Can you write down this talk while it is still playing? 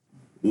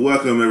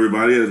Welcome,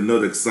 everybody, to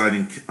another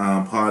exciting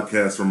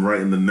podcast from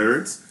Writing the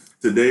Nerds.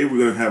 Today, we're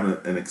going to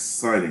have an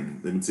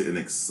exciting, let me say, an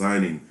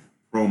exciting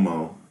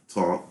promo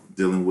talk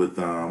dealing with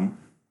the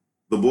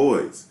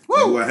boys.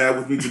 Who I have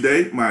with me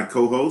today, my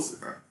co-host.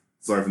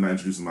 Sorry for not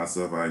introducing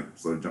myself. I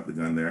sort of jumped the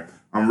gun there.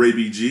 I'm Ray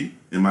BG,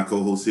 and my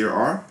co-hosts here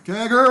are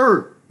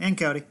Kegger and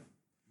Cody.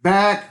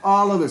 Back,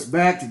 all of us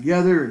back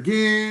together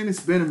again.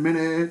 It's been a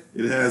minute.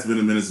 It has been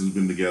a minute since we've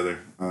been together,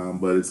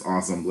 but it's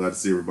awesome. I'm glad to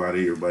see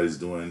everybody. Everybody's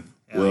doing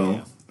well.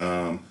 Yeah.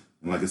 And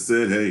like I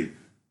said, hey,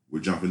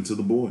 we're jumping to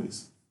the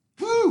boys.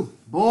 Woo!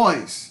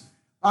 Boys.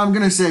 I'm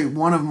going to say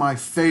one of my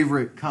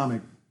favorite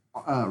comic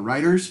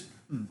writers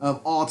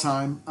of all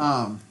time,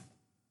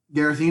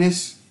 Gareth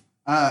Ennis.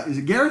 Is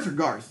it Gareth or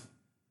Garth?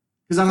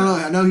 Because I don't know.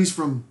 I know he's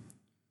from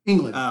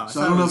England,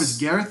 so I don't know if it's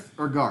Gareth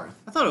or Garth.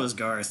 I thought it was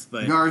Garth,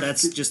 but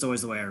that's just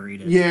always the way I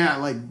read it. Yeah,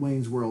 like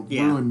Wayne's World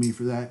ruined me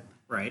for that.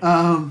 Right.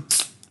 So,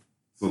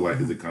 like,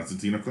 is it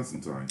Constantine or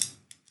Constantine?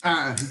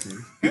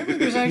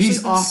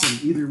 He's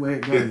awesome either way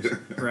it goes.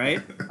 Right.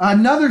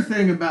 Another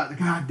thing about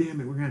God damn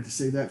it, we're gonna have to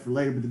say that for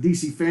later. But the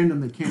DC fandom,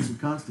 they canceled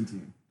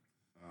Constantine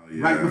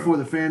right before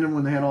the fandom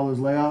when they had all those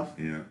layoffs.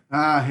 Yeah,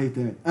 I hate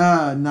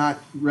that. Not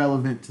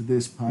relevant to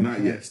this podcast.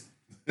 Not yet.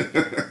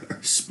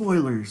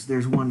 Spoilers.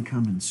 There's one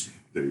coming soon.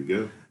 There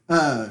you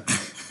go.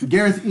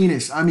 Gareth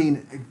Ennis. I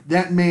mean,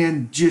 that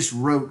man just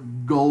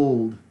wrote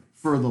gold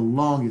for the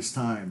longest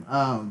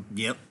time.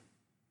 Yep.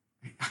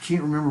 I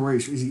can't remember where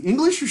is he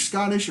English or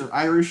Scottish or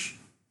Irish?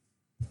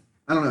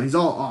 I don't know. He's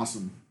all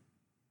awesome.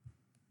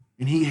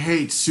 And he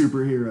hates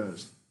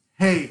superheroes.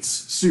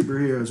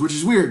 Which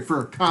is weird for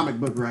a comic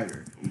book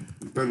writer.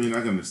 I mean, I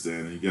can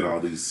understand. You get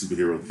all these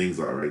superhero things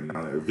out right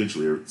now.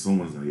 Eventually,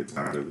 someone's going to get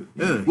tired of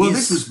it. Well,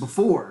 this was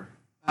before.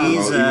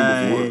 He's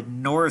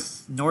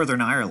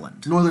Northern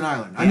Ireland. Northern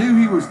Ireland. I knew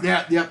he was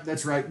that. Yep,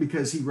 that's right.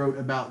 Because he wrote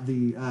about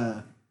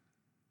the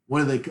what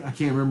do they? I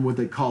can't remember what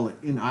they call it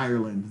in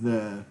Ireland.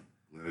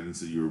 I didn't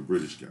say you were a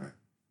British guy.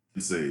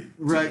 You say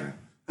right.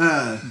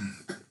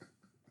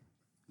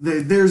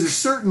 There's a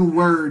certain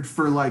word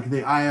for like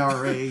the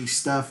IRA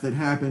stuff that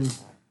happened,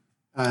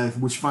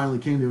 which finally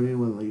came to an end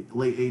with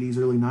late 80s,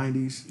 early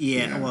 90s.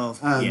 Yeah. Well.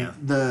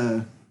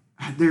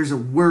 There's a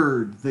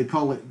word they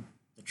call it.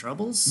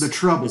 Troubles? The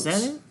Troubles.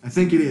 Is that it? I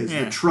think it is.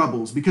 Yeah. The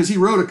Troubles. Because he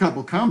wrote a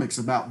couple comics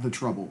about the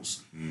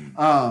Troubles.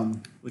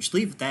 Which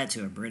leave that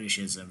to a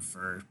Britishism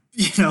for,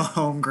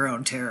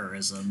 homegrown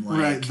terrorism.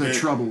 Right, the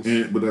Troubles.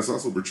 But that's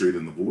also portrayed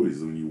in The Boys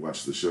when you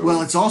watch the show.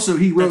 Well, it's also,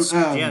 he wrote...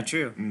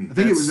 true. I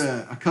think it was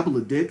a couple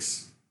of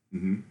Dicks,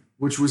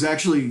 which was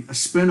actually a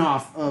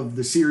spinoff of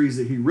the series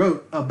that he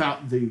wrote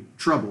about the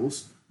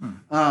Troubles.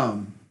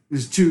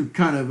 There's two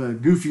kind of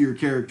goofier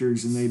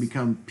characters, and they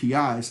become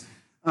PIs.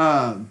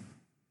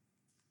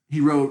 He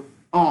wrote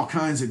all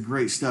kinds of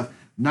great stuff,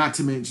 not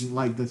to mention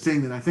like the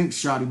thing that I think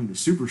shot him into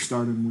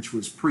superstardom, which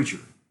was Preacher.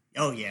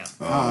 Oh, yeah.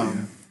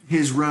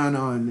 His run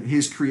on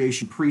his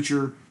creation,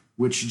 Preacher,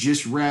 which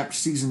just wrapped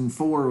season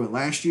 4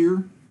 last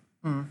year,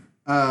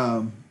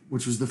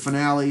 which was the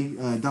finale.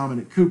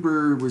 Dominic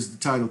Cooper was the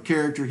title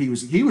character. He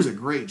was a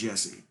great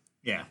Jesse.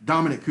 Yeah.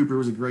 Dominic Cooper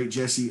was a great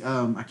Jesse.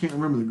 I can't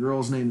remember the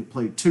girl's name that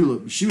played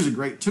Tulip, but she was a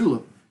great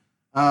Tulip.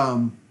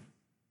 I'm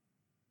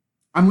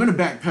going to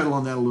backpedal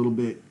on that a little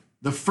bit.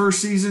 The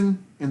first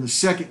season and the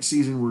second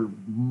season were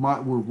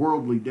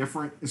worldly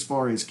different as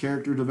far as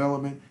character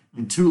development,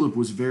 and Tulip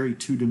was very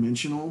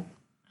two-dimensional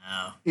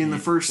in the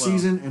first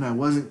season, and I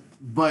wasn't.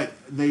 But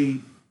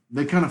they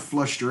kind of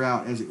flushed her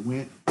out as it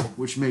went,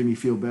 which made me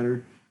feel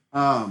better.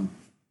 And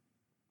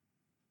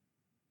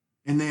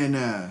then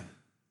I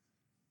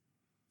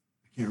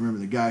can't remember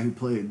the guy who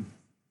played.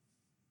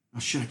 Oh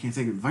shit! I can't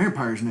think of the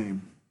vampire's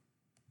name.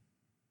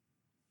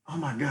 Oh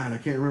my god! I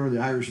can't remember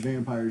the Irish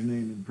vampire's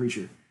name in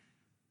Preacher.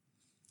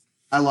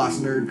 I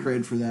lost nerd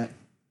cred for that.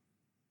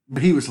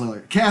 But he was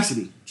hilarious.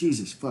 Cassidy.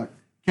 Jesus, fuck.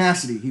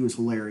 Cassidy, he was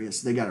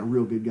hilarious. They got a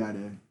real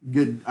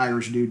good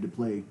Irish dude to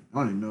play. I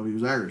don't even know if he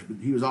was Irish,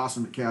 but he was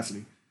awesome at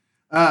Cassidy.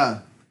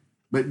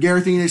 But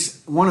Gareth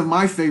Ennis, one of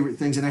my favorite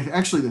things, and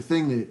actually the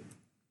thing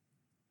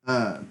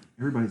that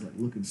everybody's like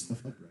looking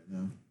stuff up right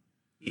now.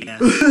 Yeah.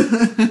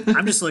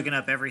 I'm just looking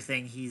up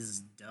everything he's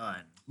done.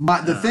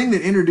 The thing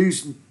that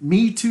introduced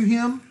me to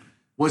him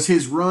was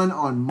his run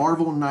on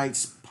Marvel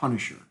Knights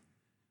Punisher.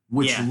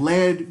 Which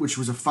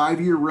was a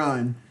 5-year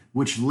run,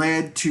 which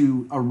led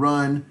to a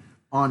run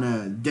on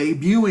a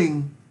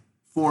debuting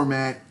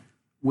format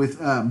with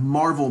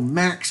Marvel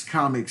Max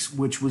Comics,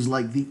 which was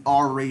like the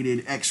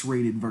R-rated,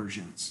 X-rated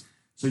versions.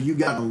 So you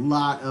got a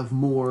lot of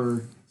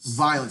more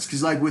violence.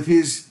 Because like with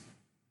his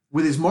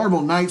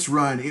Marvel Knights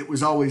run, it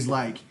was always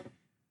like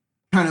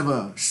kind of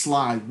a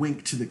sly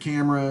wink to the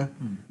camera.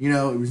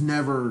 It was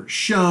never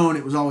shown.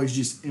 It was always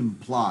just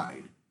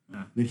implied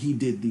that he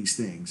did these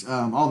things.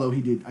 Although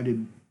I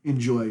did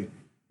enjoy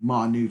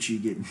Ma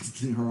Nucci getting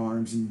her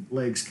arms and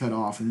legs cut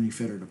off, and then he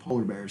fed her to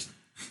polar bears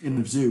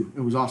in the zoo.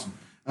 It was awesome.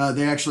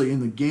 They actually, in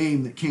the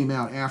game that came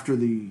out after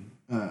the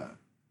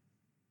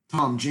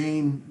Tom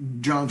Jane,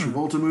 John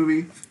Travolta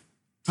movie,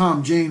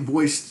 Tom Jane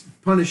voiced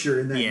Punisher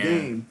in that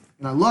game,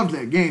 and I loved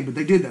that game. But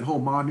they did that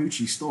whole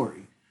Manucci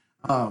story,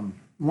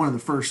 one of the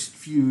first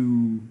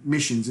few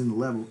missions in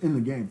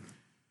the game.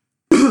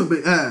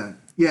 But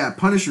yeah,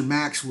 Punisher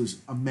Max was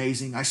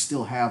amazing. I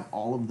still have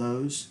all of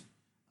those.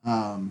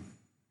 All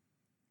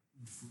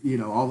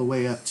the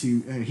way up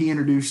to he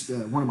introduced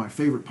one of my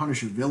favorite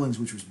Punisher villains,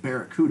 which was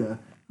Barracuda,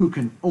 who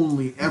can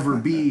only ever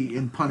be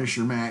in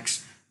Punisher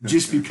Max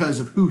just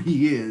because of who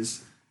he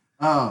is.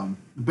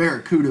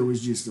 Barracuda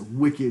was just a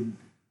wicked.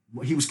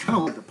 He was kind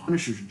of like the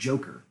Punisher's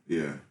Joker.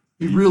 Yeah,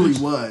 he really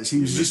was.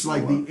 He was just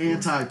like the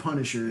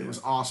anti-Punisher. It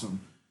was awesome.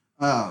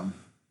 And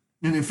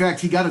in fact,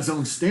 he got his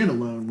own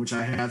standalone, which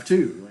I have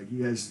too. Like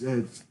he has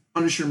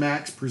Punisher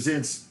Max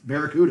presents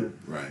Barracuda,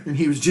 right? And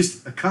he was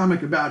just a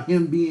comic about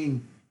him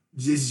being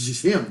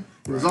just him.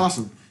 It was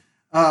awesome.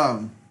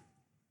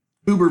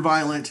 Uber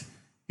violent.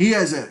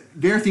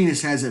 Gareth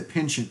Ennis has a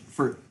penchant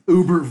for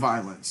uber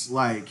violence.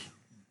 Like,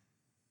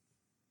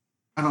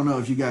 I don't know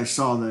if you guys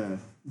saw the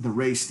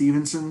Ray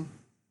Stevenson.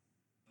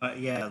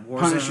 Warzone.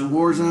 Punisher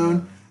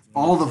Warzone.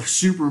 All the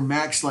super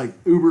max like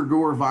uber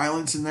gore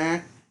violence in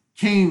that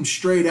came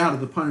straight out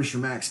of the Punisher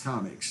Max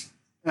comics.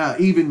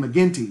 Even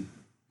McGinty,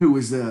 who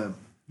was a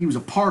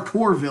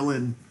parkour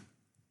villain,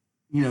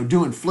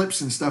 doing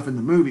flips and stuff in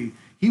the movie.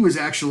 He was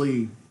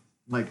actually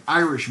like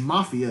Irish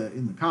mafia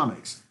in the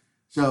comics.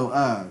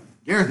 So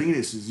Gareth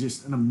Ennis is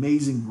just an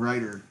amazing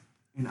writer,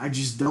 and I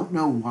just don't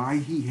know why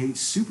he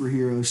hates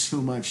superheroes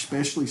so much,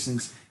 especially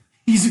since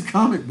he's a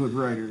comic book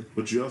writer.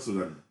 But you also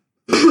though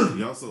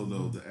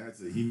to add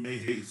to it, he may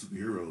hate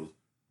superheroes,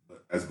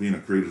 but as being a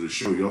creator of the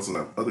show, you also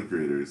have other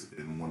creators,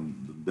 and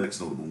the next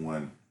notable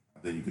one I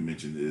think you can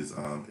mention is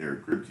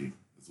Eric Kripke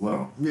as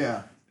well.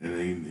 Yeah. And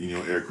then,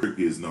 Eric Kripke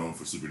is known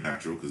for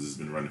Supernatural because it's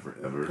been running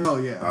forever. Oh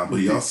yeah. But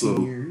he also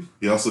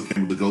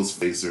came with the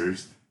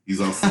Ghostfacers.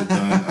 He's also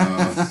done.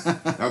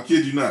 I'll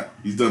kid you not.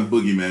 He's done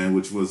Boogeyman,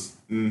 which was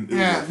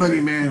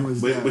Boogeyman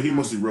was. But he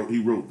mostly wrote. He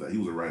wrote that. He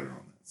was a writer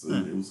on that, so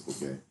it was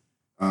okay.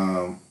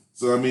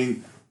 So I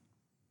mean,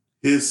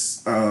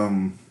 his.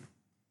 So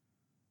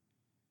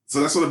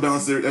that sort of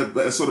balances.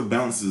 That sort of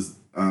balances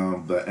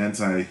the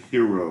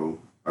anti-hero,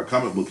 a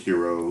comic book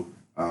hero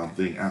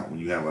thing out when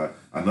you have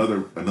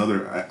another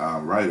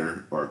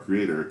writer or a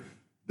creator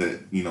that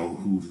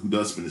who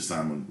does spend his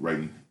time on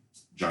writing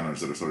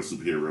genres that are sort of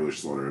superheroish,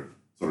 sort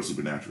of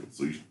supernatural.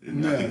 So I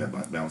think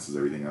that balances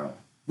everything out.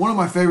 One of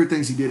my favorite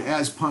things he did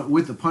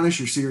with the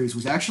Punisher series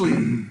was actually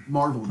in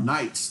Marvel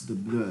Knights,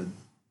 the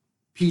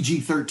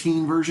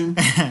PG-13 version.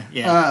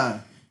 Yeah.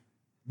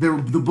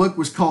 The book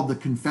was called The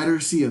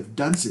Confederacy of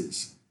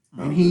Dunces,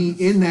 and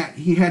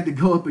he had to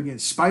go up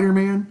against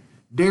Spider-Man,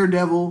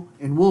 Daredevil,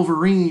 and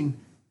Wolverine,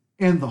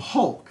 and the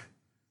Hulk.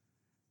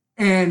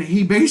 And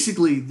he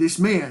basically, this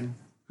man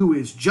who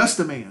is just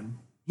a man,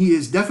 he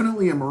is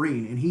definitely a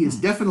Marine, and he is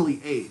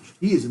definitely aged.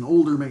 He is an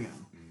older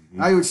man.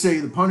 Mm-hmm. I would say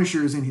the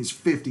Punisher is in his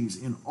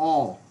 50s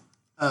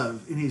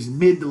in his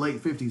mid to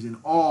late 50s in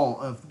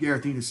all of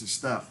Gareth Ennis'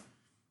 stuff.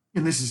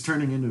 And this is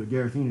turning into a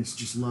Gareth Ennis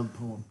just love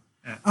poem.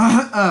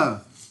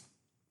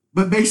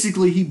 But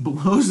basically, he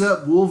blows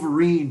up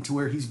Wolverine to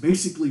where he's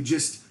basically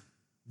just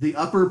the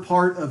upper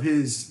part of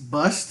his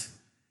bust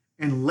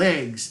and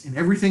legs, and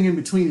everything in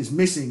between is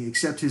missing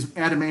except his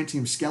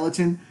adamantium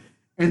skeleton.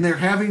 And they're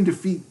having to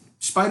feed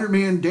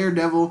Spider-Man,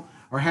 Daredevil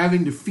are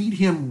having to feed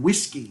him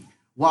whiskey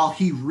while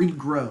he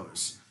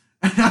regrows.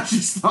 And I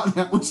just thought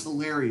that was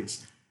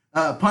hilarious.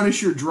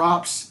 Punisher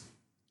drops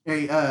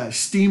a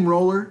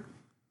steamroller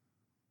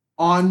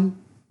on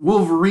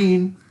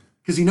Wolverine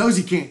because he knows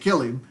he can't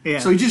kill him. Yeah.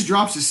 So he just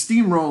drops a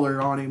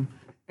steamroller on him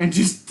and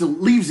just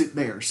leaves it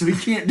there so he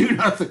can't do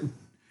nothing.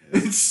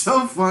 It's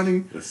so funny.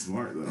 That's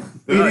smart, though.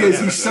 It is.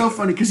 He's so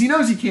funny because he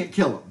knows he can't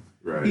kill him.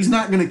 Right. He's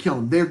not going to kill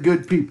them. They're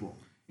good people.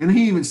 And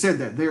he even said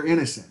that. They're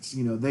innocents.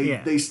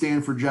 They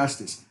stand for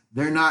justice.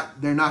 They're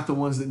not the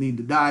ones that need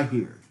to die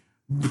here.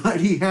 But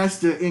he has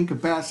to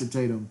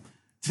incapacitate them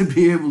to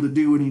be able to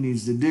do what he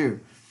needs to do.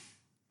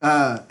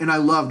 And I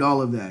loved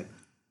all of that.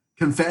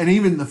 And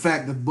even the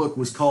fact the book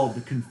was called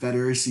The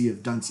Confederacy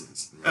of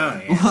Dunces.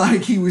 Oh, yeah.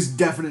 Like he was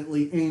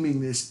definitely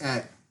aiming this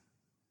at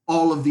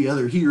all of the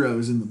other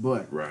heroes in the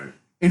book. Right.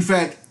 In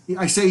fact,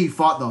 I say he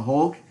fought the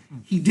Hulk.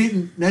 He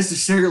didn't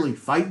necessarily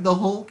fight the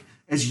Hulk,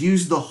 as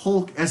used the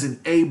Hulk as an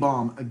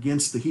A-bomb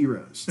against the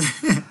heroes.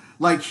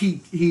 Like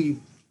he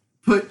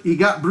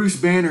got Bruce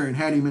Banner and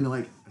had him in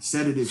like a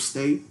sedative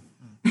state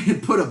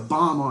and put a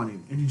bomb on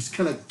him and he just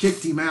kind of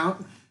kicked him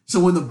out. So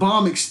when the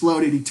bomb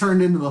exploded, he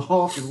turned into the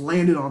Hulk and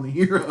landed on the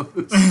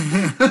heroes.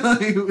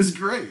 It was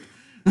great.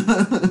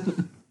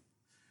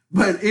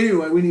 But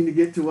anyway, we need to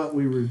get to what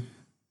we're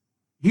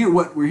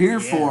here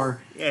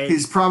for.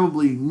 His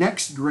probably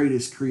next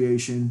greatest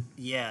creation.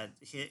 Yeah,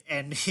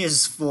 and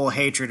his full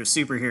hatred of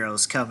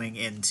superheroes coming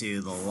into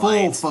the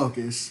light. Full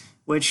focus.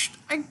 Which,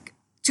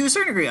 to a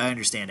certain degree, I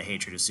understand a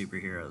hatred of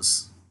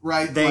superheroes.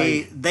 Right.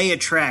 They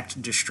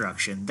attract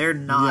destruction. They're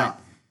not... Yeah.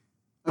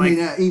 I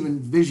mean, even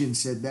Vision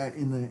said that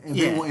in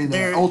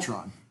the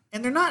Ultron.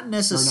 And they're not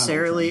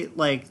necessarily,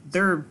 like,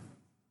 their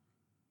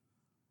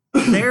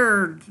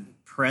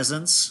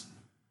presence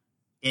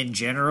in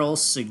general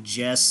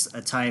suggests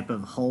a type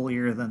of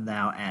holier than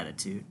thou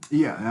attitude.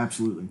 Yeah,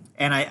 absolutely.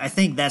 And I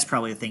think that's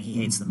probably the thing he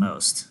hates the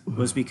most,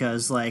 was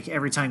because, like,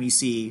 every time you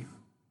see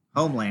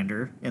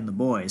Homelander in The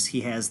Boys,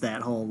 he has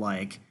that whole,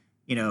 like,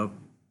 you know,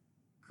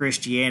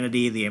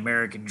 Christianity, the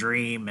American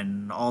dream,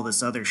 and all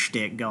this other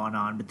shtick going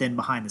on. But then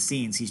behind the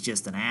scenes, he's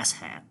just an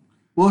asshat.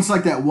 Well, it's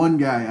like that one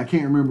guy. I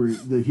can't remember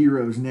the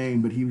hero's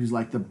name, but he's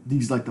like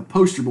the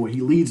poster boy. He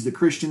leads the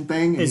Christian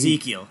thing. And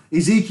Ezekiel.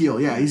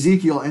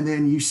 Ezekiel. And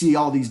then you see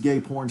all these gay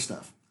porn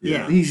stuff.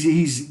 Yeah.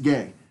 He's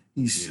gay.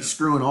 He's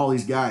screwing all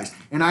these guys.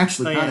 And I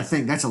actually kind of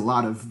think that's a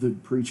lot of the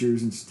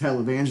preachers and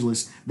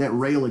televangelists that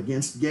rail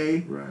against gay.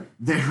 Right.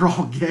 They're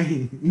all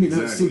gay,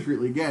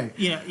 secretly gay.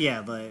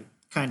 Like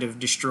kind of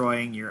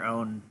destroying your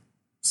own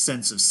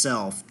sense of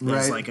self.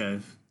 There's like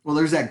a... Well,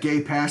 there's that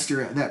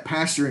that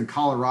pastor in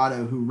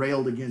Colorado who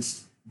railed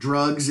against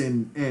drugs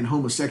and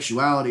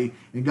homosexuality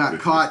and got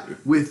caught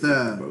with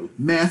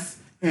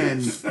meth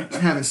and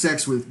having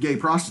sex with gay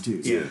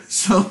prostitutes. Yeah.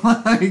 So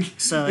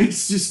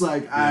it's just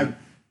like I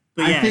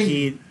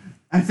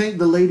think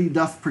the lady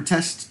doth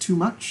protest too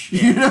much.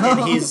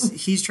 Yeah. And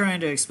he's trying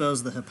to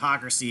expose the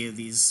hypocrisy of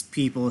these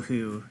people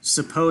who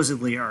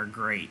supposedly are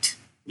great.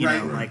 You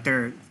know, like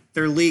they're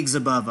leagues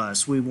above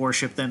us. We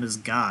worship them as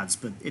gods,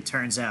 but it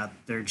turns out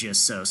they're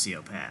just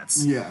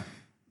sociopaths. Yeah.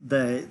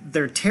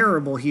 They're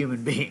terrible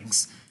human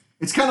beings.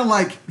 It's kind of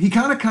like he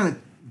kind of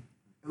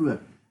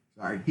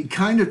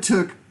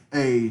took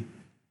a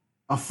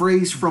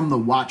phrase from The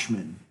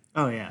Watchmen.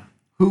 Oh yeah.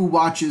 Who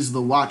watches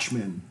The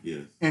Watchmen?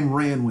 Yes. And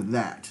ran with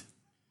that.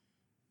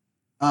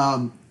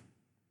 And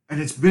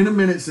it's been a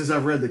minute since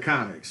I've read the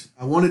comics.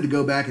 I wanted to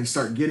go back and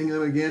start getting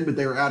them again, but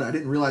they were out. I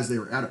didn't realize they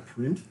were out of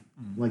print.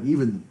 Like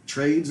even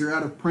trades are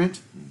out of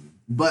print.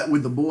 But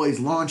with The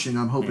Boys launching,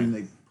 I'm hoping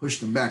they push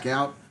them back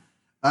out.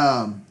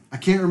 I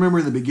can't remember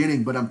in the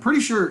beginning, but I'm pretty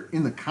sure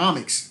in the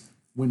comics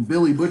when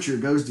Billy Butcher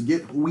goes to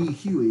get Wee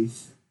Huey,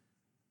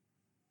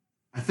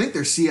 I think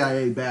they're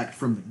CIA backed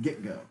from the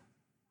get-go.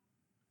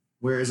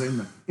 Whereas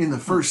in the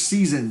first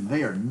season,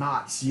 they are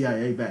not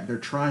CIA backed. They're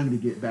trying to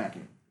get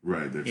backing.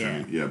 Right, they're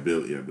trying to,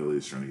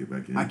 Billy's trying to get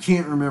back in. I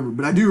can't remember,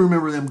 but I do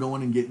remember them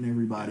going and getting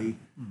everybody.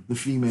 The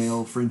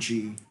female,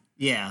 Frenchie.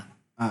 Yeah.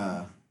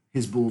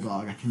 His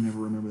bulldog. I can never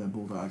remember that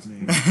bulldog's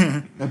name.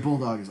 That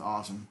bulldog is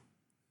awesome.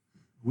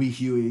 Wee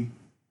Huey.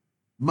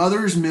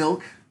 Mother's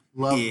Milk.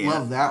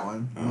 Love that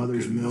one.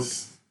 Mother's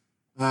goodness.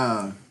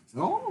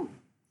 Milk.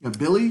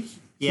 Billy.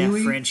 Yeah,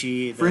 Huey,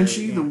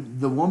 Frenchie.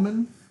 The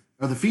woman.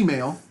 Or the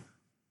female.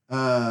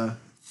 Mother's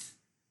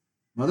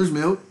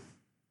Milk.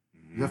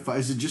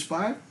 Is it just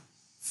 5?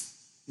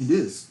 It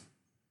is.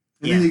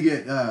 And then you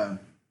get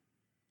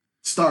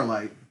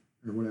Starlight,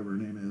 or whatever her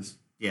name is.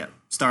 Yeah,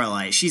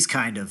 Starlight. She's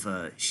kind of,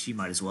 she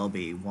might as well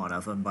be one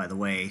of them, by the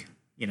way,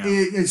 you know.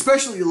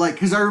 Especially, like,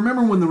 because I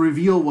remember when the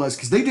reveal was,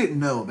 because they didn't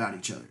know about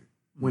each other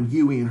when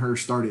Huey and her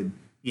started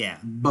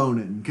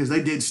boning, because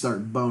they did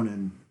start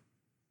boning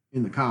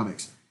in the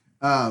comics.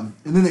 And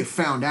then they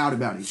found out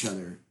about each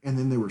other, and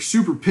then they were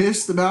super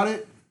pissed about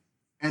it,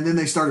 and then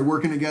they started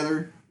working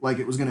together like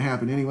it was going to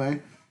happen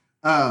anyway.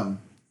 And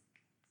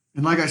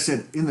like I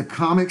said, in the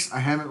comics, I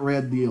haven't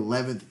read the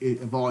 11th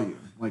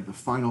volume, like the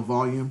final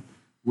volume,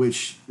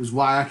 which is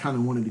why I kind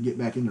of wanted to get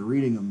back into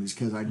reading them, is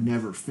because I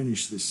never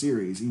finished this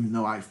series, even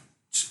though I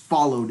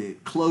followed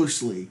it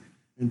closely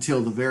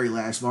until the very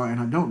last volume.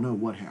 And I don't know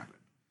what happened.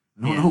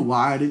 I don't know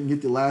why I didn't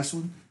get the last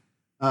one.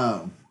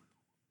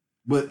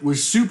 But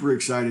was super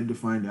excited to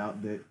find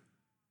out that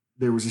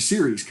there was a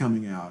series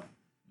coming out.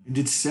 And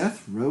did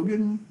Seth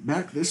Rogen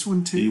back this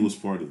one too? He was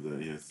part of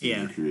that, yes.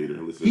 Yeah. The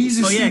creator. He's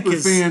a super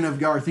fan of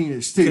Garth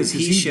Ennis too.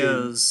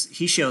 Because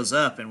he shows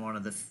up in one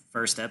of the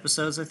first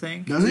episodes, I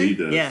think. Does he? He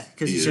does. Yeah,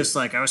 because he's just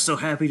like, I was so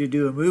happy to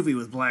do a movie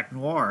with Black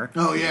Noir.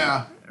 Oh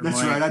yeah, that's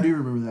like, right. I do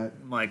remember that.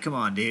 I'm like, come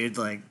on, dude.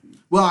 Like,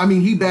 well, I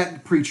mean, he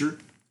backed Preacher.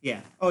 Yeah.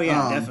 Oh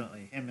yeah,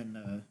 definitely. Him and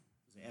was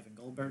it Evan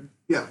Goldberg?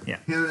 Yeah.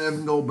 Him and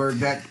Evan Goldberg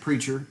backed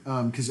Preacher.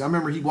 Because I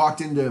remember he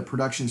walked into a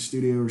production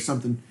studio or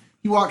something.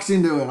 He walks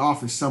into an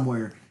office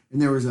somewhere,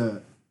 and there was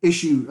a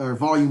issue or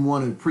volume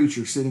 1 of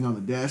Preacher sitting on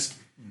the desk,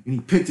 and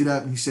he picked it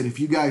up and he said, "If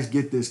you guys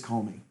get this,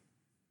 call me."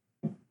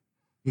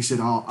 He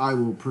said, I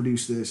will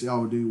produce this. I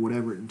will do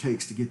whatever it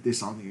takes to get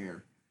this on the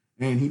air.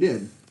 And he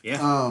did.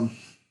 Yeah.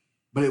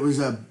 But it was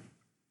the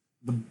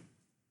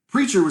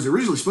Preacher was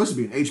originally supposed to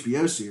be an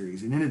HBO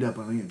series and ended up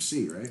on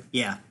AMC, right?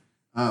 Yeah.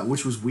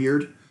 Which was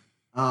weird.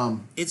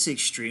 It's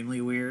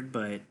extremely weird,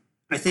 but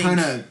I think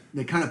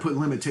they kind of put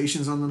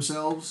limitations on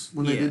themselves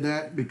when they did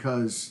that,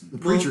 because the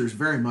Preacher is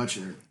very much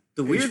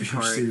the weird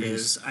part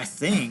is, I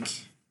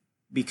think,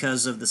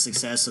 because of the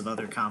success of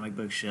other comic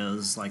book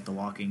shows like The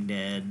Walking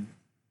Dead,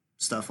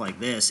 stuff like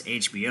this,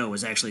 HBO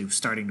was actually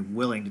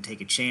willing to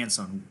take a chance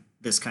on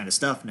this kind of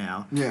stuff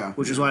now. Yeah.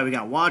 Which is why we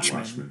got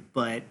Watchmen,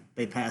 but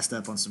they passed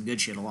up on some good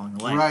shit along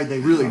the way. Right, they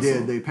really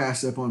did. They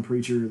passed up on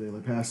Preacher. They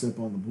passed up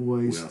on The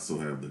Boys. We also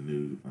have the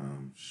new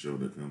show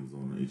that comes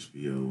on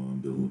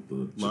HBO dealing with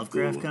the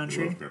Lovecraft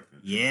Country.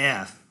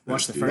 Yeah.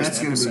 Watch the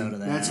first episode of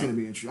that. That's going to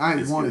be interesting. I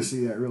want to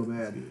see that real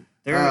bad.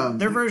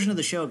 Their version of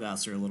the show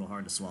goths are a little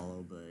hard to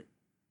swallow, but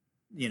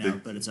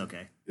but it's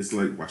okay. It's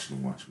like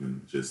watching the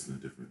Watchmen, just in a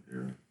different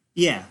era.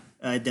 Yeah,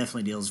 it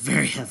definitely deals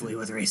very heavily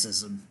with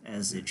racism,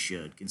 as it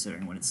should,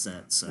 considering when it's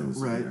set. So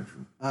Right.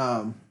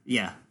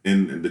 yeah,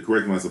 And to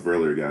correct myself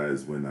earlier,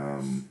 guys, when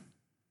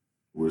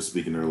we were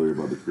speaking earlier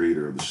about the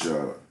creator of the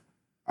show,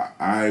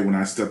 when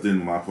I stepped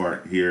in my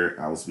part here,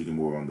 I was speaking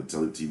more on the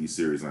TV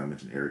series, and I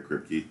mentioned Eric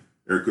Kripke.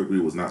 Eric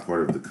Kripke was not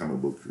part of the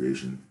comic book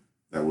creation.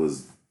 That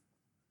was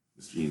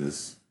Miss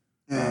Genus.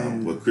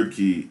 But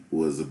Kripke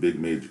was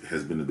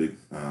has been a big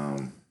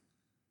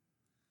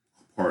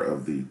part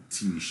of the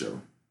TV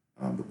show,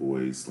 The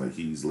Boys. Like,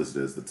 he's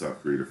listed as the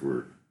top creator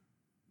for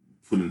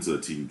putting into a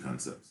TV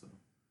concept. So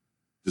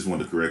just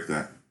wanted to correct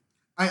that.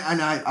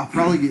 I'll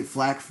probably get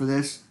flack for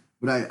this,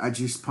 but I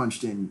just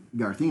punched in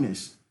Garth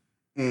Ennis,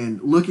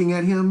 and looking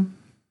at him,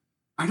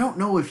 I don't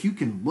know if you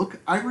can look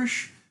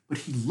Irish, but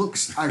he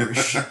looks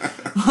Irish. no,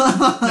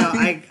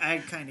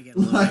 I kind of get a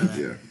little bit of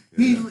that.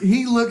 Yeah.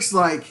 He looks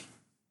like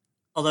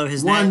Although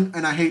his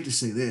and I hate to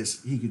say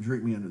this, he could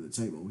drink me under the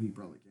table. He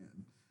probably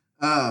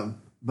can,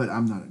 but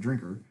I'm not a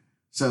drinker,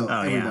 so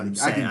everybody,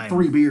 I can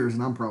 3 beers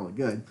and I'm probably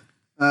good.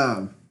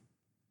 I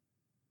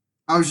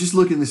was just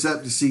looking this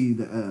up to see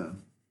the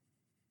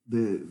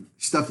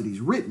stuff that he's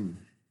written.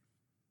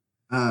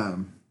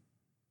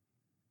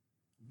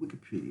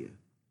 Wikipedia.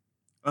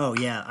 Oh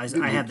yeah,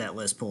 I have that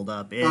list pulled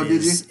up. It did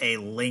is a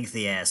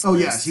lengthy ass. Oh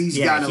list. yes, he's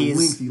got a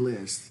lengthy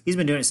list. He's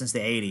been doing it since the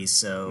 '80s,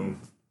 so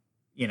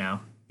it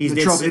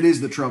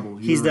is the trouble.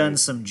 He's done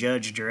some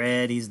Judge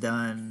Dredd. He's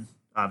done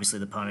obviously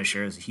the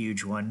Punisher is a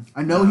huge one.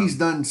 I know he's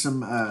done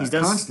some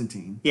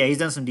Constantine. Yeah, he's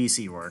done some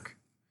DC work.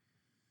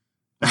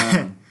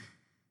 Yeah,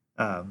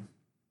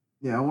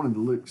 I wanted to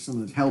look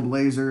some of the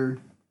Hellblazer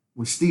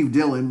with Steve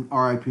Dillon.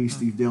 R.I.P.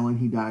 Steve Dillon.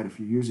 He died a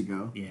few years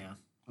ago. Yeah.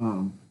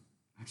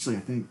 Actually,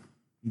 I think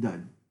he died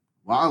a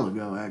while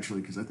ago.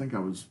 Actually, because I think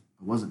I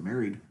wasn't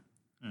married,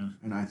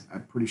 and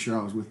I'm pretty sure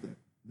I was with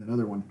that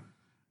other one.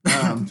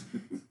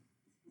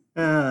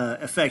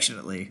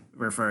 Affectionately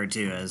referred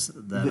to as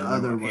the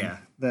other one. Yeah.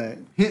 The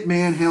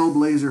Hitman,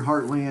 Hellblazer,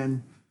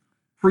 Heartland,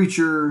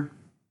 Preacher,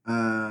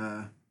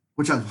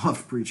 which I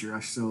loved Preacher.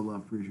 I so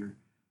love Preacher.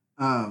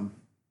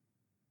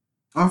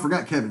 I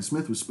forgot Kevin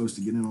Smith was supposed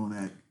to get in on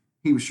that.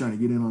 He was trying to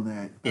get in on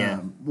that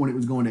when it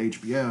was going to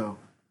HBO,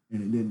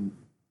 and it didn't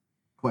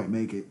quite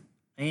make it.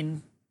 I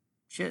mean,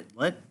 shit,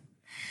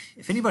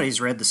 if anybody's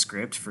read the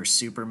script for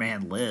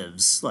Superman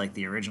Lives, like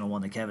the original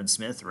one that Kevin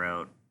Smith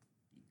wrote,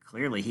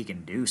 clearly he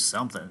can do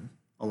something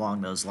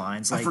along those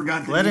lines. Like, I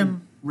forgot that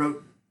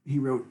he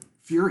wrote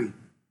Fury.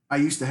 I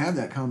used to have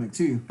that comic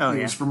too. Oh,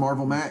 it was for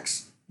Marvel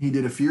Max. He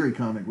did a Fury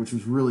comic, which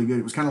was really good.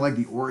 It was kind of like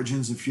the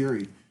origins of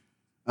Fury.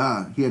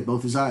 He had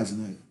both his eyes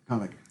in that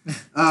comic.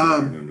 I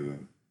remember that.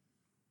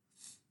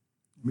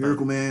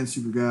 Miracle Man,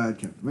 Super God,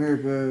 Captain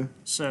America.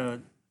 So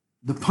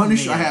The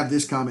Punisher. I have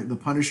this comic. The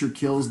Punisher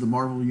kills the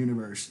Marvel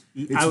Universe.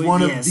 It's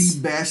one of the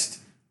best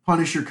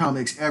Punisher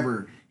comics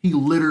ever. He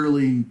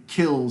literally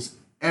kills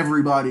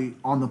everybody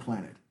on the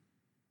planet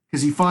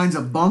because he finds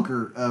a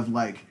bunker of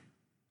like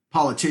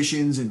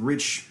politicians and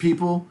rich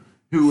people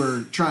who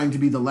are trying to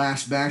be the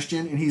last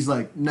bastion, and he's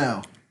like,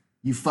 "No,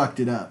 you fucked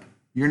it up.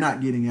 You're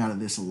not getting out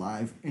of this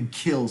alive," and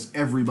kills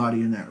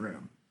everybody in that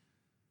room.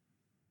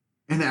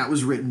 And that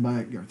was written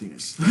by Garth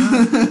Ennis.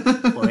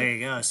 Well, there you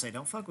go. Say,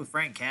 don't fuck with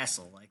Frank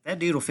Castle. Like, that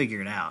dude will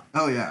figure it out.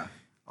 Oh yeah.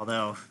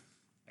 Although,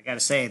 I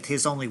gotta say,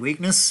 his only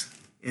weakness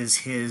is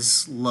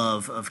his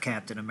love of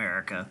Captain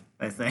America,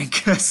 I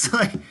think. It's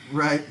like,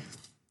 Right.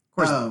 of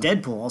course,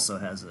 Deadpool also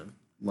has a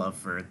love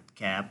for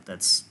Cap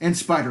And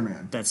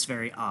Spider-Man. that's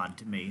very odd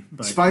to me.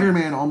 But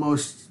Spider-Man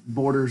almost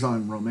borders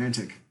on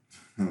romantic.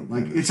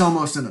 Like, it's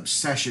almost an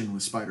obsession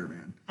with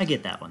Spider-Man. I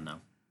get that one, though.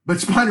 But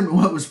Spider-Man,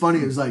 what was funny,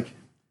 it was like,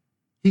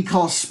 he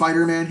calls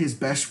Spider-Man his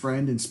best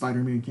friend, and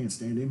Spider-Man can't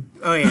stand him.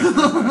 Oh, yeah.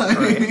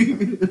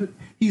 Right.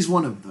 He's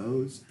one of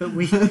those. But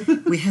we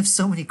have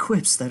so many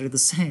quips that are the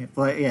same.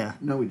 But, yeah.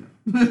 No, we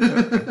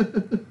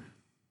don't.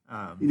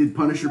 He did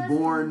Punisher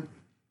Born.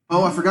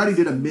 Oh, I forgot he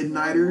did a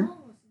Midnighter.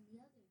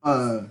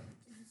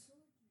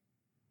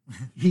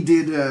 He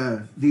did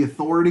The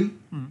Authority.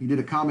 He did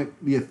a comic,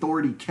 The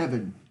Authority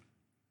Kevin.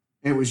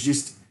 And it was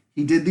just,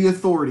 he did The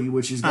Authority,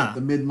 which has got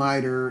the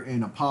Midnighter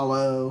and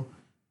Apollo,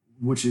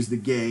 which is the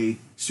gay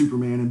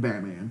Superman and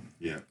Batman.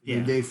 Yeah.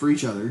 They're gay for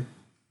each other.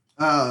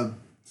 And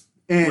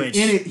in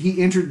it,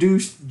 he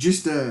introduced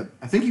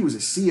I think he was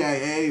a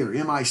CIA or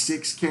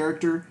MI6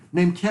 character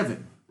named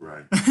Kevin.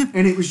 Right.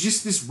 And it was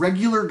just this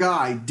regular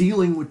guy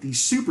dealing with these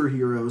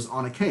superheroes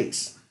on a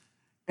case.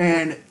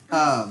 And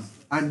I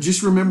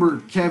just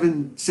remember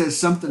Kevin says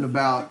something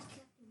about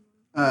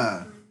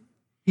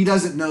he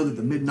doesn't know that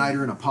the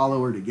Midnighter and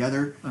Apollo are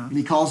together, and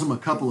he calls them a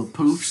couple of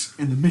poofs,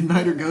 and the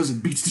Midnighter goes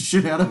and beats the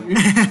shit out of him,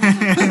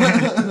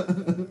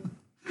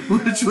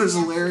 which was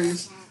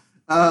hilarious.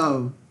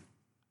 One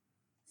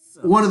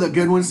of the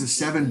good ones, the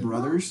Seven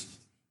Brothers,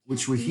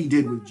 which he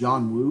did with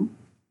John Woo.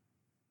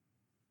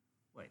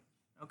 Wait.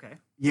 Okay.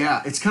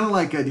 Yeah, it's kind of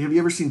like, have you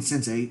ever seen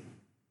Sense8?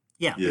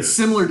 Yeah. Yeah. It's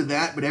similar to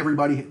that, but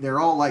they're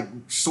all like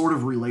sort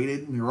of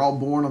related, and they're all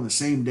born on the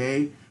same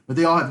day, but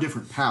they all have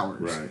different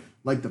powers. Right.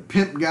 Like the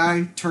pimp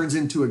guy turns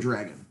into a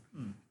dragon.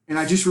 And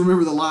I just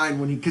remember the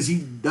line because he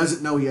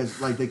doesn't know he has,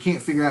 like, they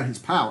can't figure out his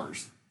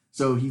powers.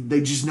 So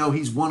they just know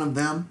he's one of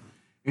them.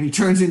 And he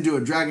turns into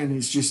a dragon, and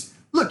it's just,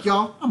 look,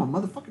 y'all, I'm a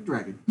motherfucking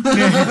dragon.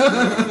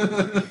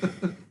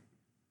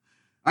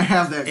 I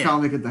have that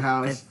comic at the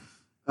house.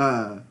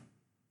 I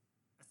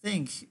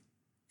think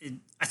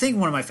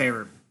one of my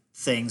favorite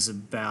things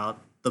about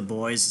The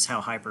Boys is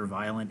how hyper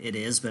violent it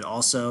is, but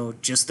also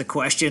just the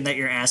question that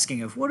you're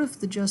asking of what if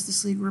the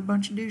Justice League were a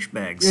bunch of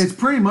douchebags? It's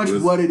pretty much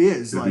what it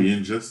is. Like, the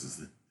Injustice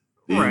League.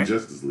 Right.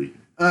 Injustice League.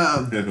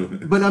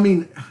 But I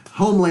mean,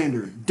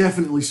 Homelander,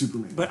 definitely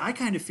Superman. But I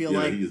kind of feel Yeah,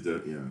 like he's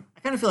the, I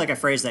kind of feel like I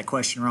phrased that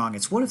question wrong.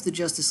 It's what if the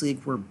Justice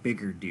League were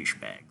bigger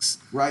douchebags?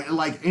 Right?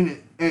 Like,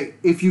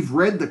 if you've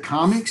read the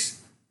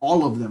comics,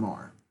 all of them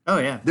are. Oh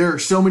yeah. There are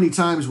so many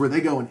times where they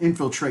go and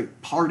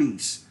infiltrate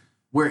parties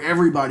where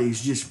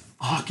everybody's just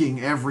fucking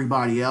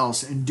everybody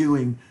else and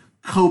doing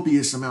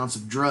copious amounts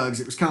of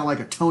drugs. It was kind of like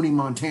a Tony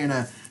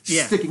Montana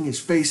sticking his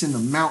face in the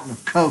mountain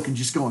of coke and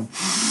just going,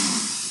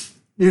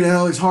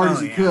 as hard as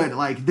he could.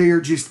 Like, they're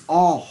just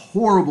all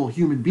horrible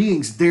human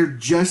beings. They're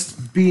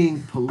just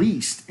being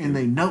policed, and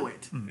they know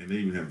it. And they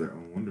even have their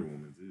own Wonder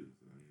Woman, too.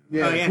 So,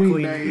 Yeah, Oh yeah,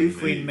 Queen Maeve.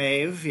 Queen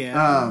Maeve,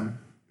 yeah.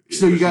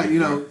 So you got,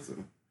 So,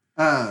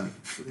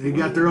 they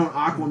got their own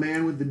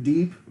Aquaman with the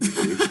Deep.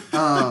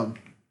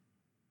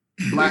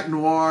 Black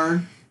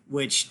Noir.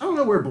 Which I don't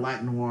know where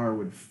Black Noir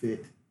would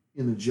fit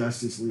in the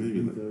Justice League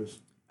Maybe ethos.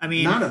 I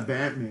mean, Not a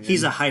Batman.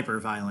 he's a hyper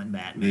violent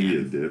Batman. maybe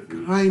a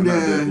Deadpool. Kinda.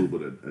 Not Deadpool,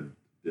 but a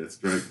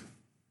Deathstrike.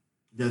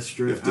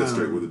 Deathstroke. If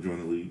Deathstrike were to join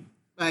the league.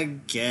 I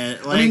get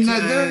I mean,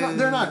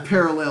 they're not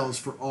parallels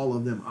for all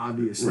of them,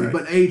 obviously. Right.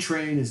 But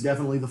A-Train is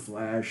definitely the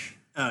Flash.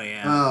 Oh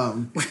yeah.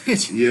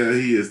 Yeah,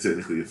 he is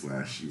technically a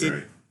Flash. You're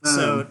right.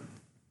 So,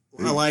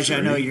 Elijah, I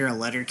sure. know you're a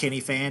Letterkenny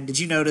fan. Did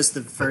you notice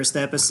the first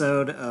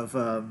episode of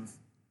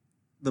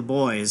The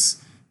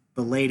Boys?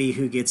 The lady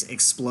who gets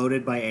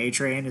exploded by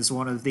A-Train is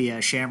one of the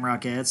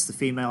Shamrockettes, the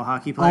female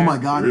hockey player. Oh my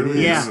God, it Really?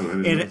 is. Yeah, No, I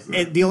didn't notice that.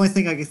 and the only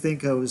thing I could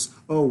think of was,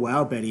 "Oh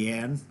wow, Betty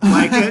Ann!"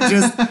 Like it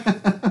just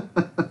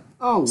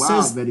Oh,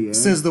 wow, Betty Ann.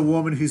 says the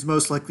woman who's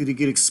most likely to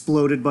get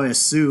exploded by a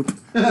soup.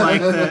 Like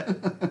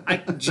that, I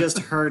just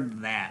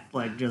heard that.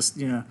 Like just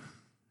I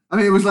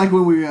mean, it was like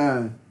when we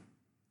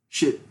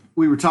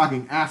were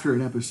talking after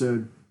an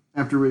episode,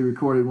 after we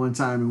recorded one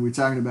time, and we were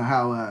talking about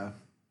how,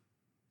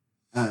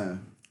 I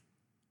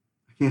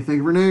can't think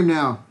of her name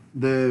now.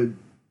 The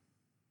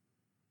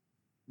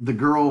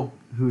girl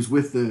who's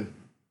with the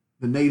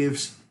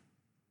natives,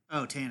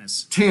 oh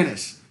Tanis.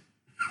 Tanis.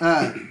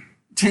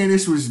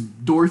 Tanis was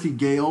Dorothy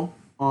Gale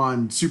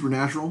on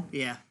Supernatural.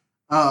 Yeah,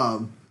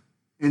 And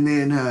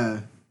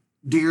then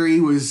Deary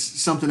was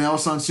something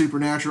else on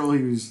Supernatural.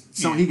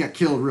 He got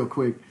killed real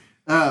quick.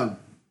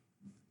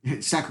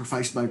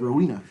 Sacrificed by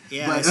Rowena.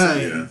 yeah. But,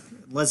 so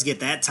let's get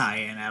that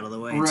tie-in out of the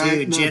way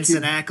Right, too. no,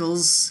 Jensen too-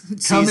 Ackles,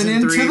 coming season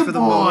into 3 the for the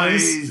boys.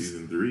 boys.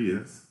 Season 3,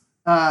 yes.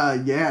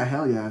 Yeah,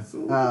 hell yeah.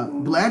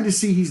 Glad to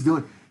see he's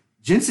doing.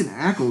 Jensen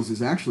Ackles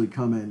is actually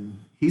coming.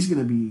 He's going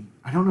to be.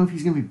 I don't know if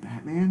he's going to be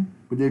Batman,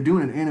 but they're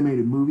doing an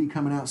animated movie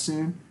coming out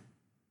soon.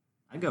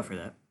 I'd go for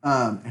that.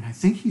 And I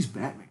think he's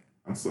Batman.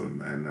 I'm sort of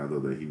mad now though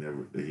that he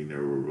never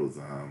was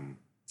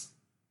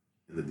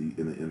in the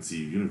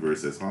MCU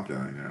universe as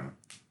Hawkeye now.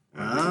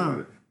 When I think about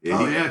it.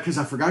 Yeah, because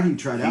I forgot he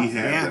tried out. He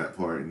had Yeah. that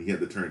part, and he had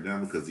to turn it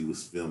down because he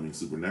was filming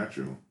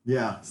Supernatural.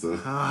 Yeah, So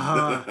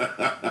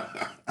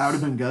that would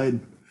have been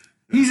good.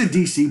 He's a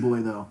DC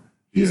boy though.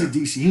 He's a Yeah.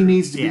 DC. He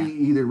needs to Yeah. be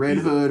either Red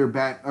Hood or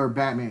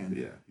Batman.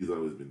 yeah, he's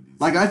always been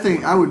decent. Like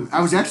I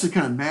was actually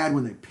kind of mad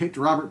when they picked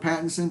Robert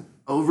Pattinson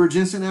over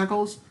Jensen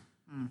Ackles.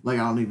 Like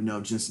I don't even know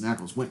if Jensen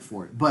Ackles went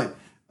for it, but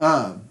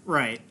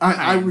Right.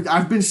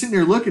 I've been sitting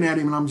there looking at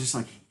him and I'm just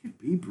like, he could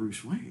be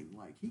Bruce Wayne.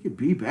 Like he could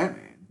be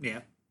Batman. Yeah.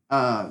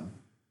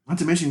 Not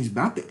to mention he's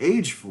about the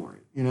age for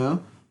it. You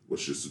know.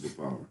 What's your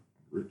superpower? I'm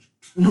rich.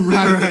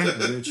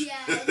 right. Rich.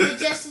 Yeah, the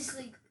Justice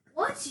League.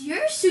 What's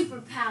your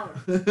superpower?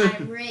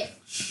 I'm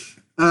rich.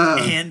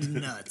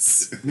 And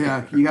nuts.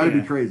 Yeah, you got to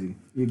be crazy.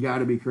 You got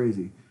to be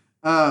crazy.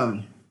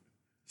 So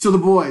the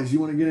boys, you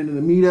want to get into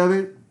the meat of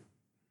it?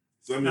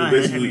 So I mean,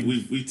 basically,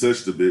 we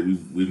touched a bit.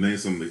 We've named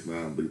some of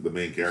the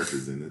main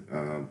characters in it.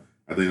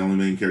 I think the only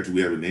main character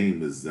we haven't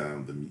named is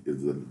the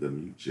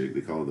mute chick.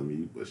 They call her the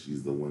mute, but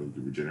she's the one who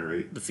can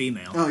regenerate. The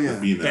female. Oh yeah.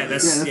 The female. the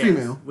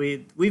female.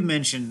 We've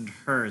mentioned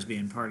her as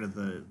being part of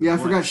the. Yeah, I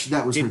what- forgot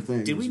that was her Did,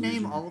 thing. did we was name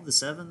originally. all of the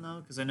 7 though?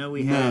 Because I know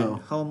we No.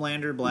 had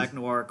Homelander, Black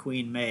Noir,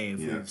 Queen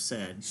Maeve. Yeah. We've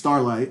said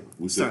Starlight?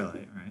 We said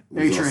Starlight, right?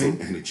 it was A-Train.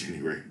 also Annie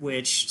January.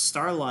 Which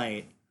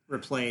Starlight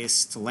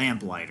replaced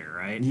Lamplighter,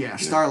 right? Yeah,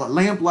 Starlight.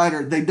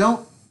 Lamplighter. They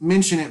don't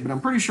mention it, but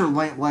I'm pretty sure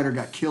Lamplighter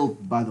got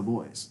killed by the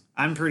boys.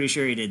 I'm pretty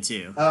sure he did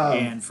too.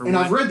 And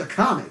I've read the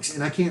comics,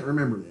 and I can't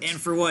remember this.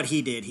 and for what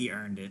he did, he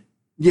earned it.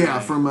 Yeah,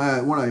 from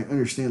what I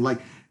understand,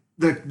 like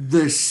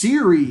the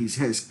series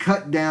has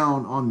cut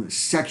down on the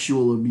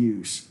sexual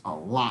abuse a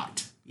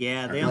lot.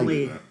 Yeah, they I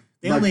only believe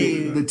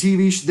The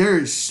TV. There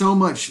is so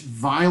much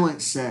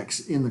violent sex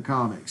in the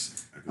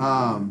comics.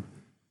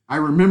 I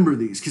remember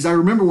these because I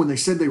remember when they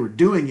said they were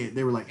doing it,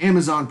 they were like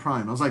Amazon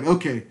Prime. I was like,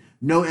 okay,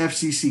 no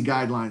FCC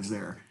guidelines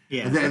there.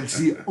 Yeah. That's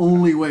the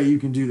only way you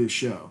can do this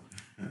show.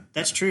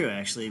 That's true,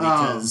 actually,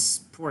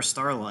 because poor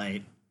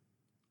Starlight.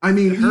 I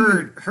mean,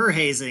 Her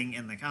hazing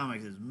in the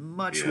comics is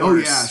much worse. oh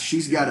yeah,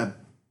 she's got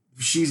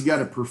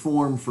to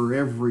perform for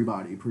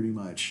everybody pretty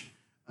much.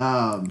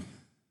 And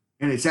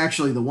it's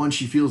actually the one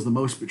she feels the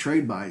most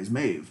betrayed by is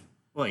Maeve.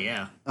 Well,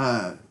 yeah.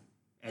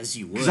 As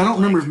you would. Because I don't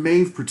remember if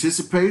Maeve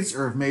participates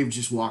or if Maeve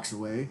just walks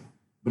away.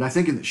 But I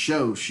think in the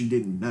show she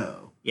didn't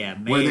know. Yeah,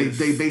 Maeve. Where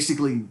they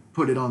basically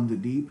put it on the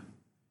Deep.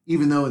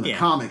 Even though in the Yeah.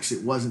 comics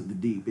it wasn't the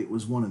Deep, it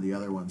was one of the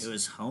other ones. It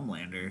was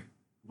Homelander.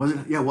 Was it?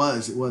 Yeah, it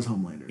was. It was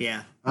Homelander.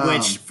 Yeah.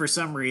 Which, for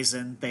some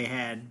reason, they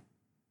had,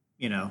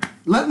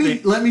 Let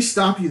me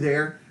stop you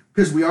there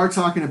because we are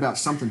talking about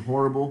something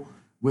horrible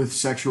with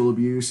sexual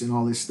abuse and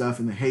all this stuff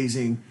and the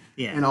hazing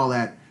Yeah. and all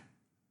that.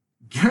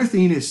 Gareth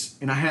Ennis,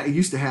 and I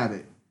used to have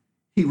it.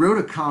 He wrote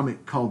a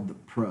comic called The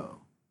Pro.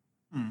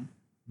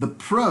 The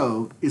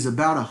Pro is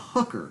about a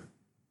hooker,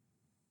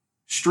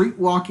 street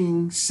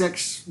walking,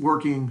 sex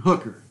working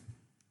hooker,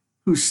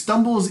 who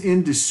stumbles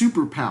into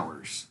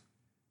superpowers.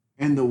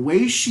 And the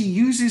way she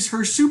uses her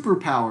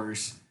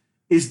superpowers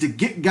is to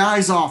get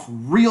guys off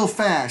real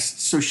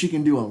fast so she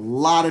can do a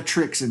lot of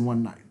tricks in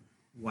one night.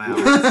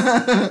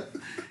 Wow.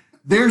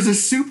 There's a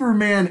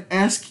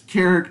Superman-esque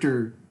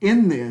character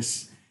in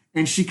this,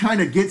 and she kind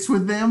of gets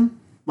with them.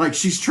 Like,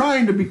 she's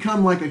trying to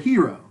become like a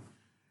hero.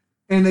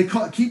 And they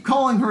keep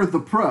calling her the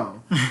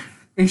Pro.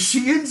 And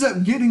she ends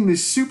up getting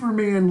this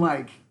Superman,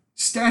 like,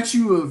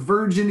 statue of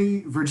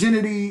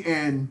virginity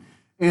and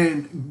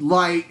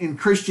light and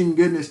Christian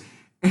goodness.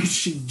 And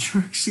she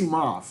jerks him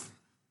off.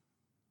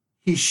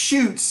 He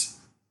shoots,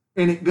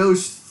 and it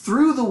goes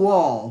through the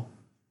wall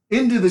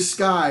into the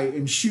sky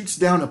and shoots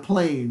down a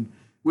plane,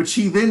 which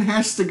he then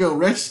has to go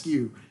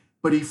rescue,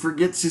 but he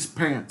forgets his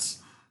pants.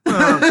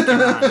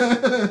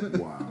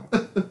 Wow.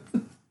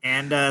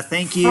 And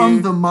thank you.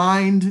 From the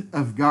mind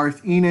of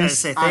Garth Ennis.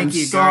 say I'm thank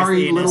you,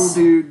 sorry, Garth little Ennis.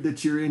 dude,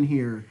 that you're in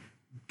here.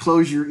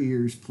 Close your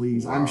ears,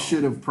 please. I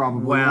should have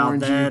probably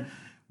warned you.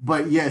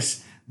 But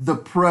yes, The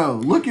Pro.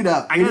 Look it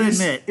up. I gotta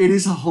admit, it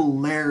is a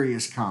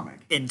hilarious comic.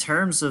 in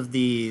terms of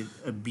the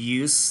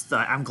abuse,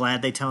 I'm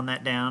glad they toned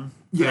that down.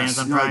 For Yes,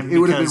 Amazon Prime, it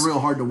would have been because real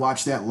hard to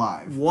watch that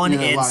live.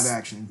 live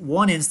action.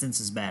 One instance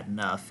is bad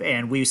enough,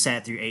 and we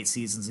sat through 8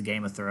 seasons of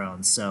Game of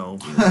Thrones, so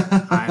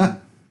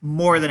I'm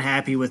more than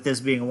happy with this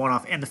being a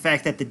one-off, and the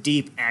fact that the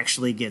Deep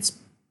actually gets.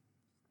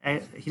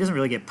 He doesn't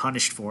really get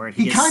punished for it.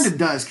 He kind of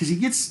does because he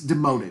gets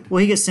demoted. Well,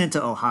 he gets sent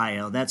to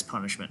Ohio. That's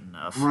punishment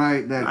enough.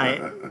 Right.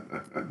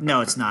 No,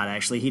 it's not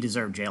actually. He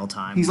deserved jail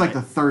time. He's like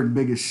the third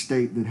biggest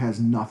state that has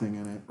nothing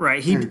in it.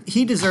 Right.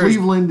 He deserves.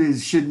 Cleveland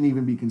shouldn't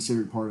even be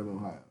considered part of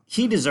Ohio.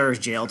 He deserves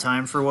jail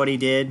time for what he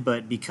did,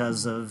 but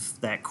because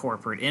of that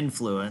corporate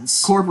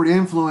influence.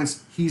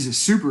 He's a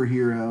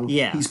superhero.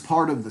 Yeah. He's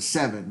part of the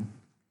Seven.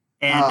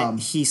 And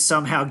he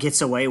somehow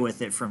gets away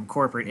with it from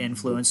corporate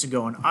influence and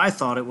going, I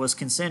thought it was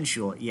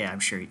consensual. Yeah,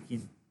 I'm sure.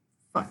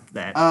 Fuck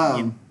that.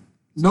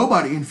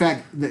 Nobody, in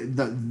fact,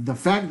 the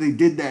fact they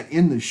did that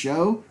in the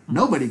show,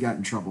 nobody got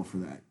in trouble for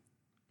that.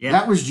 Yeah.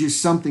 That was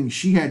just something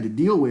she had to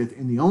deal with,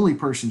 and the only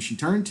person she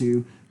turned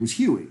to was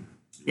Huey.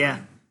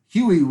 Yeah.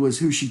 Huey was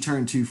who she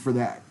turned to for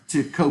that,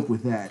 to cope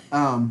with that.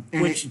 And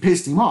Which- it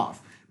pissed him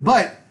off.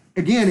 But,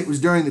 again, it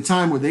was during the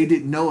time where they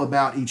didn't know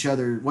about each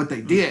other, what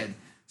they did.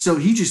 So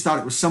he just thought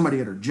it was somebody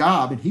at her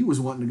job, and he was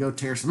wanting to go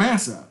tear some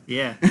ass up.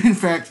 Yeah. In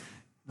fact,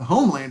 the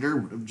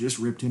Homelander would have just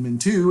ripped him in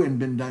two and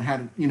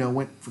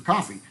went for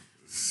coffee.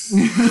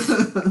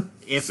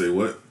 If Say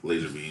what?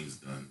 Laser beams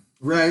done.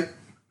 Right.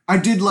 I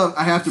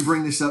have to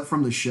bring this up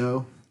from the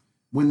show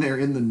when they're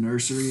in the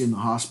nursery in the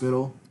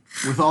hospital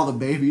with all the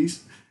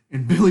babies,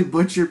 and Billy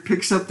Butcher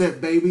picks up that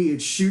baby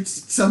and shoots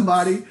at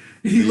somebody,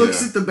 and he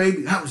looks Yeah. at the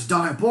baby. That was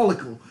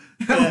diabolical.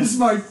 That was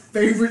my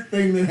favorite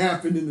thing that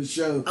happened in the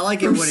show. I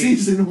like it from when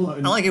season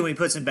one. I like it when he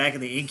puts him back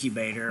in the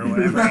incubator or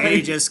whatever, and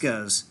he just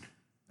goes,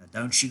 "Now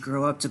don't you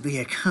grow up to be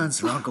a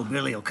cunt, or Uncle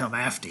Billy will come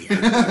after you."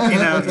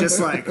 Just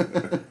like,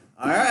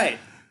 all right.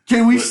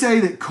 Can we say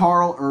that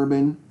Carl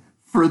Urban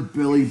for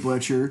Billy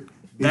Butcher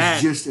is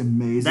That- just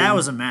amazing? That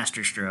was a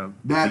masterstroke.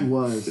 That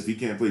was. If he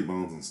can't play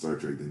Bones on Star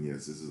Trek, then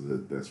yes, this is the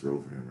best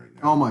role for him right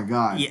now. Oh my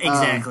God. Yeah,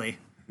 exactly.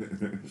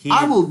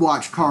 I will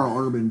watch Carl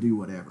Urban do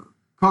whatever.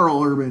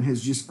 Carl Urban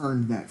has just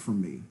earned that from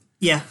me.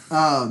 Yeah.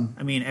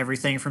 I mean,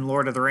 everything from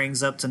Lord of the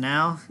Rings up to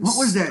now. What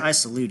was that? I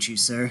salute you,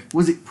 sir.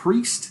 Was it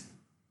Priest?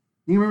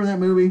 Do you remember that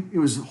movie? It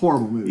was a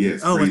horrible movie.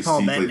 Yes. Oh, with Priest, Paul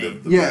he played Bettany.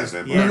 the Yes.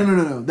 bad No, vampire.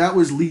 no. That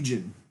was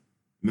Legion.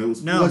 No,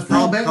 No, Was Paul,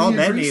 Paul Bettany Paul in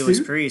Bettany Priest was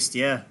too? Priest,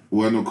 yeah.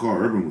 Well, I know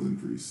Carl Urban was in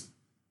Priest.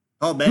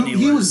 Paul Bettany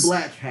He was was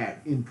Black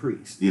Hat in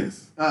Priest.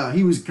 Yes,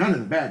 He was kind of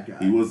the bad guy.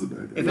 he was the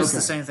bad guy. If it's Okay.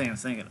 the same thing I'm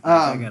thinking of,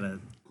 I gotta.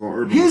 Carl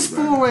Urban His was the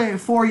bad guy.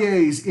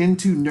 forays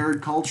into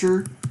nerd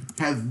culture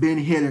have been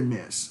hit and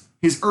miss.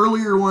 His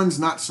earlier ones,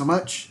 not so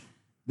much.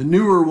 The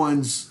newer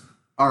ones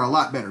are a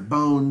lot better.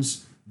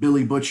 Bones,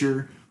 Billy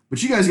Butcher.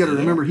 But you guys got to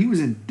remember, he was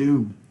in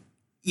Doom.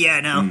 Yeah,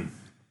 no.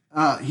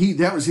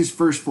 That was his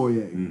first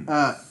foyer.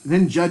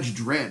 Then Judge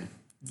Dredd.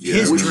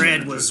 His which-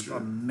 Dread was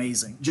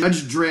amazing,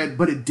 Judge Dredd,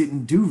 but it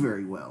didn't do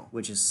very well.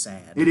 which is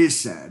sad. It is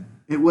sad.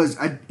 It was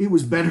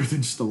better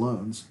than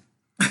Stallone's.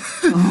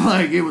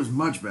 Like, it was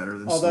much better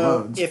than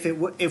Although, Stallone's.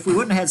 if we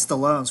wouldn't have had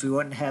Stallone's, we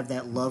wouldn't have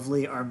that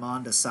lovely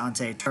Armand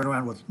Asante turn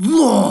around with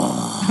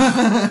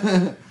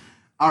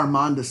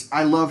Armandus.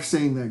 I love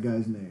saying that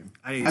guy's name.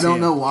 I do don't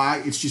too. know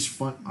why. It's just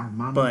fun.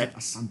 Armando But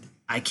Asante.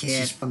 I It's can't.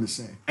 just fun to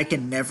say. I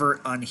can never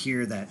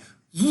unhear that.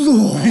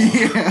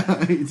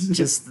 Yeah. It's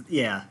Just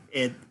yeah,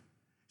 it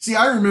See,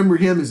 I remember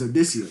him as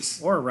Odysseus.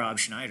 or Rob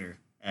Schneider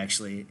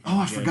actually. Oh,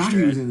 I in Judge forgot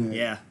he was Dredd. in that.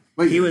 Yeah,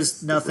 Wait, he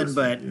was nothing first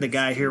but one, yeah. the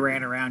guy who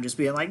ran around just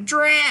being like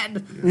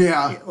Dread.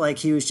 Yeah. Like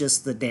he was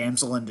just the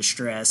damsel in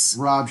distress.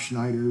 Rob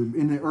Schneider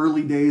in the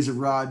early days of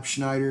Rob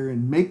Schneider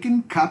and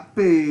making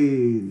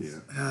copies.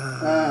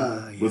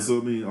 But so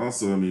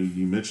I mean,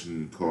 you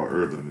mentioned Carl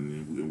Urban,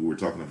 and we were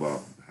talking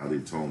about how they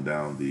toned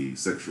down the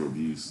sexual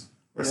abuse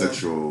or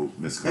sexual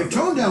They misconduct.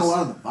 toned down a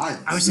lot of the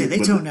violence. I would say they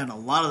But- toned down a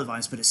lot of the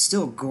violence, but it's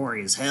still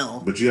gory as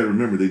hell. But you got to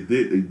remember, they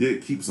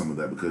did keep some of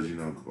that because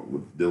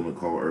with dealing with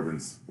Carl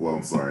Urban's. Well,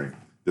 I'm sorry,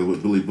 dealing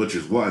with Billy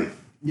Butcher's wife.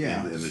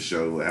 Yeah. In the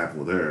show, what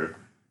happened with her.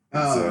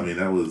 And so I mean,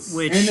 that was.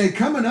 Which And they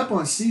coming up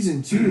on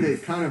season 2,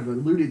 they've kind of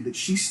alluded that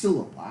she's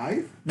still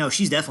alive. no,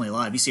 she's definitely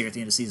alive. You see her at the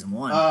end of season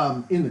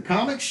 1. In the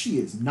comics, she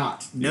is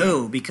not.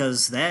 No,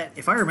 because that,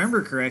 if I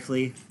remember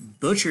correctly,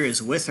 Butcher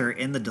is with her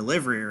in the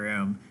delivery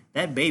room.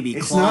 That baby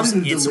It's not claws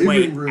in the its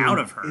delivery way room. out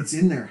of her. It's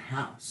in their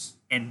house.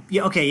 And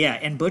yeah, okay, yeah,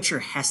 and Butcher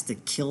has to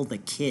kill the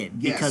kid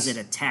because Yes. it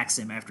attacks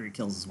him after he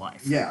kills his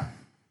wife. Yeah.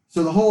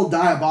 So the whole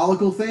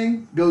diabolical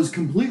thing goes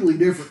completely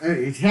different.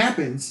 It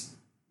happens,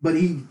 but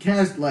he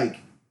has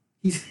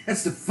he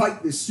has to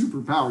fight this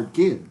superpowered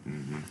kid.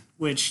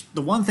 Which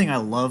the one thing I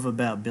love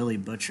about Billy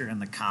Butcher in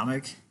the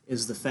comic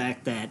is the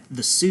fact that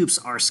the Supes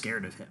are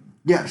scared of him.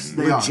 Yes,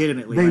 they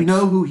Legitimately, are. They like,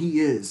 know who he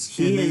is.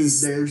 he and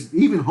is- There's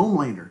even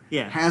Homelander.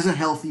 Yeah. Has a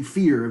healthy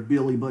fear of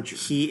Billy Butcher.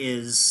 He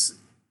is.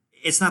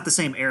 It's not the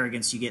same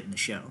arrogance you get in the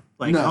show.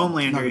 Like No, not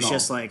Homelander at is all.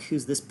 just like,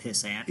 who's this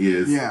pissant?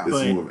 It's Yeah.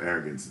 But- more of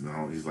arrogance.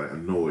 He's like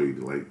annoyed,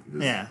 like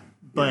this, Yeah,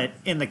 but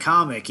in the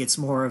comic, it's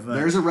more of a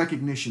There's a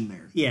recognition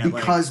there. Yeah,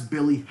 Because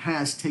Billy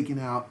has taken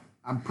out,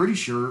 I'm pretty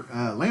sure,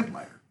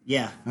 Lamplighter.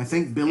 yeah. I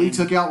think Billy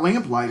took out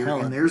Lamplighter,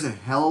 Hell, and there's a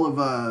hell of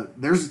a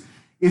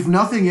if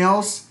nothing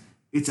else,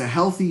 it's a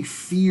healthy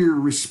fear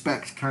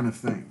respect kind of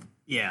thing.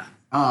 Yeah.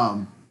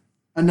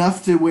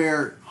 Enough to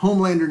where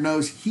Homelander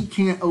knows he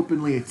can't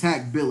openly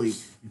attack Billy,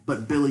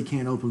 but Billy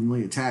can't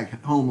openly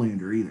attack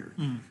Homelander either.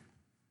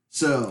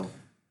 So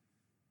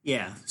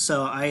Yeah.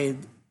 So I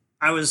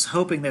was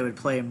hoping they would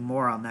play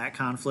more on that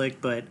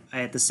conflict, but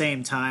at the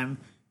same time,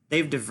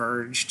 they've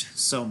diverged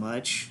so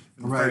much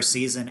from the Right. first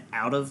season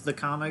out of the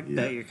comic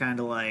that you're kind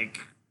of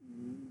like,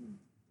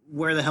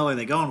 where the hell are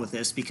they going with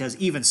this? Because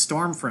even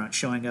Stormfront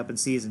showing up in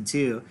season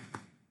 2,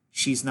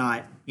 she's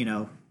not,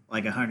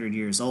 like 100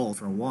 years old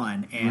for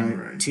one, and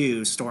Right.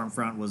 2,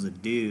 Stormfront was a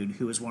dude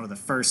who was one of the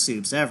first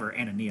Supes ever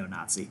and a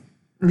neo-Nazi.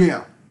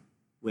 yeah,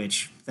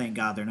 Which, thank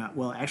God, they're not.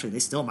 Well, actually, they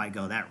still might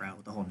go that route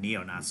with the whole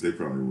neo-Nazi. They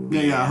probably will.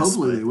 yeah. Yes,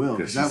 Hopefully but- they will.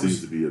 Because she That seems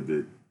was to be a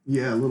bit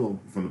a little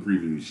from the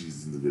preview. She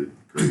seems a bit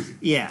crazy.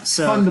 Yeah.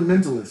 So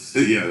fundamentalist.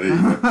 Yeah, there you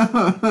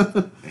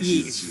go. And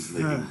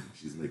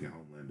she's making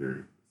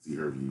Homelander see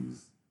her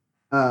views.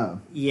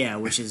 yeah,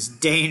 which is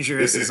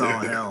dangerous as all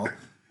hell.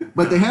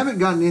 But they haven't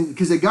gotten in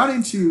because they got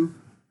into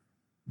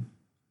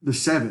the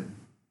 7,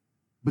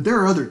 but there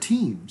are other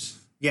teams.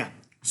 Yeah.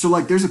 So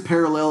there's a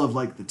parallel of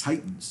the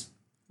Titans.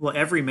 Well,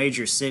 every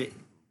major city.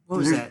 What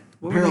was There's that?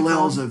 What were they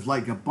parallels called?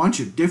 of a bunch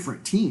of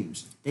different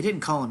teams. They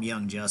didn't call him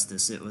Young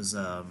Justice. It was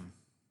fuck,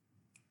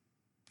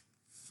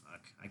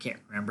 I can't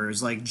remember. It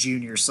was like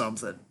Junior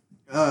something.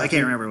 I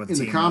can't remember what the in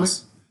the team comic?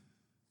 was.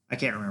 I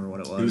can't remember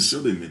what it In the was. show,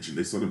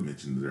 they sort of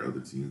mentioned their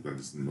other teams, but I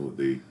just didn't know what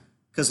they.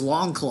 Because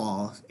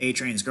Longclaw,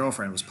 A-Train's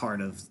girlfriend, was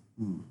part of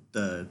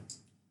the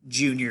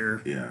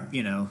junior,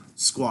 Yeah.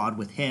 squad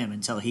with him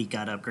until he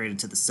got upgraded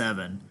to the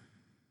 7.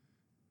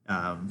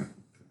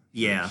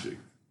 Yeah. Shit.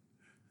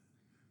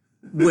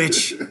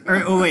 Which,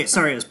 wait,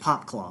 sorry, it was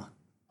Popclaw.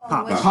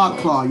 Oh, when Pop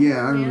she Claw, did yeah,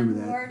 I remember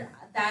that. Landlord,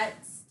 that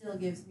still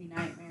gives me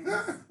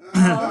nightmares.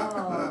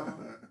 Oh.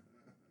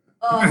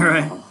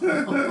 Right.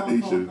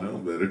 You should have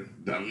known better,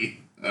 dummy.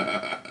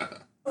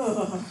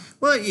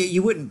 Well,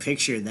 you wouldn't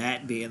picture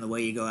that being the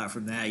way you go out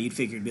from that. You'd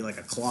figure it'd be like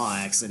a claw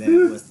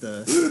accident with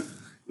the,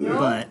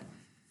 but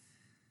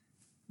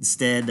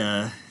instead,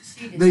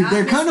 She did They're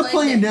not kind of mislay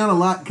playing it. down a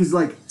lot because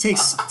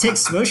takes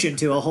smushing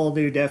to a whole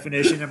new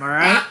definition. Am I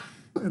right?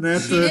 And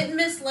that's She didn't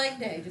miss leg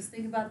day. Just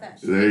think about that.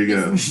 She There you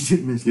didn't go. miss- she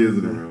didn't miss Kids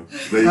in that. the room.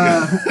 There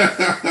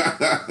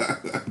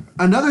you go.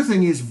 Another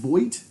thing is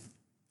Voight,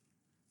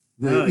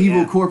 the Oh, evil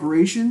yeah.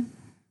 corporation,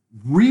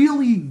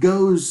 really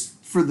goes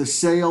for the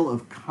sale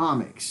of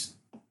comics.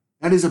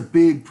 That is a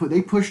big put.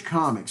 They push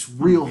comics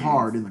real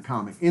hard in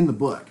the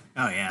book.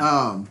 Oh yeah.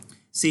 Um,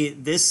 See,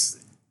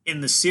 this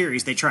in the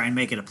series they try and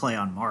make it a play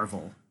on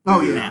Marvel.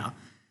 Oh, yeah. Now,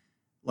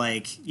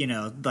 Like, you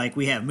know, like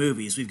we have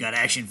movies, we've got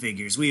action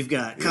figures, we've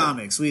got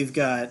comics, we've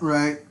got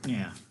Right.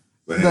 yeah,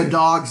 But The hey,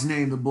 dog's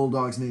name, the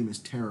bulldog's name is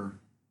Terror.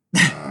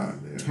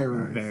 man,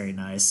 Terror. nice. very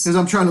nice. Because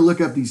I'm trying to look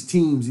up these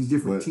teams, these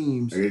different But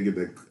teams. I gotta get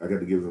that. I got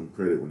to give them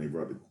credit when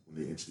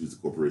they introduced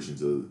the corporation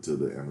to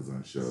the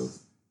Amazon show.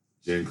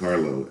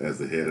 Giancarlo as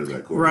the head of that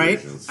Right,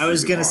 corporation. I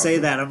was freaking gonna say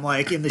awesome. that. I'm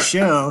like, in the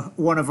show,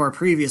 one of our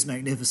previous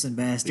Magnificent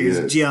Bastards,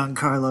 Yes.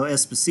 Giancarlo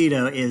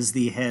Esposito, is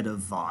the head of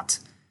Vought.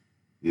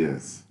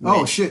 Yes.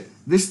 Oh shit!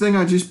 This thing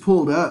I just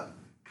pulled up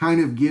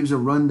kind of gives a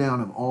rundown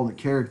of all the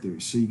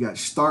characters. So you got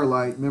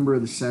Starlight, member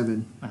of the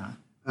Seven,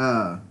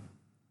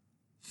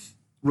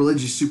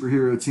 religious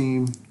superhero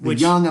team, the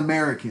Which- Young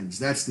Americans.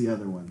 That's the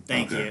other one.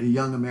 Thank Okay. The you.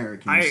 Young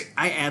Americans.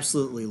 I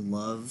absolutely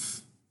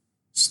love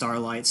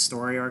Starlight's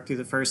story arc through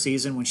the first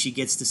season when she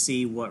gets to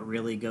see what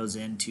really goes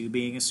into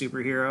being a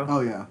superhero.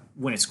 Oh yeah,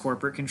 When it's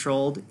corporate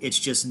controlled, it's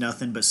just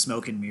nothing but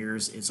smoke and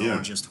mirrors. It's Yeah.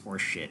 all just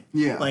horse shit.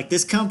 Yeah. Like,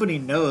 this company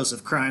knows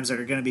of crimes that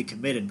are going to be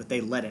committed, but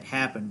they let it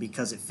happen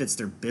because it fits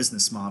their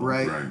business model.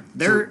 right.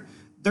 Right.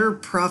 They're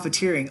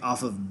profiteering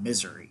off of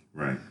misery.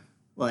 Right.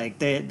 Like,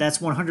 that's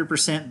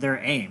 100% their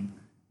aim.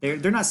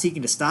 They're not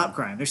seeking to stop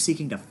crime. They're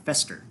seeking to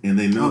fester. And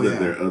they know Oh, that yeah.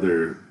 there are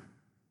other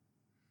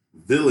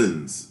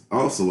villains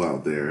also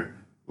out there,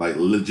 like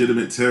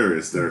legitimate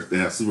terrorists they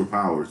have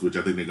superpowers, which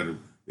I think they're going to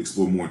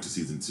explore more into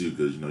season 2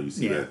 because you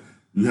see Yeah. that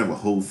you have a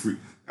whole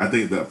I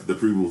think that the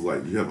preview was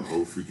like you have a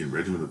whole freaking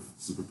regiment of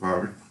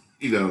superpower,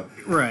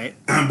 Right.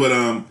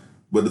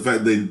 But the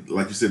fact they,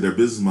 like you said, their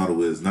business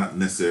model is not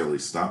necessarily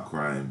stop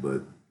crime,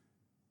 but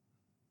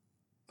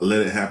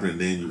let it happen,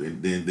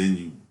 and then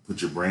you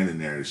put your brand in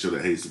there to show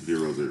that hey,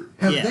 superheroes are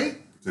Have Yeah. they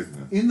protecting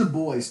them. in The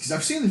Boys? Because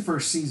I've seen the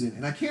first season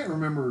and I can't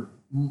remember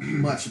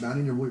much about it.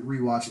 I need to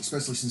rewatch it,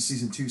 especially since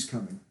season 2's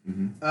coming.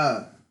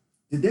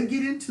 Did they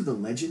get into the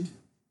Legend?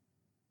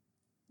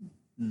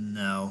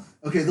 No.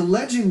 Okay, the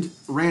Legend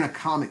ran a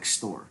comic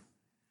store.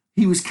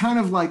 He was kind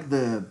of like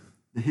the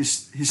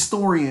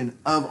historian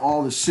of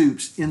all the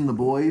soups in The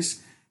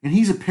Boys, and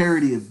he's a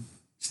parody of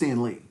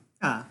Stan Lee.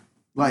 Ah,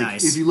 Like,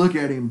 nice. if you look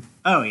at him,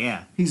 Oh,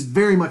 yeah. he's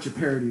very much a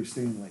parody of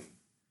Stan Lee.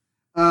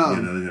 Yeah,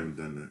 no, they haven't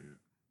done that yet.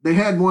 They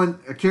had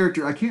a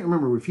character, I can't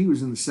remember if he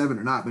was in the 7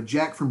 or not, but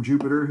Jack from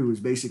Jupiter, who was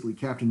basically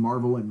Captain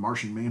Marvel and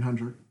Martian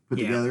Manhunter put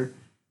Yeah.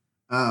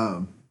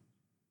 together.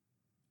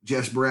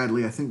 Jess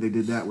Bradley, I think they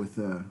did that with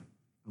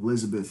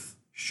Elizabeth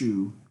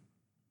Shue.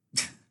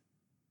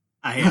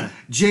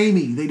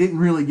 Jamie, they didn't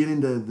really get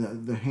into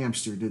the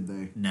hamster, did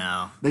they?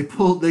 No.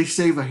 They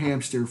save a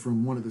hamster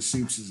from one of the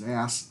Soups'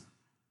 ass.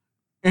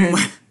 And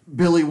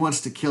Billy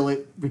wants to kill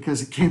it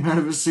because it came out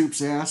of a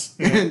Soup's ass.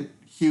 Yeah. And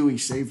Huey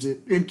saves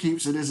it and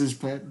keeps it as his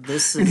pet.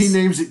 This And he is,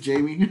 names it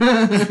Jamie.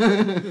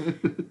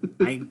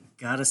 I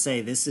gotta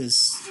say,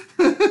 this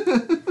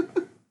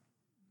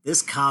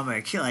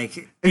comic,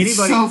 like, It's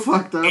so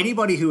fucked up.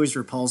 anybody who is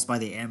repulsed by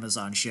the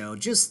Amazon show,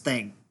 just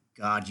thank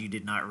God you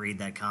did not read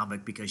that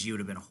comic because you would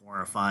have been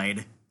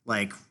horrified,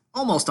 like,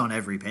 almost on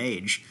every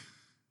page,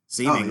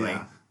 seemingly. Oh,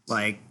 yeah.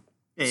 Like,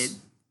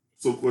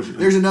 So, question: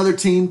 There's another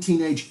team,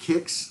 Teenage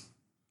Kicks.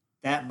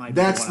 that might be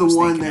That's what the I was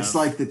one thinking that's of.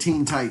 like the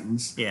Teen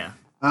Titans. Yeah.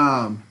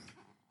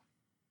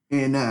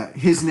 And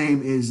his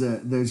name is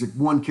there's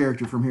one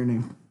character from here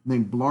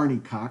named Blarney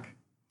Cock,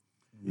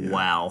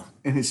 Wow.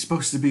 and it's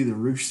supposed to be the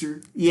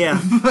rooster. Yeah.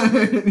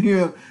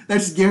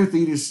 That's Gareth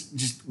Edis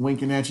just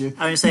winking at you.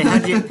 I was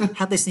gonna say,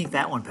 how'd they sneak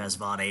that one past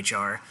VOD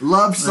HR?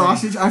 Love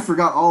Sausage. I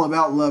forgot all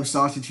about Love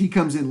Sausage. He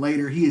comes in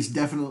later. He is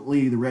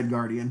definitely the Red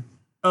Guardian.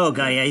 Oh,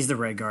 God, yeah, he's the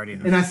Red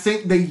Guardian. And I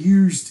think they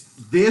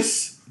used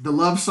the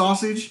Love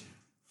Sausage,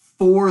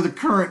 for the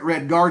current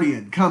Red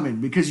Guardian coming,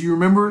 because you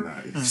remember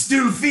Nice.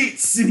 still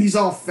fits and he's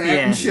all fat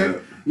and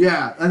shit.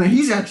 Yeah, and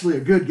he's actually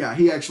a good guy.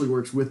 He actually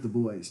works with the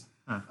boys.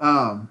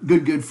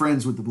 Good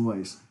friends with the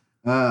boys.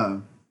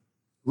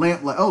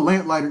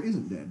 Lamplighter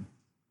isn't dead.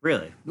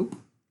 Really? Nope.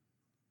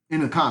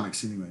 In the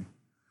comics, anyway.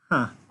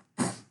 Huh.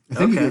 I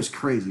think he Okay. goes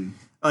crazy.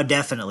 Oh,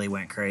 definitely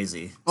went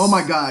crazy. Oh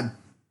my god,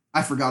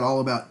 I forgot all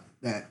about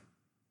that.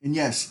 And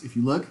yes, if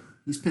you look,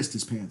 he's pissed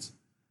his pants.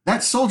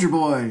 That's Soldier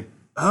Boy.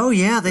 Oh,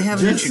 yeah, they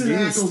haven't Jensen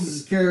introduced.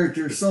 Ackles'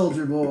 character,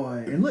 Soldier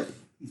Boy. And look,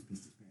 he's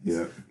pissed his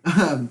pants.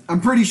 Yeah.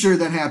 I'm pretty sure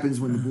that happens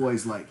when the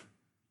boys like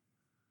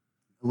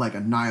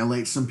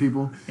annihilate some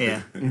people,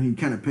 Yeah. and he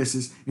kind of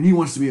pisses, and he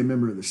wants to be a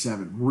member of the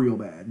Seven real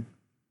bad.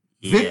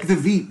 Yeah. Vic the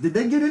Veep. Did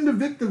they get into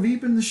Vic the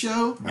Veep in the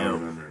show? I don't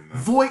remember him now.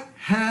 Voight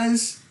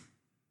has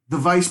the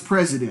vice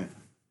president.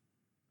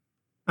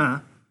 Huh.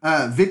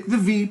 Vic the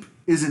Veep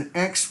is an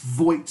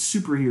ex-Voight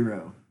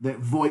superhero that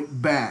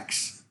Voight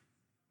backs,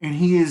 and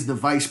he is the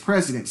vice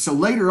president. So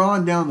later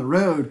on down the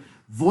road,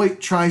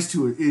 Voight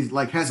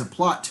has a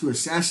plot to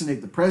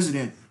assassinate the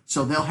president,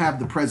 so they'll have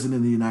the president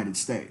of the United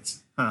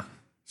States. Huh.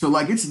 So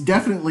it's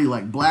definitely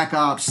like Black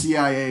Ops,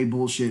 CIA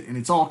bullshit, and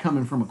it's all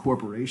coming from a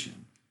corporation.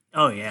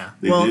 Oh, yeah.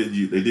 They Well, did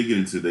get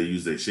into. They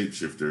used a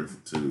shapeshifter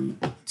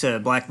to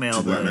blackmail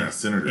to the... blackmail a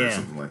senator or yeah.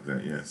 something like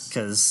that. Yes.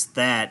 Because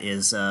that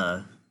is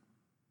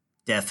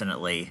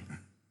definitely...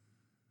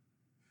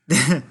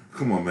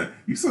 Come on, man.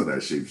 You saw that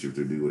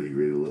shapeshifter do what he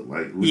really looked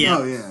like. Yeah.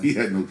 Oh, yeah. He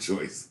had no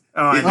choice.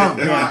 Oh, I Oh,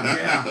 know. God,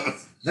 yeah.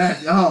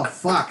 That, oh,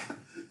 fuck.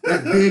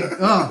 That big,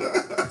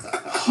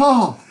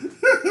 oh.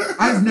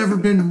 I've never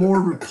been more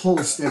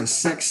repulsed at a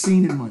sex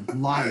scene in my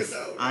life.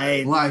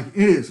 Like,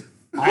 it is.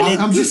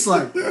 I'm just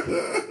like,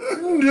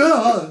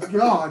 oh,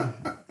 God.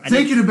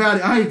 Thinking about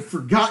it, I had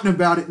forgotten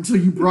about it until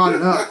you brought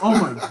it up. Oh,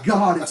 my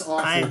God, it's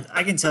awful.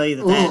 I can tell you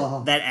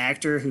that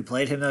actor who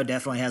played him though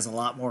definitely has a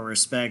lot more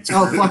respect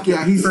Fuck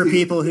yeah. for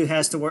people who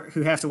have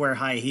to wear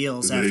high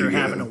heels after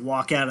having to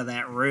walk out of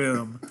that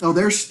room. Oh,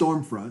 there's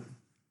Stormfront.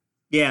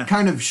 Yeah.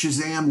 Kind of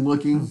Shazam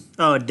looking.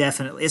 Oh,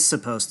 definitely. It's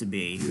supposed to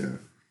be.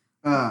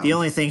 Yeah. The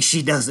only thing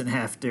he didn't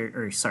have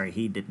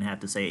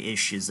to say is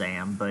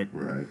Shazam, but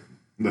Right.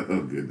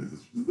 Oh, goodness.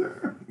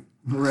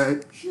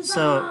 Right.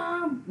 so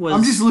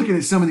I'm just looking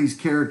at some of these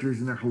characters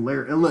and they're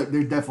hilarious. Look,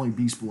 they're definitely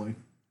Beast Boy.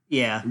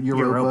 yeah,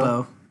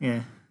 Europa.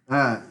 Yeah.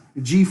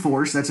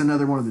 G-Force, that's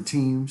another one of the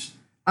teams.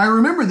 I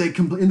remember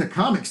in the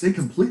comics, they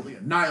completely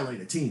annihilate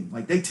a team.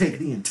 Like, they take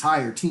the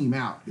entire team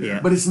out. Yeah.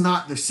 But it's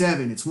not the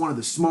 7. It's one of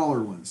the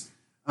smaller ones.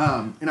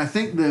 And I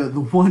think the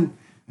one,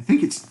 I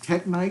think it's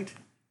Tech Knight,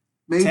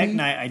 maybe? Tech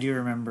Knight, I do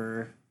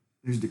remember.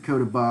 There's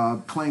Dakota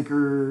Bob,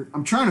 Clanker.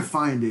 I'm trying to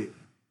find it.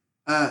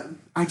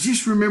 I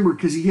just remember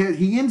because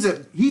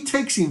he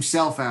takes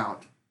himself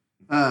out.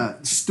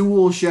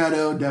 Stool,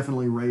 Shadow,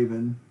 definitely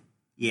Raven.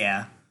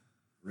 Yeah.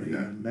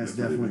 Raven, that's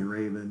definitely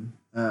Raven.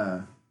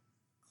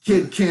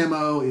 Kid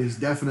Camo is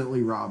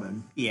definitely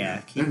Robin.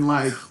 Yeah. He And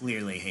like,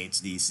 clearly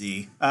hates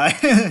DC.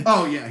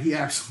 oh yeah, he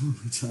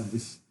absolutely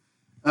does.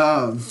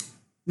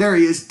 There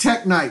he is,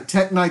 Tech Knight.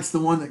 Tech Knight's the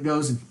one that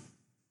goes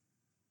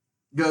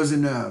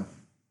and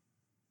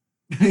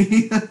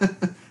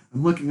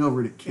I'm looking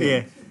over at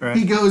Kid. Yeah, right.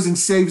 He goes and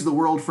saves the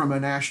world from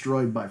an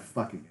asteroid by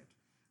fucking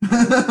it.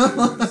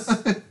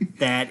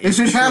 That is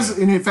If it true. has,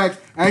 and in fact,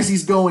 as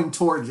he's going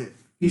towards it,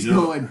 he's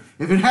going,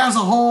 if it has a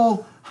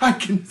hole, I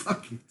can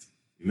fuck it.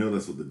 You know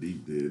that's what the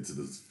Deep did to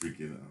this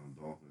freaking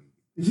dolphin.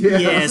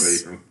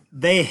 Yes.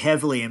 They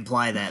heavily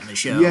imply that in the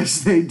show.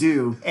 Yes, they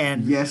do.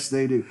 And yes,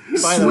 they do.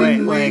 by the way,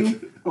 Swing like,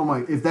 Wing. Oh my!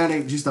 If that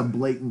ain't just a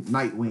blatant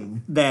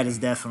Nightwing, that is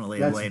definitely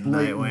a that's blatant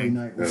blatantly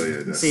Nightwing. Nightwing. Oh,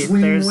 yeah, that's See,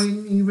 Swing there's-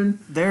 Wing even.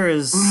 There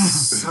is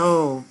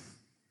so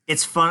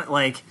it's fun,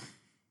 like,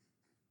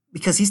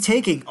 because he's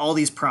taking all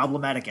these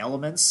problematic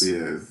elements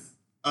Yes.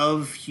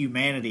 of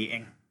humanity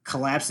and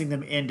collapsing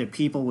them into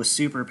people with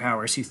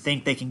superpowers who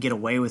think they can get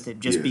away with it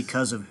just Yes.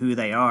 because of who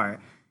they are.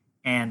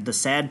 And the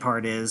sad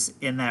part is,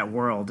 in that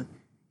world,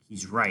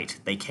 he's right.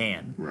 They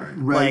can. Right.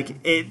 Right.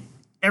 Like,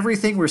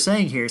 everything we're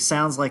saying here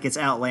sounds like it's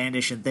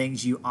outlandish and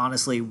things you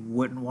honestly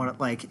wouldn't want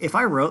to, like, if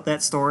I wrote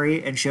that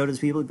story and showed it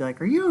to people, it'd be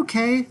like, are you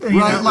okay? You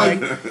Right, know,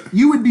 like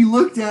you would be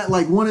looked at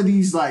like one of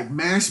these like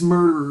mass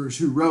murderers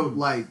who wrote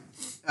like,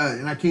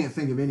 and I can't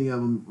think of any of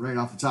them right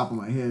off the top of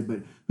my head, but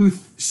who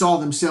saw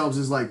themselves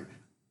as like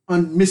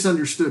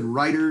misunderstood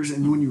writers,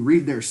 and when you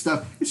read their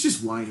stuff, it's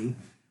just whiny.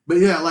 But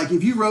yeah, like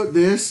if you wrote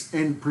this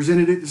and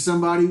presented it to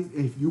somebody,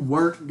 if you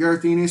weren't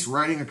Garth Ennis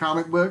writing a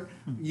comic book,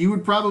 you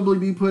would probably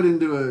be put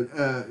into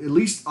at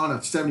least on a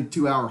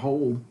 72-hour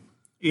hold.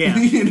 yeah.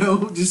 You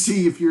know, to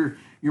see if your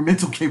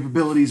mental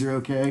capabilities are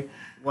okay.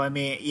 Well, I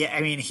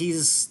mean,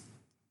 he's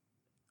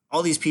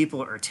all these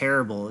people are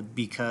terrible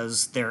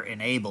because they're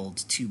enabled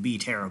to be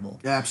terrible.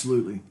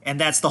 Absolutely. And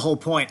that's the whole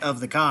point of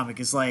the comic.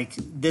 Is like,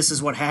 this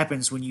is what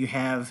happens when you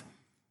have,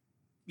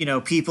 you know,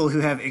 people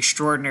who have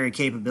extraordinary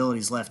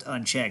capabilities left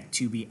unchecked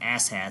to be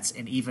asshats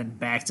and even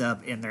backed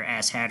up in their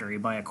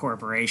asshattery by a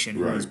corporation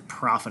who is Right.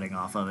 profiting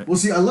off of it. Well,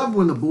 see, I love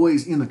when the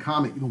boys in the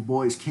comic,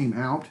 Boys came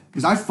out,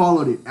 because I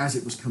followed it as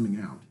it was coming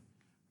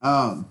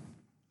out.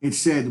 It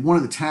said one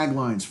of the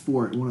taglines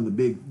for it, one of the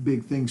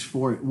big things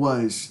for it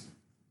was,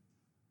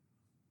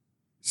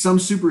 some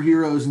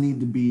superheroes need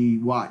to be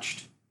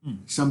watched,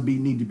 some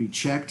need to be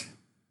checked,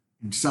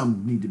 and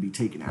some need to be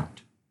taken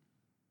out.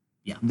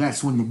 Yeah.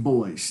 That's when the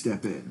boys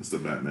step in. It's the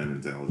Batman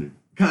mentality.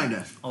 Kind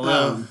of.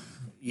 Although,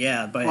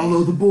 yeah, but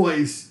Although the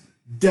boys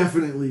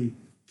definitely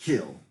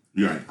kill.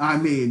 You're right. I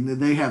mean,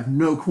 they have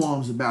no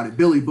qualms about it.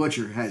 Billy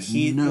Butcher has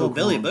no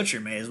Billy qualms. Butcher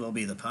may as well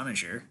be the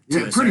Punisher. to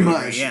Yeah, a pretty certain degree,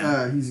 much.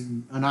 Yeah. He's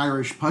an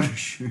Irish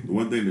Punisher. The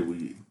one thing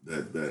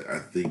that I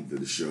think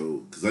that the show,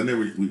 because I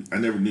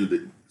never knew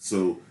that.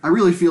 So I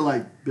really feel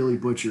like Billy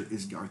Butcher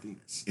is Garth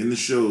Ennis. in the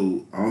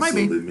show, also Might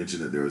be. they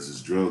mentioned that there was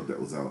this drug that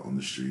was out on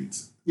the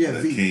streets. Yeah,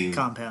 that V. came.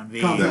 Compound V.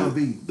 Compound That,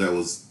 V. that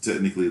was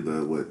technically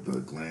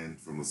the gland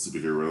from a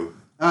superhero.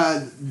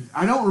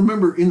 I don't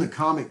remember in the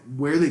comic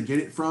where they get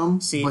it from,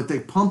 See, but they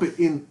pump it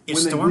in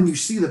if when you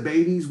see the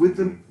babies with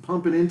them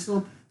pumping into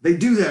them. They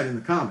do that in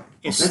the comic.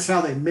 If- That's how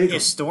they make If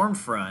them.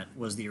 Stormfront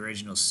was the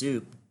original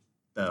soup,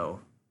 though,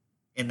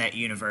 in that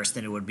universe,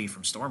 then it would be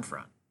from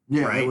Stormfront.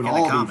 Yeah, right? it would In the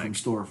all be comic. from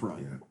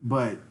Storefront. Yeah.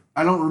 But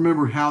I don't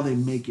remember how they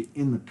make it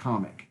in the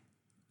comic.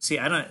 See,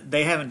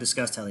 they haven't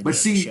discussed how they do But it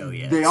in see, the show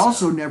yet. they so.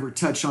 also never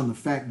touch on the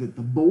fact that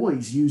the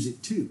boys use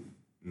it too.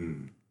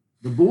 Mm.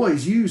 The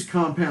boys use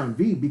Compound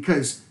V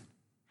because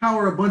how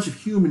are a bunch of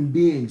human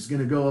beings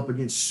going to go up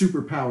against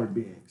superpowered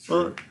beings?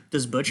 Well,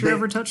 does Butcher They-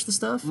 ever touch the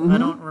stuff? I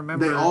don't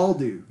remember. They all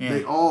do. Yeah.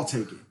 They all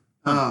take it.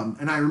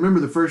 And I remember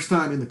the first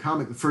time in the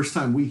comic, the first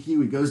time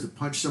Huey goes to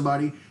punch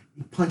somebody,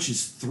 he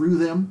punches through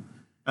them.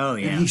 Oh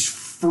yeah. And he's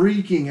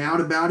freaking out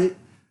about it.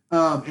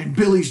 And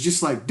Billy's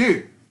just like,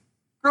 dude,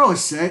 grow a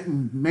set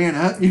and man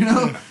up, you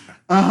know?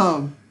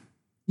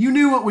 You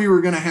knew what we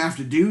were going to have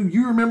to do.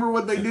 You remember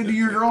what they did to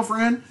your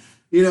girlfriend?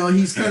 You know,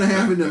 he's kind of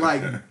having to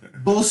like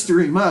bolster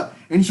him up.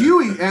 And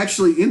Huey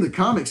actually in the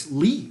comics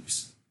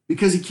leaves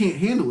because he can't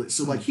handle it.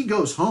 So like he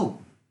goes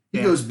home. He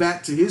Yeah. goes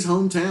back to his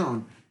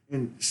hometown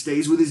and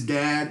stays with his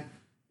dad.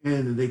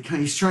 And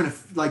he's trying to,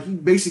 like, he's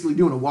basically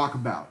doing a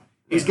walkabout.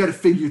 He's got to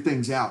figure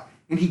things out.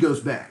 And he goes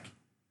back.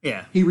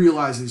 Yeah. He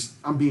realizes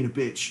I'm being a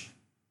bitch,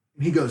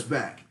 and he goes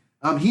back.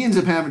 He ends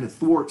up having to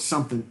thwart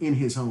something in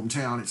his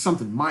hometown. It's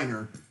something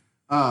minor,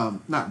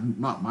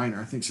 not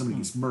minor. I think somebody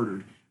gets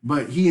murdered,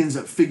 but he ends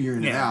up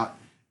figuring it out.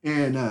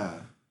 And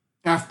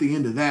after the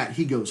end of that,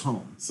 he goes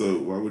home. So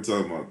while we're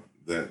talking about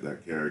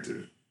that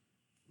character,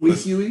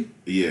 With Huey,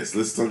 yes,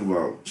 let's talk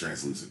about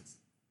translucence.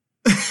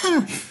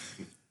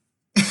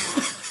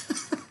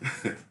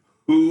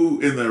 Who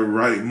in their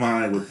right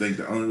mind would think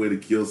the only way to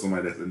kill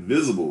somebody that's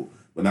invisible,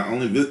 but not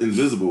only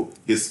invisible,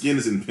 his skin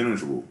is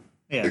impenetrable,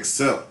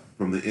 except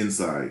from the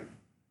inside?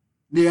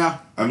 yeah.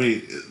 I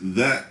mean,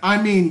 that. I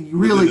mean, within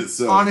really,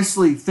 itself.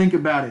 honestly, think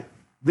about it.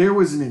 There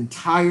was an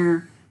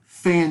entire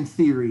fan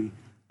theory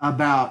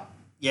about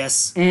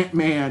Yes.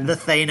 Ant-Man. The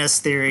Thanos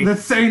theory. The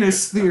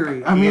Thanos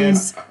theory. I mean,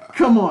 Yes.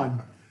 come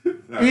on.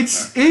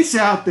 It's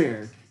out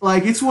there.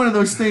 Like, it's one of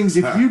those things,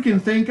 if you can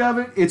think of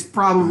it, it's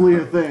probably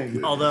a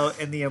thing. Although,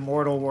 in the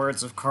immortal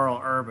words of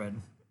Carl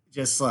Urban,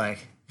 just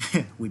like,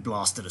 we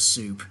blasted a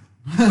soup.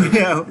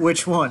 Yeah,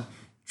 which one?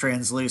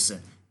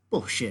 Translucent.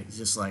 Bullshit. It's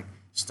just like,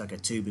 stuck a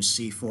tube of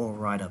C4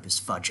 right up his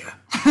fudger.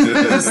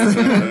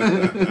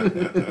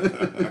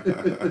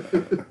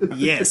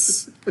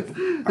 Yes.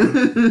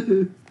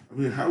 I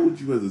mean, how would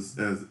you, as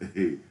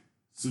a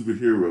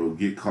superhero,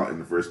 get caught in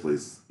the first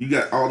place? You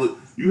got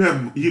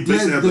you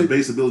basically have the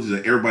base abilities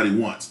that everybody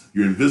wants.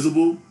 You're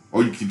invisible,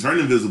 or you can turn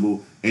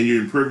invisible, and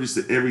you're impervious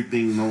to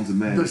everything known to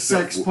man. The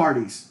sex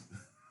parties.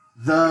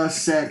 The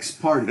sex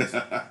parties.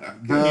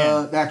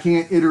 I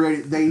can't iterate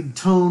it. They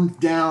toned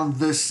down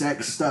the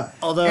sex stuff.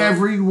 Although-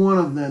 every one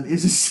of them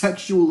is a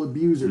sexual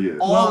abuser. Yeah.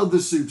 All of the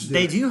soups do.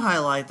 They it. do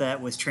highlight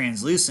that with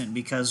Translucent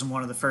because in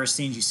one of the first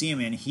scenes you see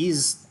him in,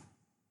 he's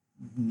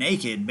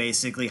naked,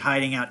 basically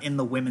hiding out in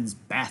the women's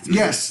bathroom.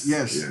 Yes.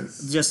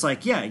 Just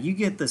like, yeah, you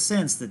get the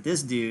sense that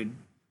this dude,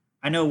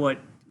 I know what,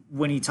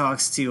 when he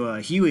talks to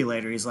Huey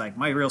later, he's like,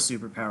 my real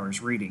superpower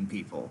is reading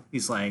people.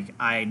 He's like,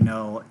 I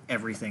know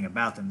everything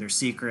about them, their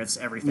secrets,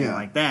 everything Yeah.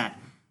 like that.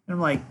 And I'm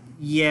like,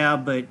 yeah,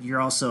 but you're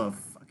also a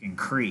fucking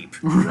creep.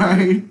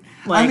 Right.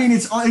 Like- I mean,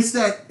 it's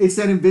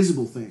that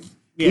invisible thing.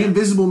 The Yeah.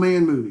 Invisible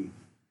Man movie.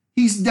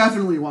 He's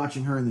definitely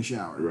watching her in the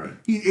shower. Right.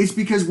 It's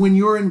because when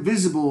you're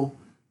invisible,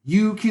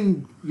 you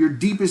can, your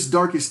deepest,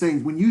 darkest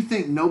thing, when you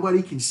think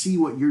nobody can see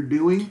what you're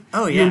doing,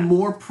 Oh, yeah. you're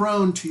more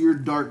prone to your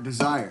dark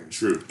desires.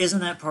 True. Isn't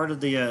that part of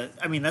the,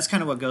 I mean, that's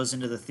kind of what goes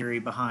into the theory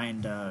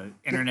behind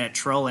internet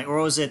trolling, or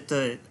was it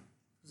the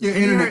Yeah,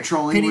 Penny internet Ar-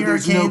 trolling. Penny Where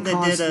there's no Arcade that did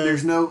constant, a-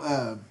 there's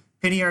no.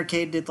 Penny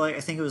Arcade did, like, I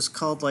think it was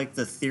called like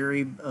the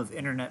theory of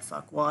internet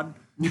fuckwad,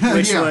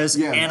 which Yeah, was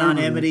yeah, I remember.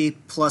 anonymity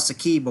plus a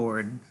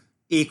keyboard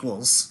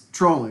equals.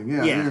 Trolling,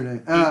 yeah, Yeah.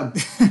 internet.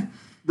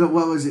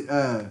 What was it?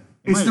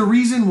 It's might- the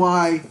reason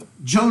why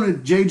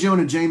J.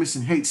 Jonah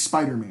Jameson hates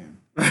Spider-Man.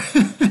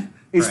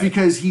 It's Right.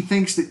 because he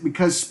thinks that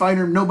because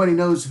nobody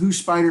knows who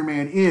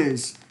Spider-Man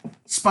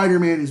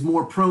is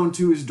more prone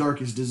to his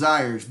darkest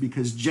desires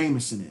because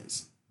Jameson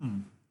is.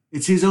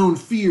 It's his own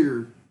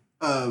fear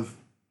of,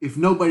 if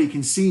nobody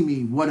can see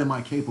me, what am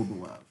I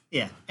capable of?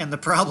 Yeah, and the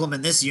problem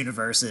in this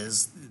universe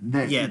is,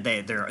 That-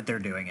 they're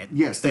doing it.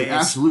 Yes, they It's-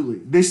 absolutely.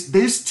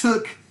 This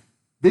took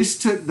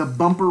the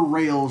bumper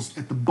rails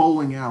at the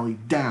bowling alley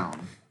down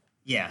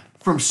Yeah,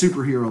 from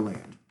superhero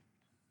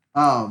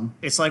land.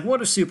 it's like,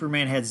 what if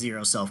Superman had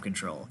zero self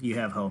control? You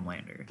have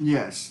Homelander.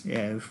 Yes.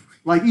 Yeah,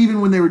 Like, even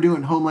when they were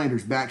doing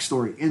Homelander's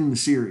backstory in the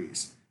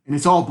series, and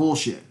it's all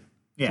bullshit.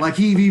 yeah. Like,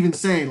 he'd even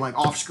saying, like,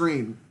 off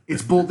screen,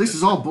 this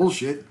is all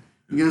bullshit.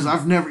 Because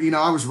I've never,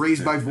 I was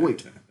raised by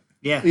Voight.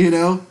 yeah.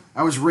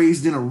 I was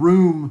raised in a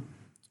room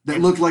that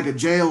looked like a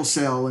jail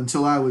cell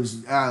until I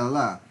was,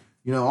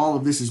 all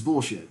of this is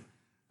bullshit.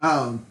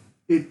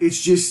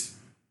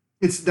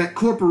 It's that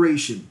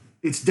corporation.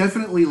 It's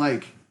definitely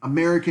like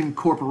American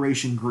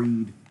corporation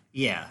greed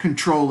Yeah.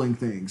 controlling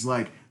things.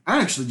 Like, I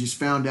actually just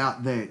found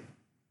out that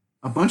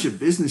a bunch of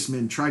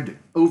businessmen tried to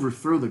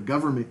overthrow the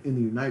government in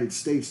the United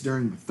States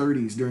during the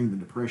 30s, during the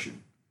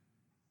Depression.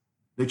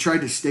 They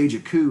tried to stage a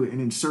coup and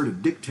insert a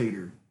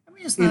dictator I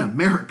mean, it's in not.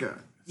 America.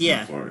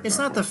 Yeah, far- it's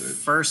not not the far-fetched.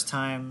 first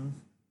time.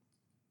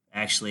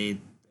 Actually,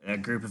 a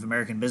group of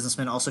American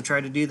businessmen also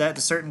tried to do that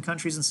to certain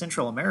countries in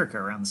Central America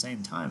around the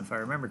same time, if I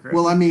remember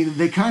correctly. Well, I mean,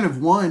 they kind of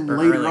won Or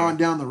later earlier. on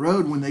down the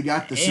road when they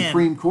got the And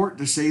Supreme Court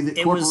to say that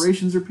it was-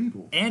 corporations are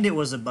people. And it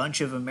was a bunch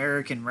of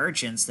American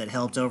merchants that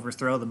helped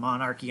overthrow the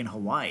monarchy in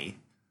Hawaii.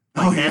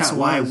 Oh, yeah, That's it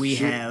why was. we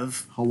Shit.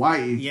 have,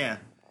 Hawaii. yeah.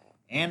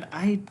 And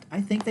I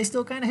think they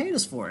still kind of hate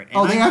us for it. And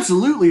Oh, they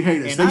absolutely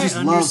hate us. and They I just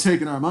love underst-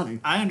 taking our money.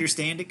 I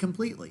understand it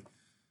completely.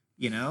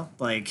 You know,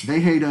 like They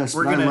hate us,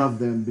 We're but I gonna- love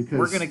them we're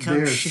because gonna come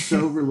they're shit-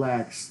 so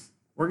relaxed.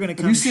 we're gonna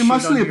come you seen shit my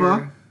on slipper?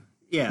 your,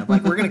 yeah,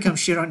 like we're gonna come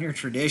shit on your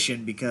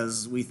tradition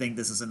because we think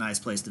this is a nice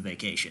place to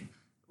vacation.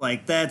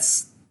 Like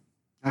that's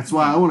That's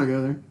why I want to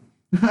go there.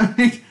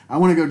 I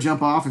want to go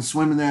jump off and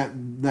swim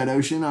in that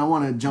ocean. I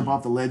want to jump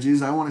off the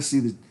ledges. I want to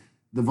see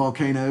the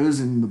volcanoes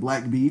and the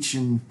black beach.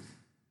 And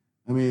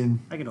I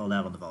mean, I could hold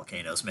out on the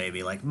volcanoes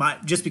maybe. Like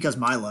just because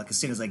my luck, as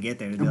soon as I get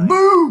there, to be like,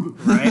 boob.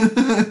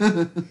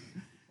 right?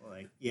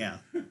 Like yeah,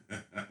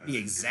 be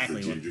exactly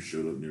what Ginger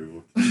showed up near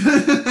one.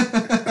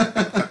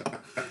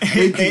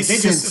 They they can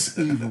just sense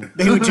evil.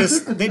 they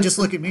just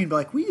look at me and be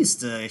like, we used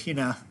to, you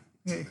know.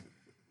 Well,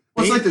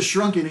 it's like the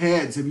Shrunken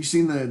Heads. Have you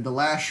seen the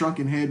last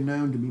Shrunken Head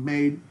known to be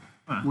made,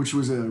 which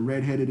was a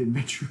redheaded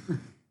adventurer?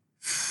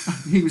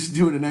 He was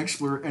doing an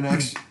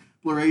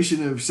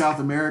exploration of South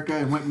America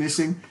and went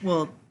missing.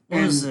 Well, what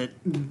And is it?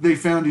 they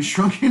found his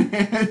shrunken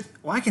head.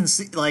 Well, I can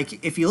see,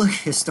 like, if you look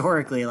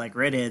historically, like,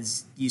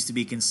 redheads used to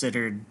be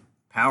considered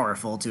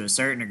powerful to a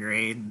certain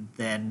degree.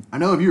 Then, I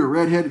know if you were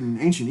redheaded in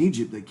ancient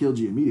Egypt, they killed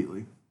you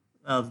immediately.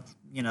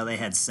 you know, they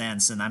had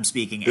sense, and I'm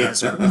speaking Yeah.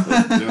 as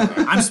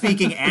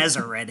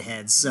a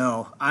redhead,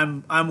 so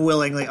I'm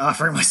willingly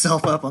offering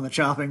myself up on the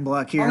chopping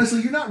block here.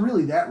 Honestly, you're not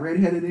really that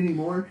redheaded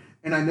anymore.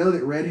 And I know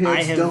that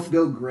redheads don't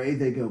go gray;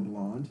 they go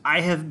blonde.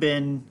 I have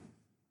been,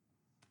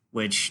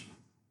 which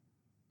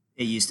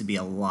it used to be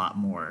a lot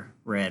more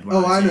red. When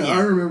Oh, I was- know. Yeah.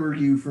 I remember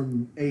you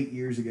from 8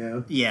 years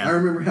ago. Yeah. I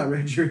remember how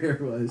red your hair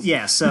was.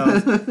 Yeah, so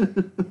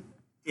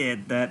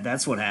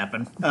that's what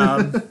happened.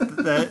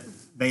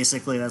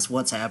 Basically that's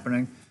what's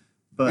happening.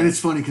 But And it's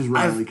funny because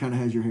Riley kind of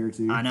has your hair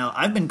too. I know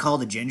I've been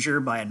called a ginger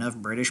by enough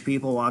British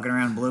people walking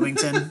around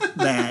Bloomington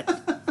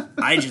that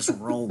I just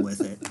roll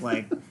with it.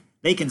 Like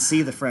they can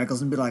see the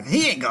freckles and be like,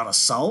 "He ain't got a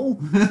soul."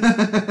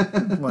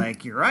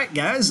 Like you're right,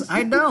 guys.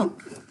 I don't.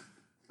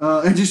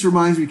 It just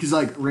reminds me because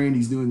like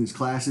Randy's doing these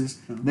classes.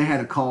 They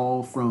had a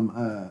call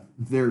from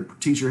their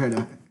teacher had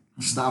to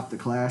stop the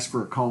class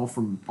for a call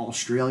from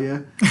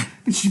Australia,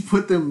 and she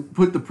put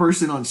the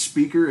person on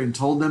speaker and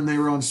told them they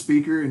were on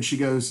speaker. And she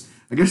goes,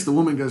 I guess the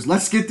woman goes,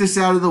 "Let's get this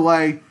out of the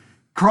way,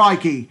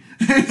 crikey."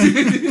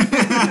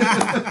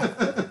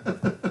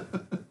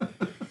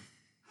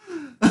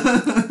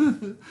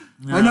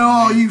 I know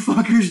all you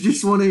fuckers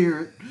just want to hear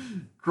it,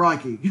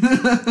 crikey.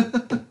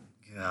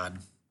 God.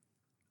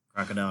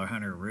 Crocodile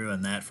Hunter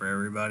ruined that for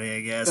everybody,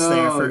 I guess. Oh,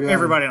 There for God.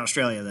 everybody in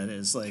Australia, that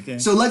is. Like,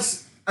 So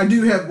I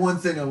do have one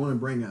thing I want to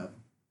bring up.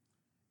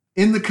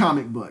 In the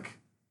comic book,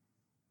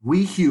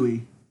 Wee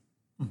Huey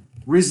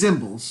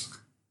resembles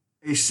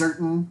a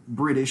certain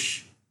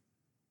British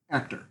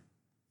actor.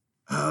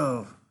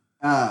 oh,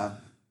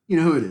 You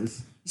know who it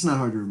is. It's not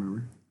hard to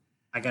remember.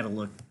 I gotta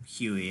look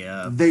Huey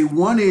up. They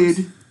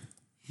wanted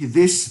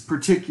this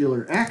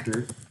particular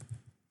actor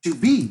to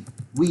be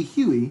Wee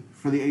Huey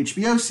for the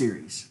HBO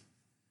series.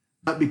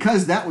 But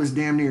because that was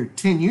damn near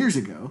 10 years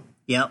ago,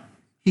 Yep.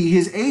 he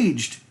has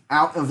aged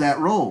out of that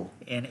role.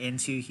 And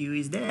into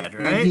Huey's dad,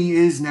 right? And he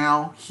is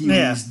now Huey's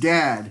Yeah.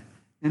 dad.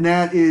 And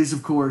that is,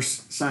 of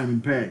course,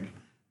 Simon Pegg,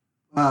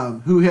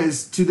 who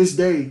has, to this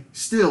day,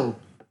 still,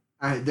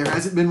 there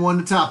hasn't been one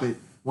to top it,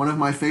 one of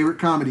my favorite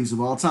comedies of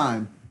all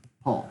time,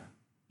 Paul.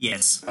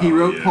 Yes. He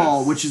wrote yes.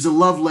 Paul, which is a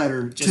love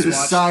letter Just to the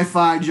watched-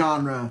 sci-fi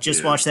genre.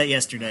 Just Yeah. watched that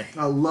yesterday.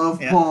 I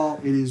love Yeah. Paul.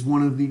 It is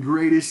one of the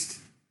greatest.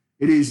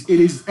 It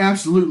is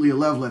absolutely a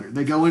love letter.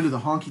 They go into the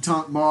honky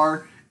tonk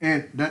bar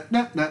and It's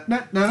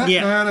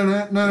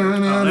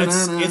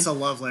a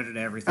love letter to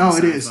everything. Oh,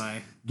 it is.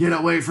 sci-fi. Get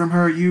away from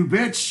her, you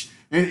bitch.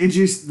 And it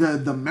just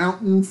the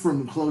mountain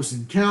from Close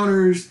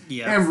Encounters,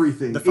 Yeah.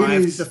 everything. The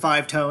It is,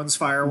 five tones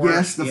firework.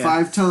 yes, the Yeah.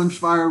 5 tones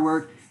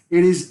firework.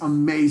 It is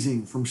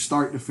amazing from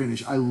start to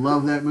finish. I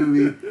love that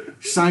movie.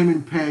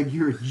 Simon Pegg,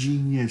 you're a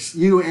genius.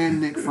 You and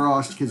Nick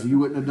Frost, because you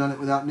wouldn't have done it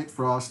without Nick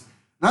Frost.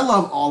 And I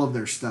love all of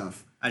their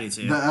stuff. I do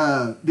too.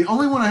 The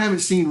only one I haven't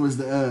seen was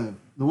the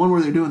one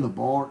where they're doing the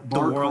bar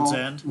World's crawl.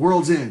 End?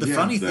 World's End. The yeah.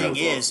 funny That thing was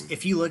is, awesome.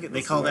 if you look at, they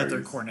That's call that their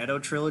hilarious.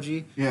 Cornetto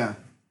trilogy. Yeah.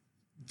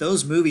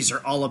 Those movies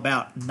are all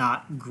about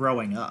not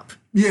growing up.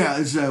 Yeah,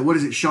 it's what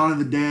is it? Shaun of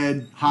the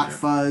Dead, Hot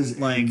Fuzz, and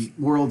Like,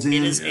 World's End.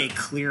 It is a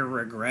clear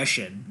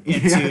regression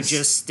into Yes.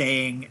 just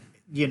staying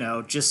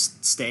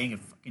a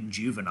fucking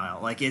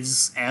juvenile. Like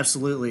it's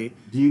absolutely.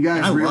 Do you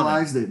guys I love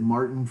realize that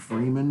Martin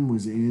Freeman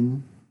was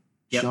in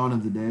Yep. Shaun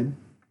of the Dead?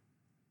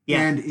 Yeah.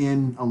 And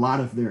in a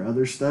lot of their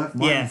other stuff?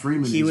 Martin Yeah,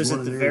 Freeman he is was one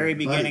at of the their very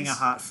beginning buddies. of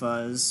Hot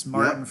Fuzz.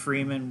 Martin Yep.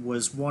 Freeman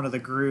was one of the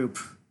group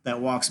that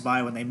walks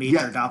by when they meet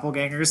Yeah. their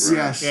doppelgangers.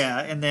 Yes. Yeah,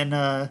 and then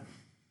The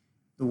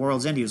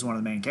World's End, he was one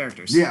of the main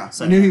characters. Yeah,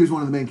 So, I knew he was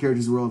one of the main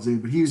characters of World's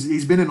End, but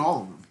he's been in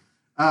all of them.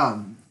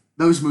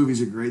 Those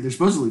movies are great. They're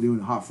supposedly doing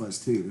a Hot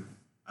Fuzz too.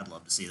 I'd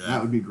love to see that.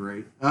 That would be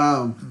great.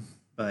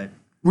 But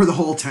Where the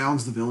whole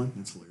town's the villain.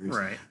 That's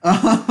hilarious.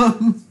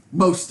 right.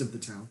 Most of the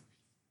town.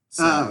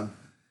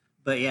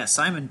 But yeah,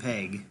 Simon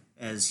Pegg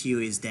as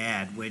Huey's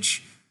dad,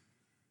 which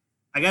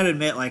I gotta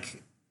admit,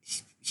 like,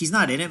 he's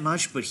not in it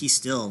much, but he's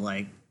still,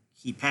 like,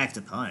 he packed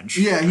a punch.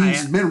 Yeah,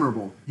 he's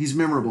memorable. He's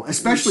memorable,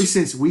 especially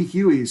since Wee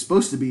Huey is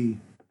supposed to be,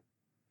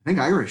 I think,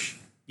 Irish.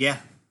 Yeah.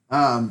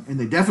 And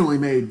they definitely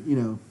made,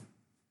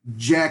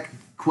 Jack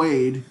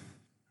Quaid,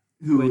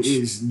 who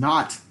is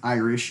not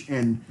Irish,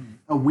 and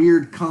a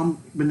weird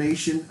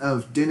combination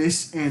of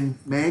Dennis and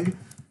Meg.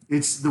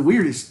 It's the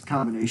weirdest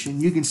combination.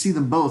 You can see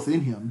them both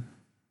in him.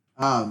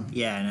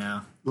 Yeah, I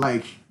know.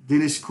 Like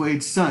Dennis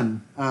Quaid's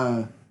son.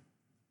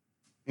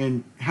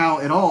 And how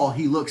at all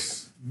he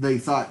looks, they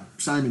thought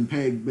Simon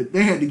Pegg, but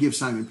they had to give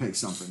Simon Pegg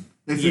something.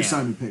 They threw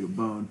Simon Pegg a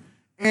bone.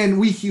 And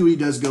Wee Huey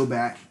does go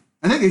back.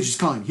 I think they just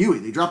call him Huey.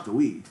 They dropped the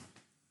Wee.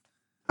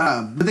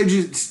 But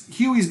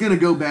Huey's going to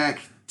go back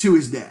to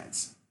his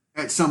dad's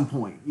at some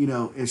point,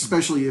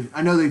 especially if,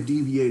 I know they've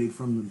deviated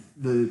from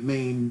the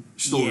main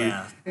story.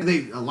 Yeah. And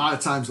they, a lot of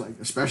times, like,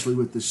 especially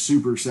with the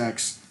super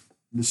sex,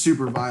 the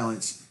super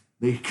violence,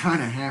 they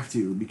kind of have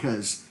to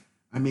because,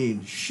 I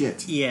mean,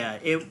 shit. Yeah,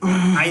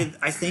 I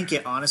think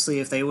it, honestly,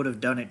 if they would have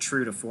done it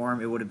true to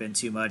form, it would have been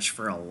too much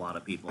for a lot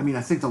of people. I mean,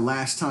 I think the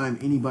last time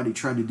anybody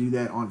tried to do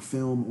that on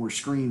film or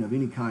screen of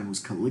any kind was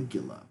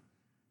Caligula.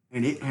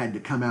 And it had to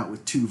come out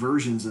with two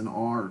versions, an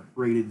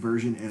R-rated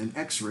version and an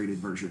X-rated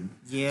version.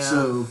 Yeah,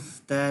 so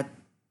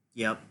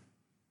yep.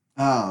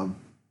 Um,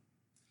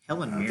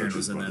 Helen Mirren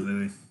was in that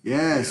movie.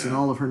 Yes, in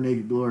all of her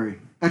naked glory.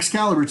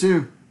 Excalibur,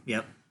 too.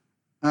 Yep.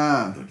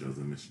 I thought you was going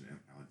to mention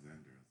Alexander.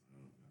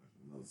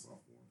 Another sophomore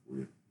for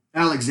you.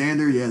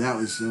 Alexander, yeah, that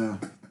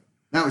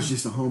was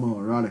just a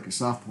homoerotic, a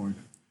soft porn.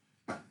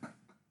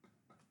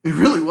 It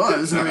really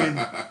was. I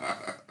mean,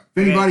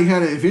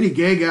 if any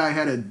gay guy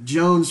had a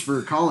Jones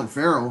for Colin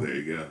Farrell, There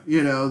you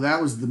go.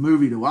 that was the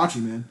movie to watch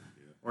him in.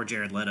 Or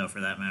Jared Leto,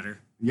 for that matter.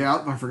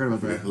 Yeah, I forgot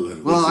about that.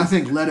 Leto. Well, I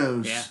think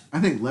Leto's. Yeah. I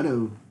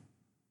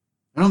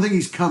don't think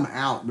he's come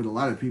out, but a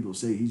lot of people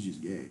say he's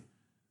just gay.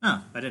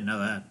 Oh, I didn't know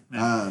that.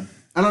 Yeah.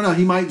 I don't know.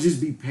 He might just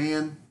be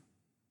pan,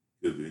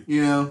 Could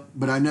be.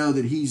 but I know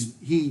that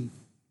he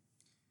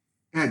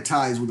had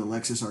ties with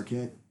Alexis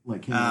Arquette,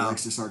 like him and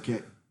Alexis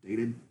Arquette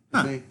dated,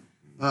 I think.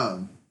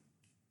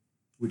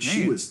 Which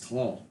she was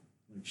tall.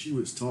 Like, she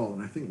was tall,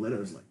 and I think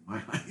Leto's like my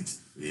height.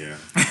 Yeah.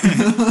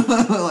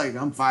 Like,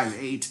 I'm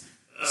 5'8".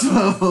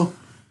 So,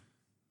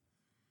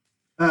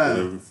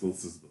 Whatever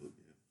floats his boat.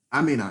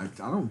 I mean, I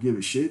don't give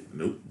a shit.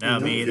 Nope. No,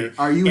 me either.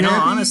 Are you In all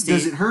happy? honesty,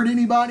 Does it hurt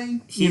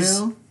anybody?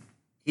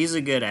 He's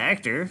a good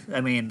actor.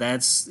 I mean,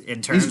 that's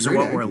in terms of great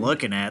what we're actor.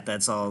 looking at.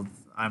 That's all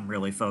I'm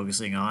really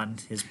focusing on.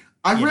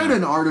 I read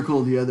an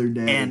article the other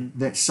day And-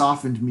 that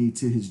softened me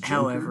to his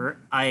Joker.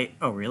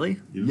 However, really?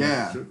 You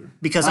Yeah. like sugar.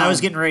 Because I was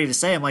getting ready to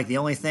say, I'm like, the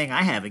only thing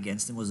I have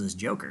against him was his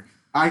Joker.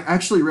 I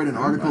actually read an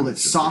article that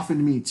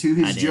softened me to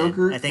his I did.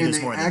 Joker. I think it was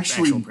and more the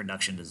actual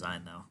production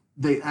design, though.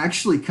 they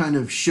actually kind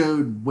of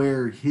showed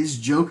where his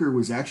Joker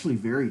was actually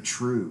very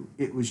true.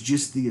 It was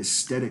just the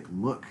aesthetic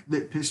look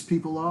that pissed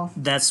people off.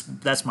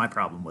 That's my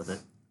problem with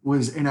it.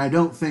 And I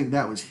don't think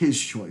that was his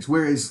choice.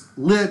 Whereas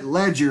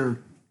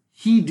Ledger,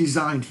 he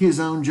designed his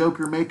own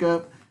Joker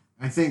makeup.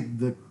 I think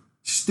the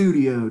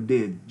studio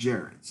did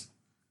Jared's.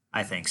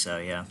 I think so,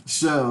 yeah.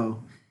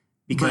 So,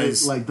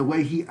 Because but, like, the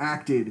way he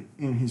acted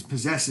and his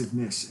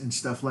possessiveness and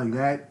stuff like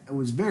that, it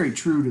was very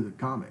true to the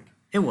comic.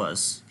 it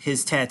was.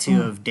 His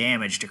tattoo of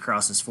damaged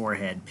across his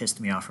forehead pissed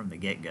me off from the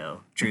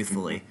get-go,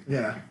 truthfully.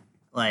 Yeah.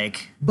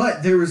 Like,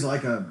 But there was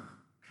like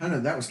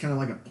that was kind of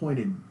like a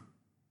pointed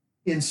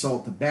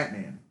insult to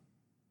Batman.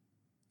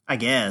 I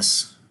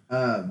guess.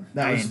 That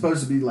was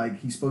supposed to be like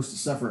he's supposed to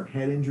suffer a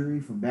head injury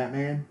from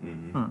Batman,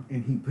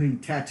 and he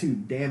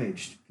tattooed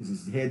damaged because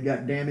his head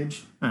got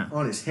damaged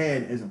on his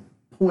head as a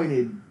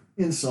pointed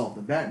insult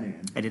to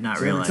Batman. I did not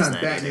so realize every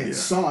time that. Batman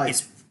saw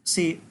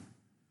it,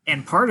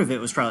 And part of it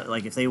was probably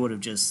like if they would have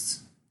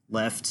just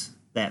left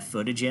that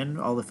footage in,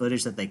 all the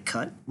footage that they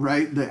cut,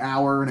 right, the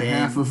hour and a Then-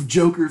 half of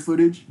Joker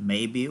footage,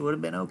 maybe it would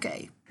have been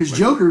okay. because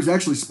Joker was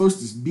actually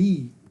supposed to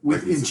be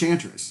with Like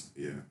Enchantress.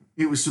 Yeah.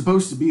 It was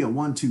supposed to be a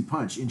 1-2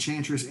 punch,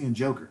 Enchantress and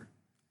Joker.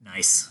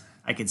 Nice.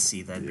 I could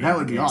see that. Being That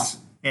would the be case.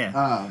 awesome. Yeah.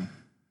 I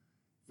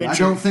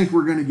Fincher- don't think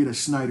we're going to get a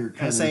Snyder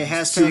cut. I say of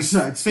hashtag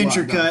Suicide Squad,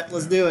 Fincher though. cut.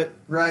 Let's do it.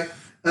 Right?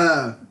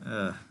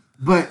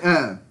 But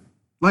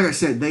like I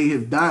said, they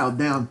have dialed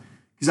down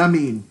because I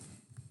mean,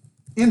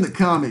 in the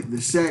comic,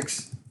 the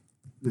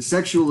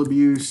sexual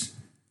abuse,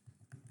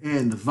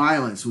 and the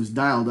violence was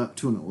dialed up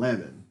to an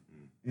 11,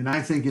 and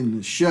I think in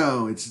the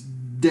show it's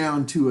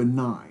down to a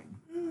 9.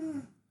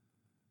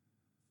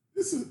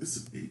 It's an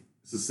 8.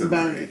 It's a 7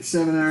 About or 8.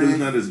 7 or It's 8.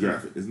 not as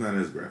graphic. It's not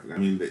as graphic. I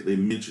mean, they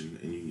mention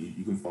and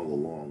you can follow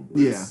along.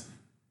 But Yeah.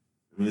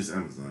 I mean, it's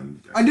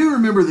Amazon. I do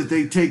remember that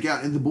they take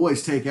out, and the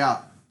boys take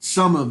out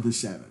some of the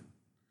 7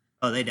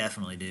 Oh, they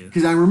definitely do.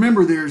 because I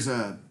remember there's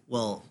a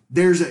Well,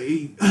 there's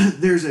a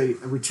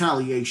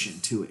retaliation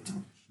to it.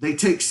 they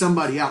take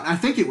somebody out. I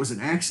think it was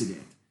an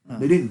accident.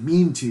 They didn't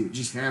mean to. It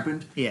just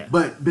happened. Yeah.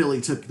 But Billy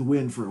took the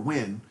win for a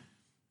win.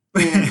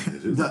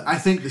 And I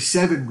think the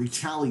Seven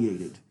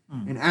retaliated.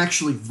 And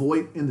actually,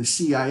 Voight and the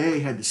CIA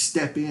had to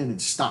step in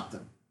and stop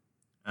them.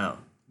 Oh.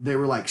 They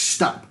were like,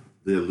 stop.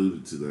 They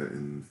alluded to that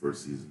in the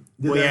first season.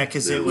 Well, yeah,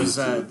 because They it was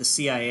alluded to the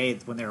CIA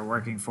when they were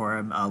working for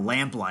him,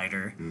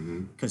 Lamplighter,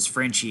 because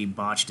Frenchie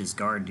botched his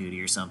guard duty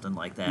or something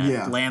like that.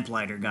 Yeah.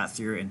 Lamplighter got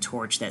through and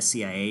torched that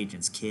CIA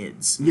agent's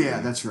kids.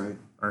 Yeah, that's right.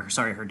 Or,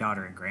 sorry, her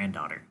daughter and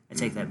granddaughter. I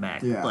take that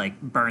back. Yeah.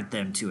 Like, burnt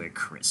them to a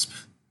crisp.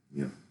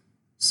 Yeah.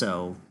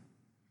 So,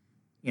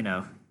 you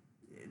know,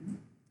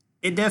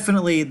 it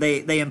definitely,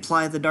 they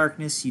imply the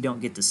darkness. You don't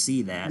get to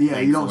see that. Yeah,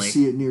 you don't thankfully.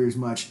 see it near as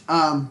much.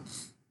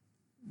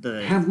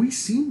 Have we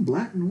seen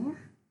Black Noir?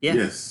 Yeah.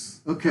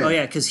 Yes. Okay. Oh,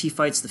 yeah, because he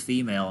fights the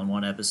female in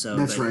one episode.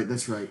 That's but- right,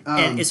 that's right.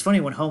 And it's funny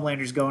when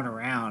Homelander's going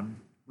around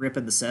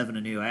ripping the Seven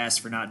a new ass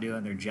for not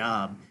doing their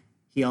job.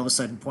 He all of a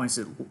sudden points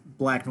at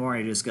Black Noir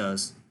and he just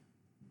goes,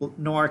 well,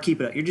 Noir,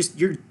 keep it up.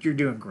 You're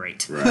doing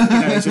great. Right. You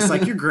know, it's just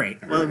like, you're great.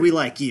 Well, we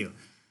like you.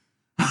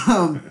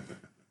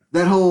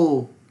 That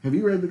whole... Have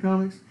you read the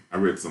comics? I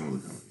read some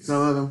of the comics.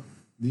 Some of them.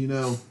 Do you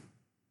know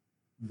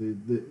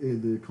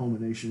the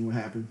culmination, what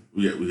happened?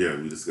 We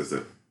discussed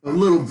that. A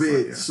little on the bit,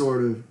 site, yeah.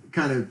 sort of,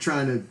 kind of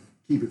trying to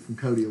keep it from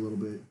Cody a little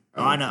bit.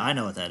 Oh, I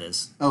know what that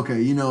is.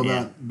 Okay, you know about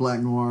Yeah.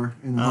 Black Noir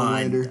and the Oh,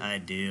 Homelander. I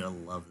do. I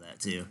love that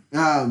too.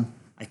 Um,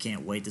 I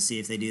can't wait to see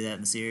if they do that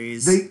in the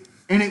series.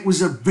 it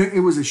was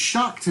a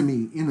shock to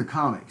me in the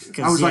comics.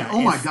 I was like, yeah,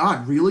 oh my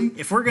god, really?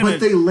 if we're gonna- but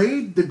they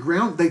laid the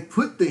ground. They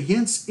put the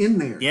hints in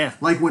there. Yeah.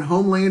 like when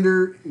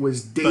Homelander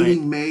was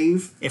dating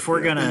Maeve. if we're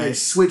and they gonna,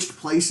 switched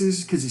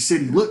places because he said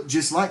he looked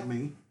just like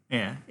me.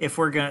 yeah, if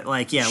we're gonna,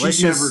 like, yeah, She'd let's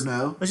just never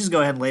know. let's just go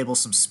ahead and label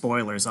some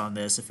spoilers on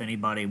this. If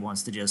anybody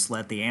wants to just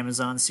let the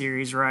Amazon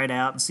series ride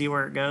out and see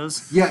where it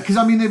goes. Yeah, because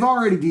I mean they've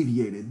already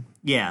deviated.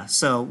 Yeah,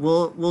 so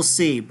we'll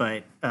see,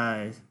 but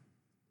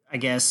I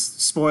guess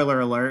spoiler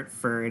alert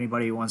for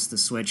anybody who wants to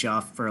switch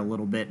off for a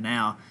little bit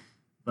now.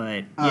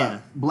 But yeah,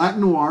 Black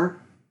Noir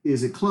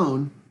is a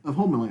clone of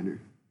Homelander,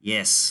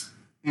 yes.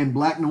 and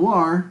Black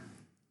Noir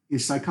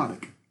is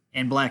psychotic.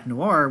 And Black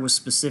Noir was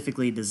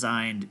specifically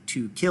designed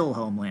to kill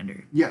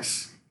Homelander.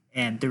 Yes,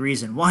 And the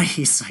reason why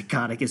he's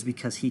psychotic is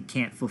because he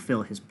can't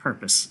fulfill his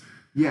purpose.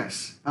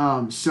 yes.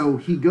 So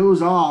he goes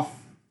off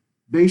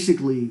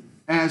basically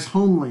as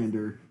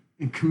Homelander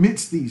and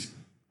commits these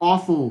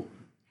awful,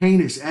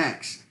 heinous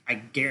acts. I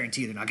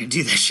guarantee they're not going to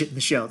do that shit in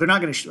the show. They're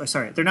not going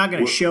to. They're not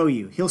going to show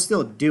you. He'll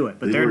still do it,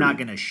 but They've they're not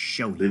already- going to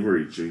show you. They've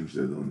already changed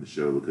that on the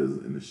show because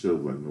in the show,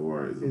 Black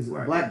Noir is Is a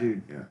a black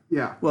dude. Yeah.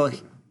 Yeah. Well,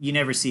 you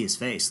never see his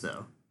face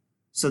though,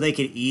 so they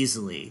could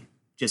easily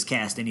just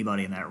cast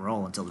anybody in that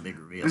role until the big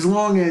reveal. As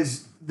long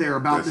as they're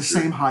about That's the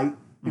true. same height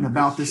and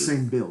about the That's true.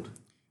 same build.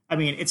 I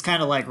mean, it's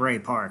kind of like Ray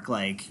Park.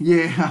 Like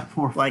Yeah,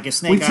 poor. if we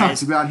Snake talked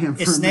Eyes about him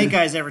for if a Snake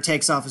minute. Eyes ever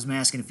takes off his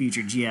mask in a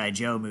future GI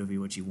Joe movie,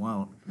 which he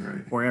won't, Right.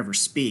 or ever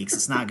speaks,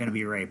 it's not going to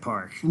be Ray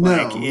Park.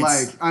 No,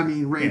 it's, I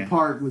mean, Ray yeah.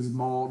 Park was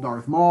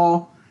Darth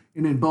Maul,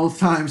 and then both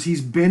times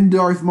he's been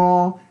Darth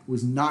Maul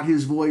was not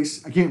his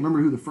voice. I can't remember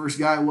who the first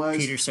guy was.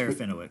 Peter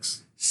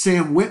Serafinowicz.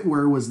 Sam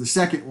Witwer was the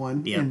second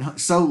one Yep. in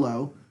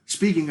Solo.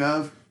 Speaking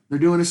of, they're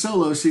doing a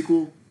Solo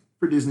sequel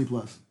for Disney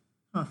Plus.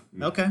 Huh.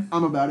 Okay,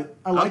 I'm about it.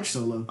 I like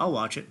Solo. I'll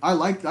watch it. I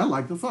like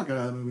the fuck out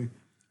of that movie.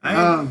 I,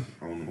 Um,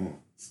 I don't know.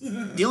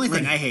 the only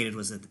thing I hated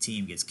was that the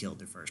team gets killed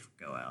their first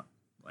go out.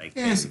 Like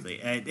Yeah. basically,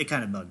 it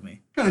kind of bugged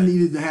me. kind of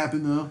needed to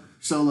happen though.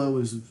 Solo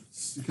was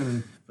kind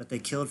of But they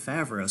killed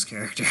Favreau's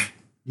character.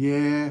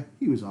 yeah,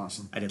 he was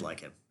awesome. I did like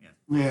him. Yeah.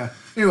 Yeah.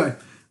 Anyway,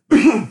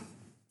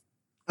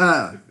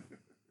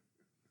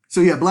 so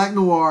yeah, Black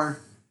Noir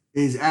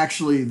is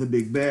actually the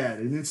big bad,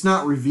 and it's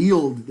not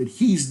revealed that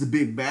he's the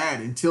big bad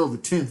until the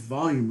 10th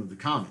volume of the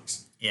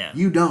comics. Yeah.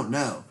 You don't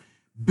know.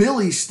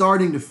 Billy's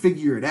starting to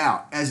figure it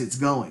out as it's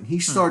going.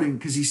 He's starting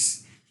because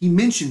he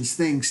mentions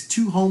things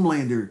to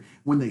Homelander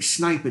when they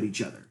snipe at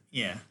each other.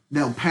 Yeah.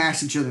 They'll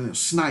pass each other and they'll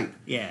snipe.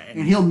 Yeah.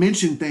 And he'll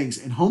mention things,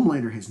 and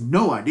Homelander has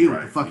no idea what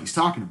the Right. fuck he's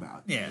talking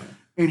about. Yeah.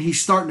 And he's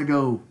starting to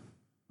go,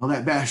 oh,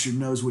 that bastard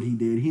knows what he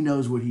did. He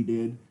knows what he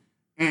did.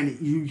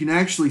 And you can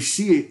actually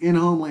see it in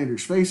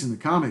Homelander's face in the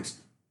comics.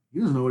 He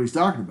doesn't know what he's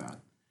talking about.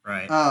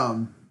 Right.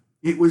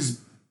 It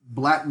was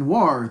Black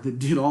Noir that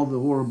did all the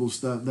horrible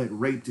stuff that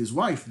raped his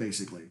wife,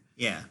 basically.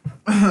 yeah.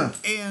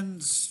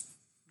 And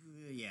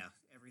yeah,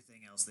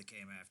 everything else that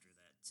came after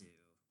that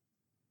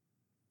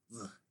too.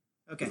 Ugh.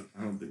 Okay.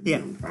 I don't think. Yeah.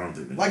 I don't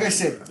think. Like I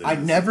said, think I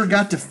that's never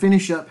got to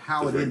finish up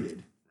how it right- ended.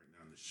 right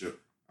now in the show.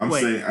 I'm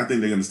Wait. saying I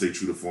think they're gonna stay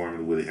true to form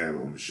and the way they have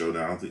it on the show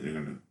now. I don't think they're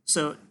gonna.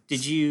 So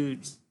did you?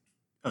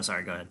 Oh,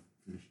 sorry. Go ahead.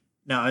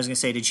 No, I was gonna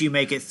say, did you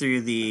make it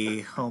through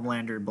the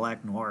Homelander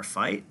Black Noir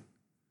fight?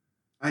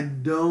 I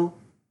don't.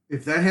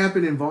 If that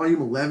happened in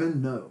volume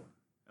 11, no.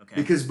 Okay.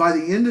 Because by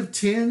the end of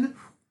 10,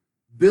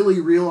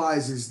 Billy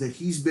realizes that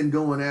he's been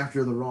going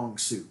after the wrong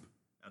soup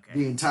the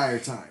Okay. entire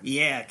time.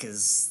 Yeah,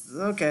 because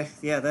okay,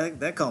 yeah,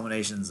 that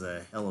culmination's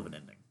a hell of an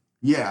ending.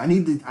 Yeah, I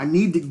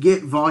need to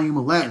get volume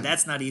 11. And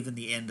that's not even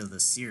the end of the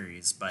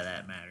series, by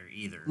that matter,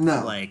 either.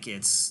 No. Like,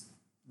 it's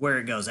where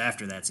it goes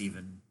after that's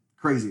even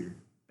Crazier.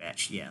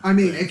 batch. Yeah. I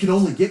mean, it can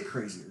only get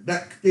crazier.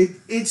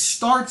 It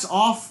starts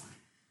off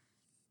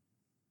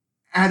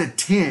at a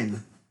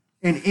 10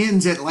 and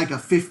ends at like a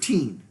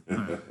 15.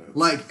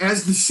 Like,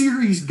 as the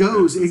series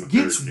goes, it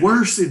gets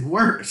worse and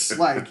worse.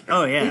 Like,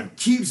 Oh, yeah. it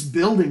keeps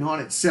building on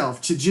itself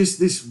to just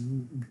this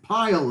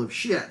pile of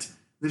shit.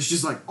 That's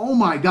just like, oh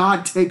my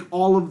God, take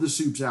all of the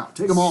soups out.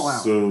 Take them all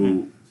out.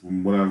 So,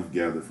 from what I've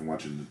gathered from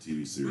watching the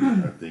TV series,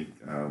 I think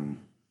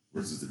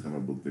versus the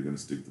comic book, they're going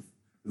to stick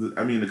to.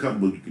 I mean, the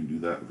comic book you can do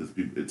that because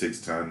it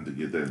takes time to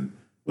get that,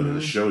 but in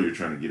the show you're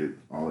trying to get it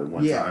all at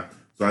one time.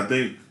 So I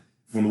think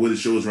from the way the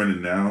show is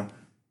running now,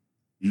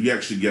 you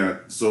actually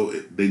got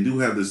they do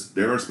have this.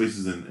 There are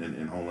spaces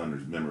in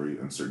Homelander's memory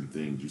on certain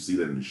things. You see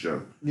that in the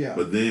show. Yeah.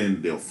 But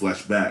then they'll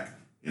flash back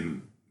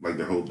in like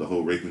the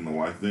whole raping the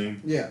wife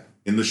thing. Yeah.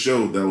 In the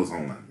show, that was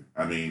Homelander.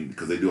 I mean,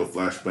 because they do a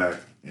flashback,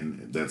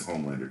 and that's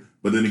Homelander.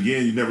 But then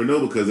again, you never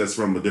know because that's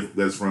from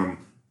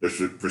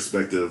the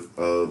perspective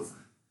of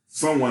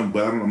someone.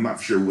 But I'm not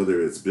sure whether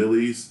it's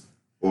Billy's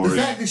or the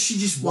fact that she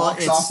just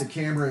walks off the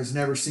camera and is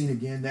never seen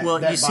again. That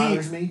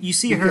bothers me. You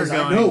see her going.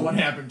 I know what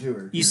happened to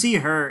her. You see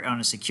her on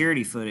a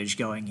security footage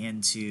going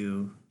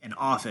into an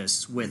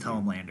office with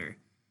Homelander.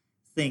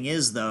 Thing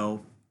is,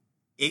 though,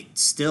 it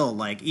still,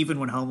 like, even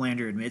when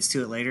Homelander admits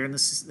to it later in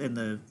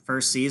the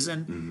first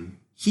season,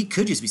 he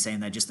could just be saying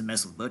that just to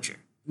mess with Butcher.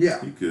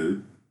 Yeah. he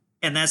could.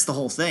 And that's the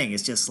whole thing.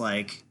 It's just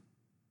like,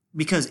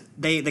 because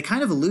they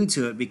kind of allude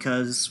to it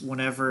because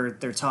whenever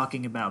they're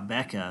talking about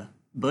Becca,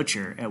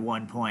 Butcher, at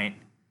one point,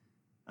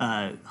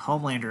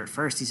 Homelander at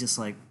first, he's just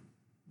like,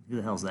 who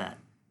the hell's that?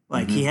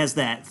 Like, he has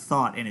that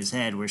thought in his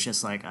head where it's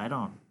just like, I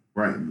don't.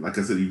 Right. Like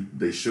I said,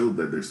 they showed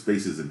that there's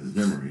spaces in his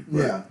memory. But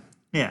Yeah.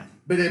 Yeah.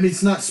 But I mean,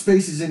 it's not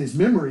spaces in his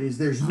memories.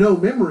 There's no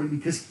memory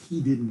because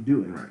he didn't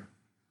do it. Right.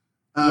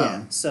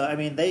 Yeah, so I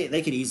mean,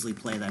 they could easily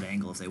play that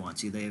angle if they want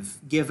to. They've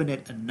given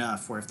it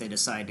enough where if they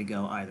decide to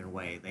go either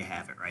way, they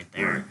have it right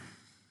there.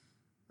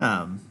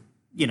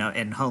 You know,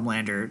 and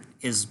Homelander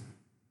is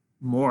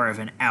more of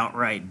an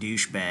outright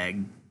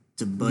douchebag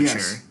to Butcher.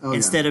 Yes. Oh,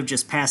 Instead of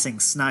just passing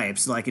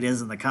snipes like it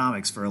is in the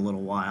comics for a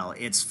little while,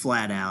 it's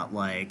flat out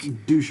like,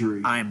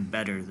 Douchery. I'm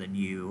better than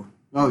you.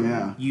 Oh,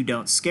 yeah. You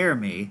don't scare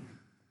me.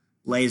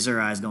 Laser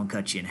Eye's gonna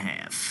cut you in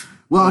half.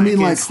 Well, I mean,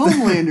 like, it's-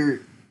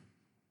 Homelander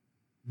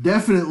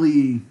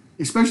definitely,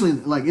 especially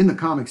like in the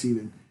comics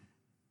even,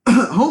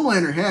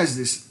 Homelander has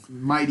this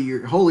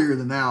mightier, holier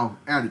than thou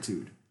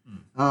attitude.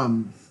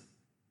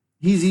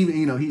 He's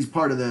even, he's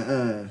part of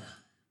the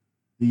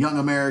Young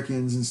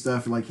Americans and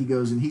stuff. Like, he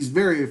goes and he's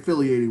very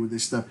affiliated with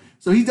this stuff.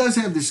 So he does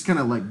have this kind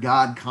of like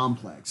God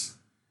complex.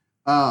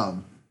 But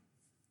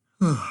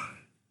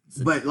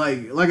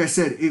like I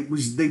said,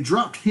 they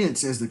dropped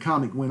hints as the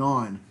comic went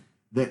on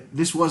that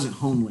this wasn't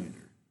Homelander.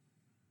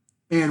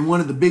 And one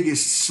of the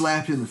biggest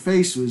slaps in the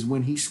face was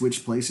when he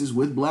switched places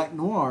with Black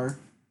Noir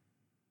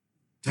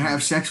to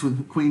have sex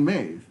with Queen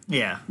Maeve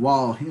Yeah.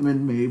 while him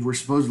and Maeve were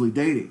supposedly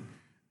dating.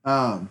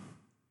 And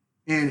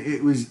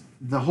it was,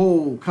 the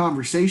whole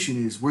conversation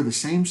is, we're the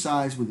same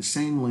size, we're the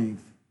same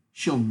length.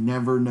 She'll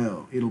never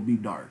know. It'll be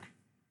dark.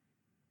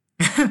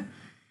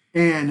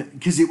 And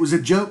because it was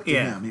a joke to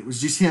him. It was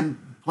just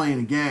him playing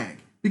a gag.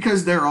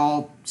 Because they're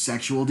all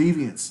sexual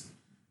deviants.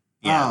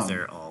 Yeah,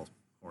 they're all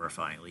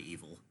horrifyingly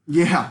evil.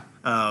 Yeah.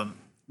 Well,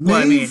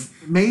 Maeve, I mean,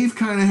 Maeve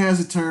kind of has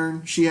a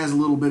turn. She has a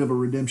little bit of a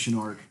redemption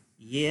arc.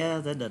 yeah,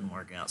 that doesn't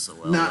work out so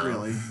well. Not though.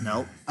 really.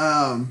 Nope.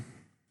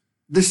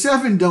 The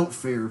Seven don't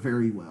fare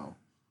very well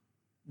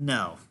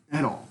No.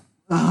 at all.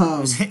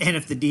 And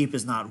if the Deep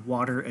is not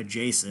water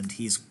adjacent,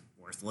 he's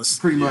worthless.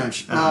 Pretty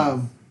much.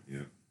 Yeah.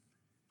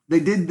 They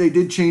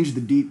did change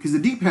the Deep because the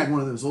Deep had one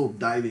of those old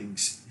diving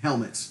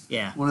helmets.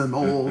 Yeah. One of them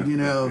old,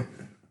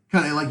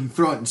 kind of like you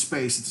throw it in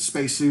space. It's a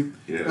spacesuit.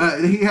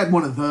 Yeah. He had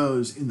one of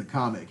those in the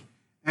comic,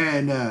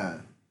 and I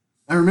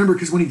remember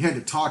because when he had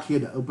to talk, he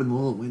had to open the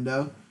little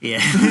window. Yeah.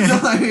 So,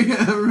 I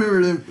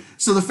remember them.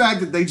 So the fact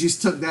that they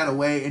just took that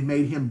away and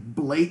made him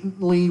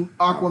blatantly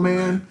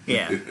Aquaman,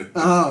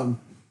 Yeah.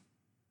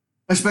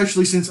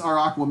 especially since our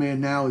Aquaman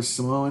now is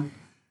Samoan.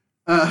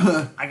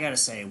 I gotta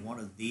say, one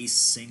of the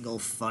single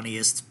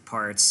funniest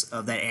parts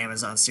of that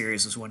Amazon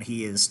series was when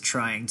he is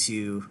trying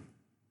to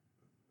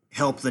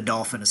help the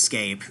dolphin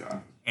escape,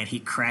 and he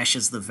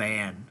crashes the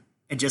van,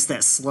 and just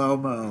that slow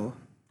mo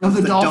Of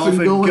the dolphin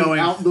going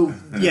out the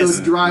Yes.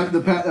 the drive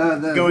the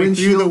going windshield.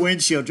 through the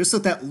windshield, just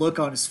with that look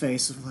on his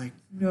face of like,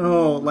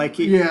 no, like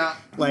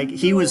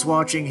he was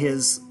watching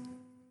his.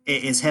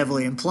 It is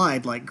heavily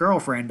implied, like,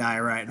 girlfriend die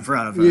right in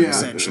front of him. Yeah.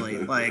 Essentially,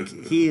 like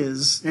he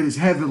is. It is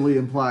heavily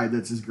implied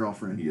that's his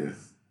girlfriend. Yes.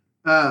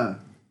 And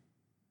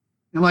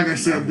like I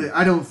said,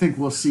 I don't think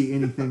we'll see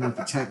anything with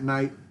the Tech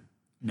Knight.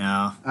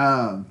 No.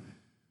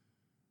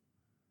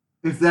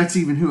 If that's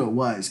even who it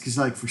was, because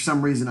like for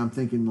some reason I'm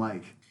thinking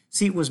like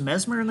See, was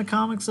Mesmer in the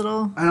comics at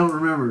all? I don't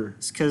remember.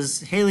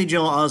 Because Haley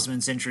Joel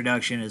Osment's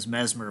introduction as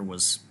Mesmer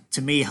was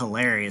to me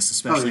hilarious,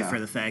 especially yeah. for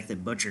the fact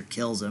that Butcher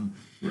kills him.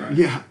 Right.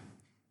 Yeah.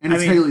 And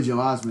it's I mean, Haley Joel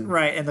Osment.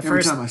 Right, and the Every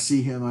first time I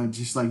see him, I'm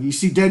just like, you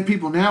see dead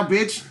people now,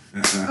 bitch?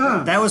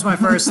 that was my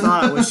first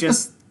thought was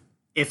just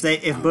if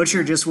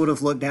Butcher just would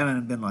have looked down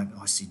and been like,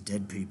 "Oh, I see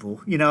dead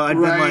people," you know, I'd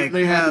been Right, like,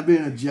 they had to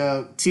been a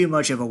joke. too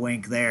much of a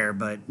wink there.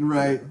 But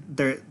Right.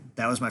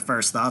 that was my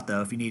first thought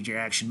though. If you need your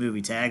action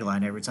movie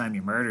tagline every time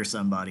you murder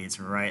somebody, it's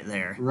right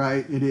there.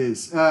 Right, it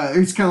is.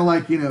 It's kind of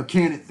like,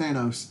 Can It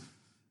Thanos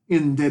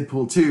in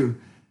Deadpool 2.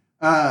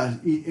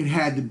 It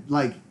had to,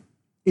 like,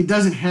 it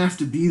doesn't have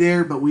to be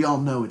there, but we all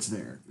know it's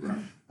there. Right.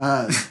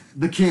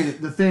 The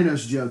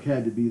Thanos joke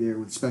had to be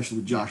there, especially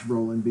with Josh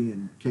Brolin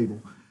being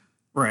Cable,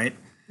 Right.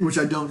 which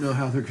I don't know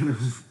how they're going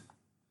to...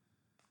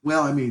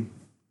 Well, I mean,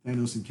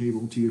 Thanos and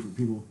Cable, two different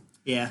people.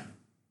 Yeah.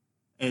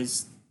 I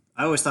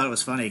always thought it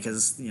was funny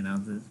because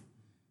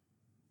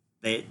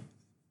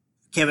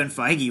Kevin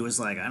Feige was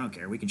like, "I don't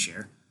care, we can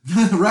share,"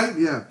 Right,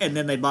 yeah. and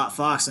then they bought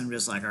Fox and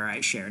just like, "All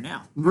right, share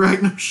now."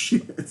 Right, no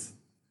shit.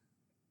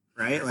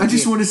 Right? I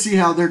just want to see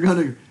how they're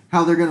gonna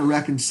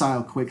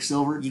reconcile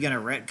Quicksilver. You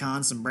gonna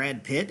retcon some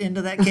Brad Pitt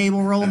into that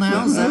Cable role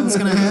now? Is that what's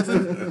gonna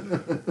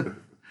happen?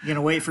 You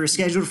gonna wait for a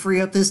schedule to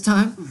free up this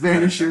time?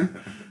 Vanisher.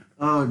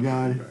 Oh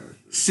god.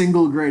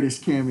 Single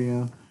greatest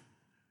cameo.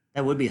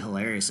 That would be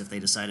hilarious if they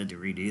decided to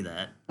redo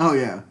that. Oh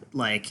yeah.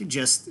 Like,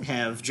 just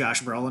have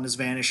Josh Brolin as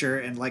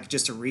Vanisher and like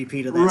just a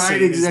repeat of that Right,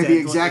 scene. exactly.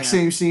 The Deadpool. exact Yeah.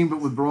 same scene, but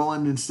with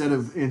Brolin instead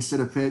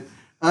of Pitt.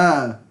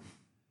 And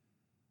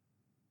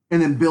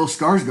then Bill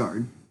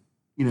Skarsgård.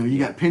 You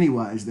got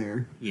Pennywise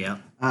there. Yeah.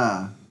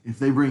 If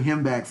they bring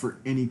him back for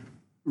any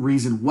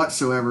reason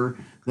whatsoever,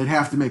 they'd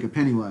have to make a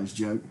Pennywise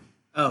joke.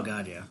 Oh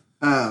god, yeah.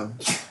 I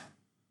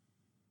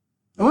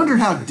wonder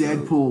how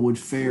Deadpool would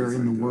fare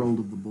in the world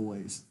of the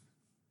boys.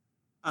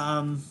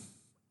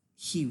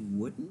 He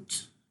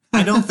wouldn't.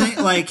 I don't think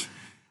like.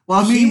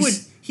 Well, I mean,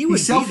 he would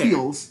self be there.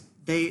 heals.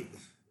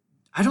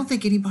 I don't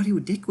think anybody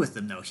would dick with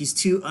him though. He's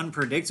too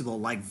unpredictable.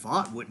 Like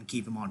Vought wouldn't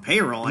keep him on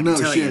payroll. I No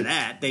can tell you shit.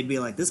 that. They'd be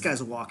like, "This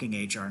guy's a walking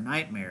HR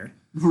nightmare."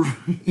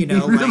 He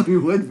Like really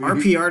would be. our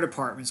PR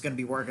department's going to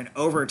be working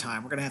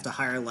overtime. We're going to have to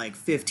hire like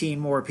 15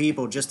 more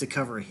people just to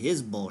cover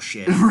his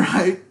bullshit.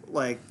 Right.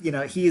 Like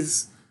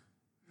he's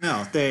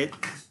they.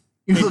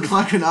 You look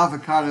like an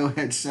avocado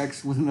had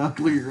sex with an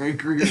uglier,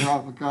 angrier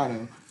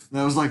avocado.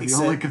 That was like the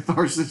only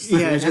catharsis.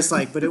 Yeah, it's just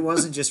like, but it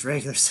wasn't just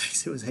regular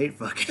sex; it was hate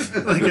fucking.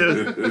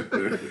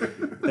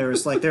 There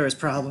was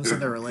problems in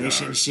the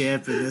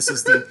relationship, and this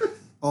is the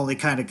only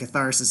kind of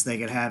catharsis they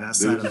could have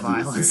outside of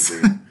violence.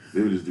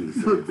 They would just do the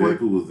same. If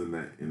Deadpool was in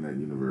that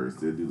universe,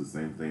 they'd do the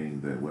same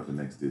thing that Weapon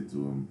X did to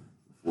him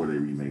before they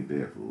remake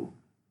Deadpool.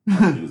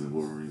 Like he was in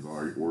Wolverine's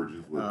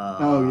origins with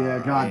Oh yeah,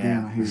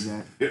 goddamn, I hated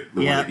that. the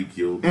one that he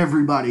killed.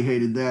 Everybody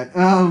hated that.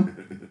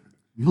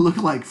 You look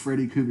like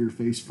Freddy Cougar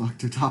face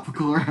fucked a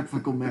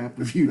topographical map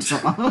of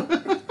Utah.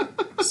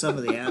 Some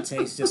of the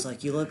outtakes, just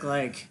like you look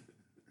like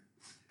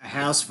a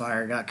house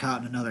fire got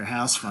caught in another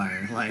house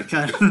fire. Like,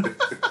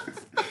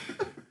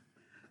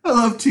 I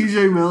love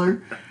T.J.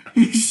 Miller.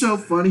 He's so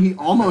funny. He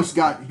almost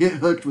got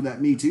hooked with that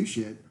Me Too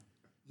shit.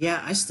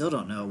 yeah, I still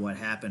don't know what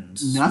happened.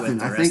 Nothing. With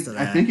the I rest think of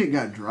that. I think it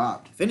got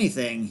dropped. If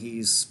anything,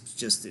 he's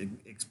just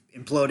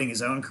imploding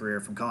his own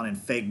career from calling in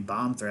fake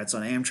bomb threats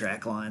on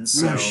Amtrak lines.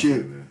 So Oh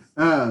shit.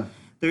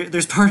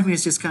 there's part of me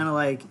is just kind of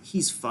like,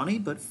 he's funny,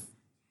 but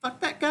fuck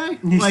that guy.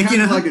 He's Like,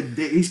 kind of like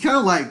he's kind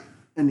of like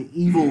an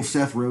evil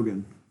Seth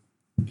Rogen.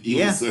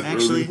 Yeah, Seth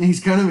actually. Rogen. He's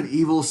kind of an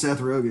evil Seth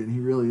Rogen. He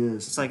really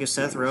is. It's like if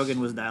Seth Rogen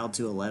was dialed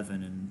to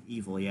 11 and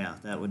evil, yeah,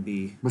 that would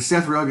be, But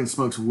Seth Rogen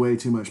smokes way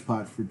too much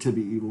pot to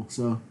be evil,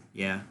 so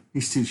yeah.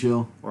 he's too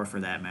chill. Or for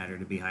that matter,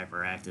 to be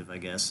hyperactive, I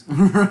guess.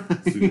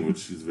 Speaking of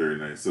which, he's very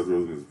nice. Seth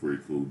Rogen is a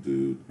pretty cool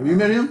dude. Have you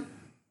met him?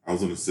 I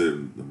was on the set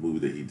of the movie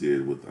that he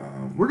did with.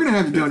 We're gonna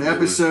have to do an Beth Miller.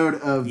 episode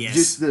of Yes.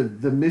 just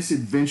the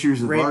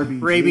misadventures of Ray RBG.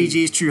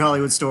 BG's True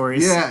Hollywood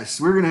Stories. Yes,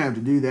 we're gonna have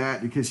to do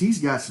that because he's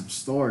got some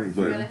stories.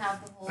 But- We're gonna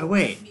have the whole Oh,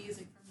 wait. music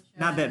from the show.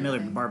 Not and Bette Miller,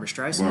 but everything. Barbara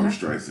Streisand. Barbara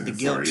Streisand. The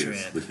Guilt sorry,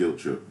 yes, Trip. the Guilt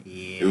Trip.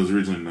 Yeah. It was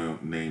originally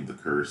named The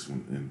Curse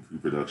in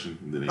pre-production.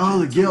 And then they Oh,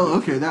 the changed it to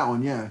Guild. Okay, that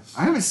one. Yeah,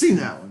 I haven't seen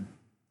that one.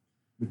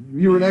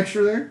 You were an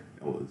extra there.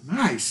 That was.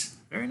 Nice.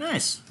 Very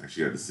nice.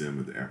 Actually, got to see him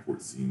at the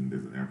airport scene.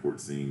 There's an airport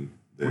scene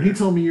there. When he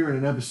told me you were in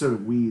an episode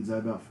of Weeds, I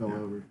about fell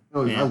over.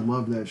 Oh, Yeah. I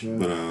love that show.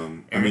 But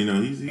I mean,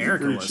 no, he's a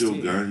Erica pretty was chill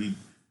too. guy.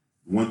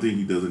 One thing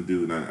he doesn't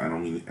do, and I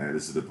don't mean to add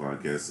this to the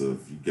podcast. So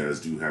if you guys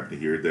do happen to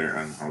hear it there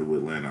on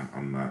Hollywood Land,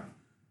 I'm not.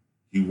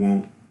 He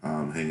won't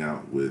hang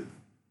out with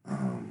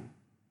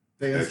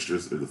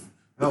extras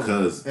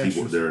because people.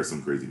 extras. There are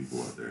some crazy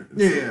people out there. And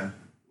Yeah, so, yeah.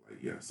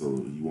 like, yeah. So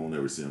you won't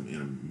ever see him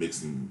in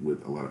mixing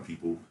with a lot of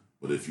people.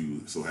 But if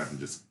you so happen to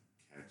just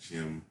catch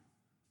him,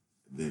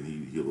 then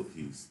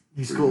he's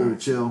He's pretty cool,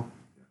 nice. chill.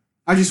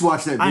 I just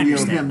watched that I video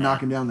of understand him that.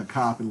 knocking down the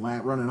cop and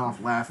running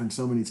off laughing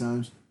so many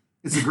times.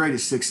 It's the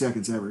greatest 6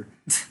 seconds ever.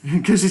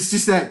 Because it's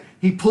just that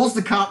he pulls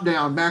the cop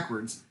down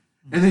backwards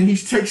and then he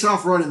takes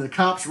off running. The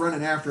cop's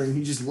running after him.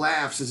 He just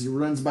laughs as he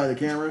runs by the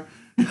camera.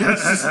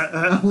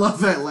 I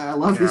love that laugh. I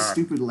love his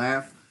stupid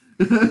laugh.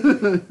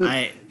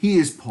 I He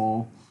is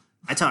Paul.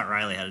 I taught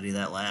Riley how to do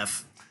that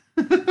laugh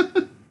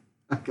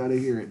I gotta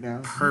hear it now.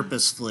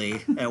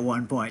 purposefully at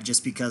one point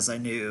just because I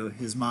knew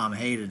his mom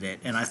hated it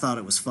and I thought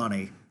it was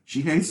funny.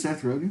 She hates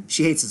Seth Rogen.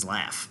 She hates his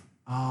laugh.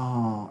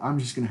 Oh, I'm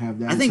just gonna have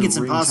that. I think as it's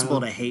a impossible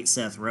ringtone. to hate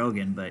Seth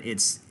Rogen, but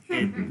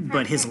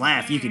but his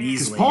laugh you can Because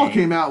easily Paul hate.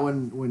 came out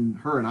when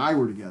her and I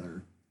were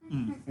together,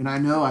 and I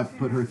know I've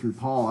put her through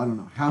Paul. I don't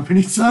know how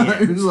many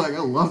times. Like I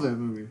love that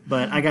movie.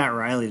 But I got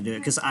Riley to do it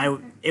because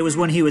it was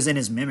when he was in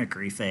his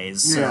mimicry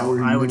phase. Yeah, So where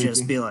he I would mimicking.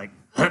 just be like,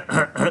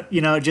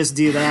 just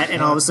do that,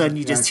 and all of a sudden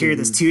you just Gotcha, hear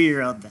this dude.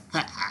 2-year-old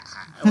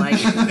like,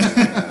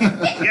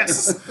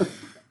 yes.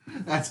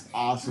 That's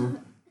awesome.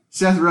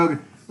 Seth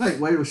Rogen. Wait,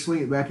 we'll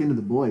swing it back into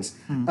the boys.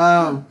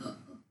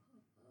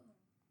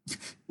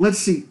 Let's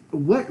see.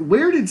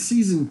 Where did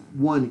season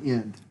 1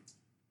 end?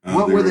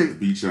 What They're were at they- the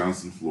beach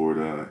house in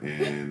Florida,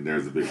 and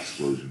there's a big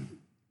explosion.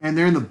 And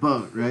they're in the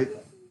boat, right?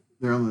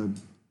 They're on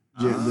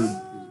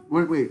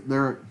wait,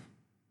 they're.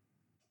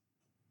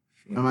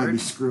 I might be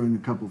screwing a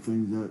couple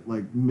things up,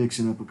 like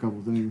mixing up a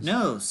couple things.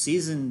 No,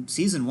 season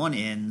 1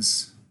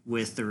 ends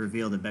with the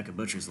reveal that Becca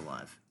Butcher's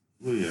alive.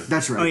 Well, yeah.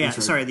 That's right. Oh yeah, that's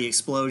right. sorry, the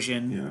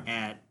explosion Yeah.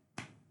 at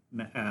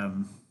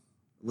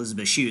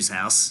Elizabeth Shue's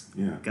house.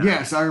 Yeah. God.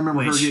 Yes, I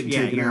remember her Which, getting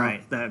yeah, taken you're out.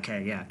 right.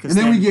 Okay, yeah. And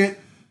then we get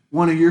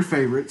one of your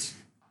favorites.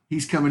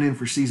 He's coming in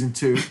for season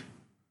 2.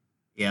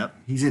 Yep.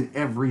 He's in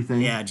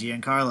everything. Yeah,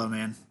 Giancarlo,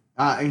 man.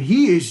 And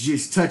he is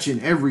just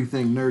touching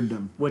everything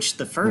nerddom. Which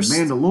the The first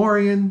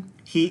Mandalorian.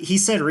 he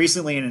said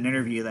recently in an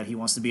interview that he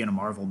wants to be in a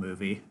Marvel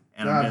movie,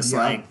 and I'm just yeah,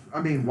 like,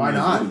 I mean, why Might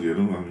as well not? get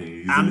him. I mean,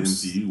 he's I'm in the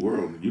s- MCU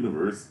world,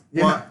 universe.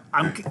 Yeah. well,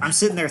 I'm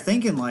sitting there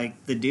thinking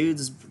like the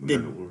dudes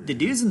Mandalorian. the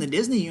dudes in the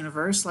Disney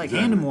universe, like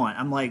Exactly. hand him one.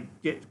 I'm like,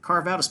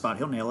 carve out a spot,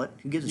 he'll nail it.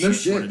 Who gives a No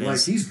shit what shit. it Like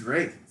is? he's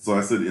great. So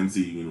I said MCU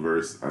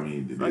universe. I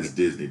mean, Fuck it's it.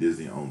 Disney.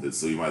 Disney owned it,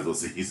 so you might as well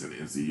say he's in the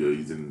MCU.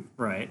 He's in.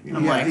 Right. Yeah,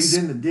 I'm Yeah, like, he's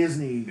in the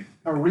Disney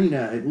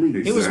arena at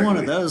least. it was one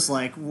of Exactly. those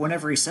like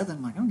whenever he said that,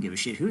 I'm like, I don't give a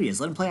shit who he is.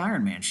 Let him play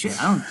Iron Man. Shit,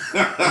 I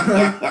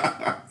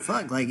don't.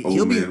 Fuck, like Old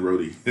he'll be man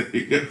Rhodey.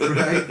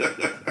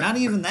 Right? not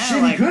even that. Shit,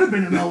 he like could have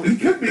been an old. He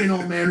could be an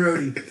old man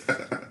roadie.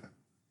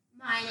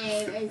 My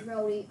name is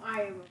Rhodey.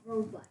 I am a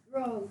robot.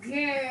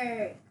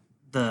 Roger.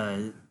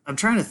 I'm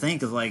trying to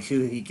think of like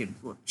who he could.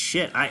 Well,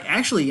 shit, I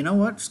actually, you know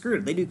what? Screw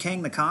it. They do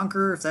Kang the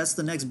Conqueror. If that's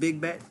the next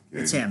big bet,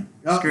 it's him.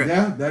 Oh, Screw it.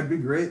 yeah, that'd be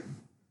great.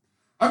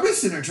 I've been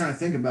sitting there trying to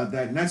think about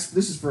that, and this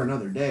is for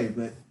another day.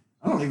 But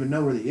I don't even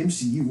know where the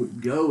MCU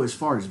would go as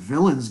far as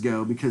villains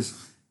go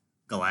because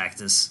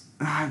Galactus.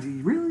 do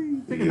you really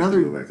think You have to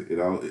another? go back to- it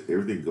all.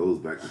 Everything goes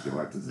back to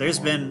Galactus.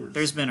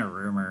 There's been a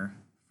rumor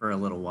for a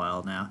little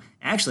while now.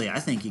 Actually, I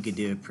think you could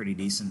do a pretty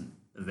decent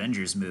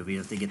Avengers movie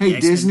if they get the Hey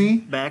X-Men Disney,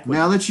 back. With,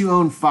 now that you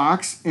own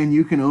Fox and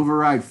you can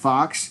override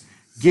Fox,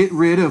 get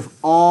rid of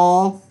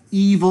all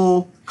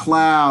evil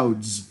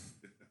clouds.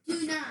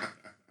 Do not.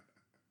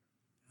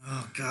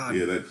 oh God.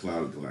 Yeah, that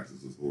cloud of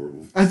Galactus was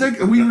horrible. I think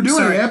we were doing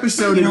Sorry. an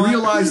episode You know and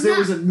what? realized there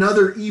was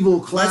another evil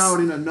cloud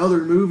in another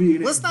movie.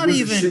 And Let's it not was a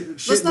even shit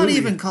let's not movie.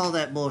 even call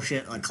that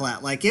bullshit a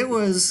cloud. Like it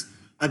was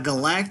a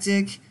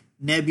galactic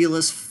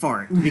nebulous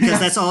fart because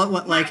that's all it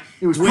was. Like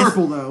It was with,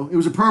 purple though. It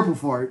was a purple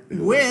fart.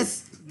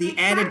 with the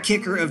added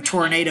kicker of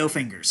tornado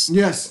fingers.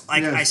 Yes.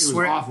 Like yes, I it was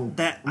swear awful.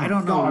 that Oh I my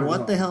don't know God, it was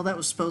what the awful. hell that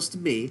was supposed to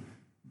be,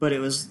 but it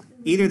was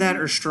either that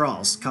or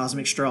straws,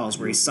 cosmic straws,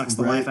 where he sucks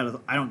the Right. life out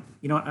of. I don't.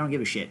 You know what? I don't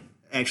give a shit.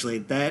 Actually,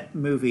 that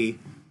movie.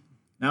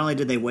 Not only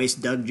did they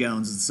waste Doug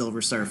Jones as the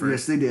Silver Surfer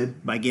Yes, they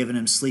did. by giving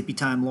him Sleepy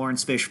Time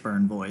Lawrence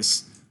Fishburne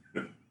voice.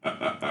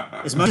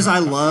 As much as I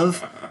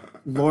love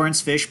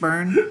Lawrence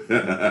Fishburne,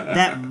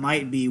 that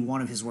might be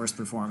one of his worst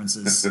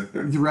performances.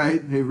 Right?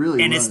 It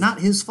really And was. it's not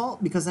his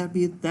fault because that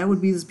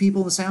would be the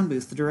people in the sound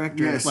booth, the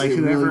director, Yes, like it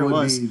whoever really it would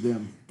was. be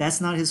them. That's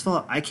not his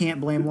fault. I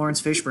can't blame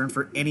Lawrence Fishburne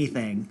for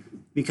anything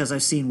because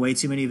I've seen way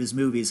too many of his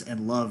movies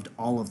and loved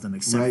all of them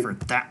except Right. for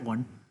that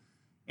one.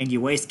 And you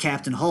waste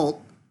Captain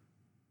Holt.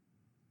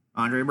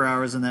 Andre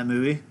Brower's in that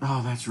movie.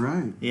 Oh, that's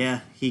right.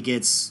 Yeah, he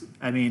gets.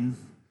 I mean,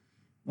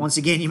 once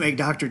again, you make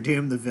Doctor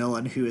Doom the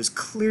villain, who is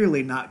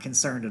clearly not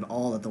concerned at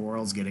all that the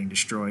world's getting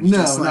destroyed. He's No,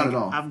 just not like, at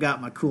all. I've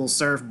got my cool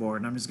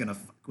surfboard, and I'm just gonna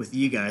fuck with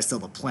you guys till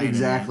the planet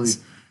Exactly.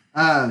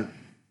 ends.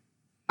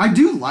 I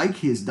do like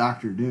his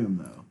Doctor Doom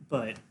though.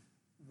 But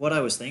what I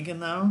was thinking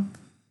though,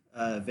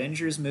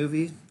 Avengers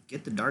movie,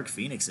 get the Dark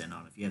Phoenix in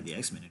on if you have the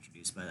X-Men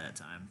introduced by that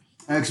time.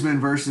 X-Men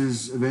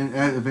versus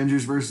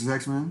Avengers versus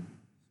X-Men.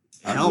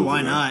 I'd Hell, go why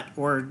for that. not?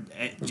 Or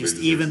just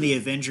Avengers even versus the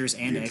Avengers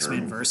and the X-Men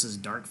Eternals. versus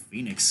Dark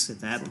Phoenix at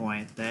that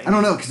point. That I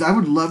don't know because I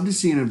would love to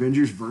see an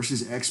Avengers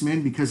versus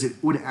X-Men because it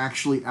would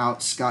actually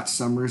out Scott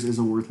Summers as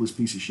a worthless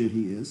piece of shit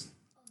he is.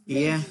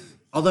 Yeah.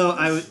 Although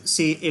I would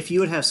see if you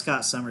would have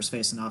Scott Summers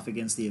facing off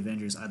against the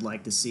Avengers, I'd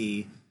like to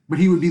see. But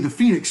he would be the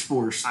Phoenix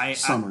Force I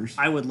Summers.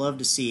 I would love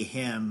to see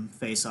him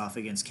face off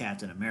against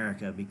Captain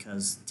America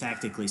because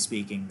tactically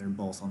speaking, they're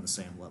both on the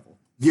same level.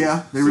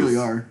 yeah, they really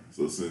are.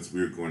 So since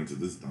we're going to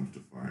this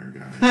dumpster fire,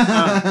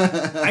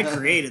 guys, I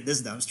created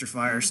this dumpster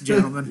fire,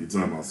 gentlemen. you're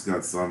talking about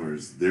Scott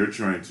Summers. They're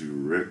trying to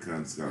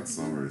retcon Scott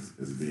Summers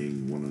as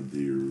being one of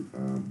the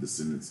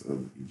descendants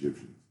of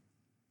Egyptians.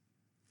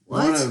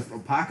 What? One of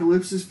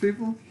Apocalypse's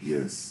people?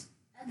 Yes.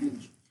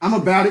 I'm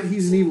about it.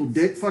 He's an evil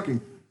dick.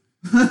 Fucking.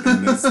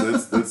 And that's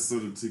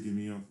sort of ticking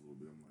me off a little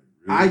bit.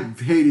 I'm like, really? I've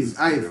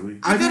hated. Really?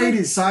 I've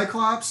hated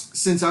Cyclops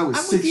since I was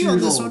I'm 6 with you years on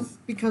this old. one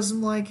because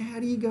I'm like, how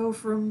do you go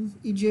from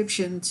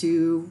Egyptian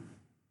to,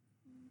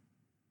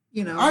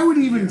 you know? I would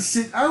even Yeah.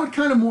 sit. I would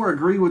kind of more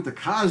agree with the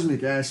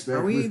cosmic aspect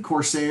Are we- with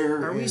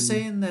Corsair. Are we and-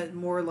 saying that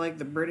more like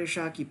the British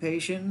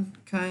occupation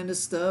kind of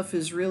stuff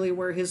is really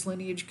where his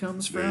lineage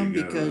comes There from?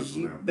 you go. Because That's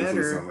you what it sounds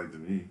better. like to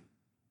me.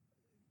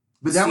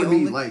 But that It's would the be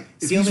only- like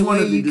it's if the he's only one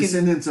way of the you can-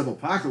 descendants of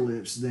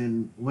Apocalypse,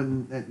 then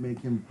wouldn't that make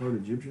him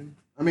proto-Egyptian?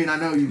 I mean, I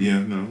know you Yeah,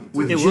 no.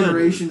 with It would.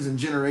 generations and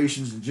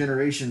generations and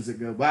generations that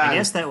go by. I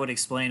guess that would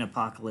explain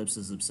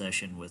Apocalypse's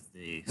obsession with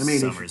the I mean,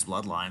 if- Summers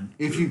bloodline.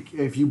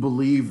 if you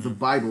believe the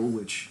Bible,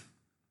 which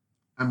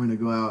I'm going to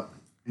go out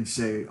and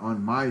say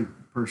on my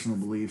personal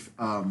belief,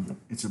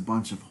 it's a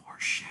bunch of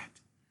horse shit.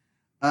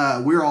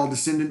 We're all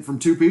descendant from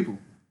two people,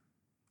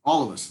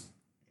 all of us,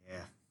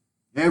 Yeah.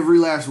 every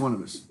last one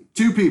of us.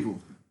 Two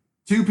people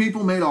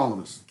made all of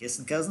us.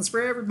 Kissing cousins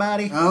for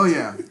everybody. Oh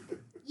yeah.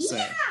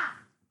 Yeah.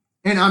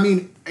 And I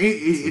mean,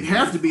 it'd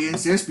have to be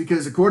incest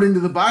because according to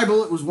the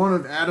Bible, it was one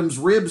of Adam's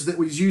ribs that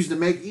was used to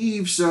make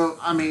Eve. So,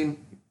 I mean,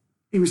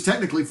 he was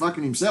technically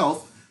fucking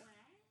himself.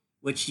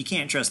 Which you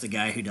can't trust a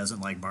guy who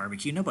doesn't like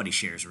barbecue. Nobody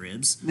shares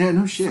ribs. Yeah,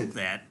 no shit.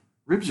 That.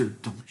 Ribs are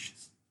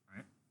delicious.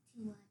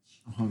 Too much.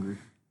 I'm hungry.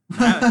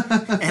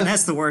 And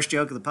that's the worst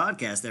joke of the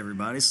podcast,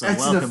 everybody. So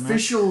That's an welcome.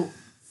 official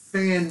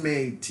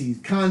fan-made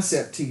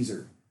concept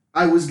teaser.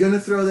 I was going to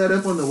throw that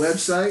up on the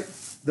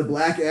website, the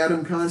Black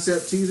Adam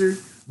concept teaser,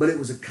 but it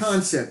was a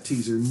concept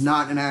teaser,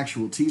 not an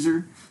actual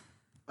teaser.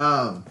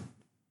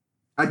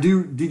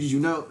 Did you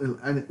know,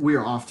 and we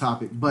are off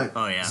topic, but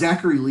Oh, yeah.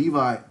 Zachary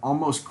Levi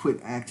almost quit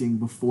acting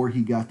before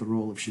he got the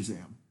role of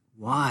Shazam.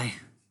 Why?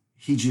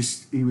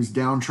 He was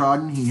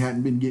downtrodden. He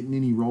hadn't been getting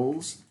any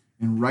roles.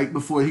 And right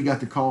before he got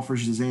the call for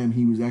Shazam,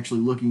 he was actually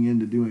looking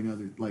into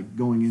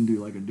going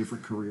into a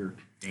different career.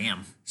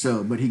 Damn.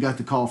 So, but he got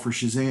the call for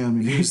Shazam,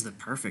 and He was the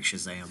perfect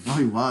Shazam.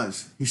 he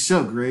was. He's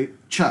so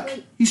great. Chuck.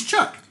 Wait. He's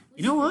Chuck.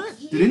 You know what?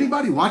 Did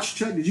anybody watch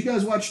Chuck? Did you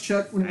guys watch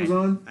Chuck when it was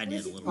on? I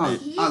did a little Oh,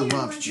 bit. I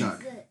loved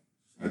Chuck.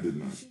 I did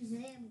not.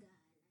 Shazam guy.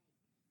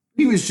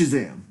 He was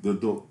Shazam. The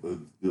adult.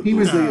 He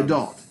was the Um,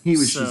 adult. He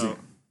was so- Shazam.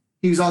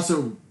 He was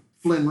also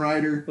Flynn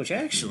Rider, Which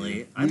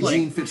actually,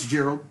 Eugene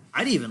Fitzgerald.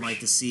 I'd even like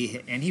to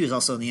see, and he was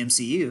also in the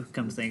MCU.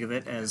 Come to think of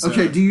it, as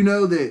Okay, do you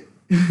know that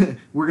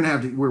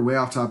we're way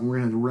off topic and we're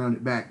gonna have to round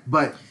it back.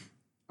 But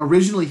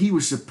originally he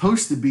was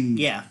supposed to be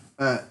yeah,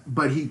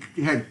 but he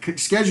had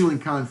scheduling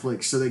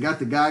conflicts, so they got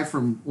the guy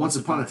from Once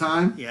Upon a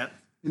Time. yep.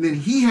 And then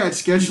he had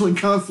scheduling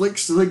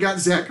conflicts, so they got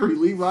Zachary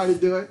Levi to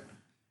do it.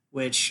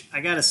 Which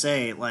I gotta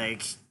say,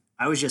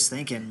 I was just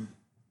thinking,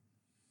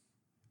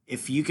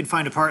 if you can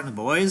find a part in the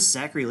boys,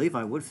 Zachary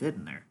Levi would fit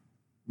in there.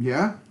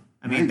 Yeah.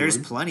 I mean, he there's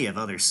would. plenty of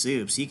other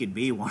soups. He could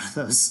be one of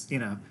those,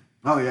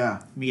 Oh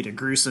yeah. meet a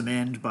gruesome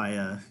end by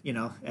at Who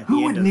the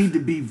would end of need to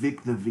be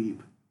Vic the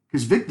Veep?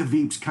 Because Vic the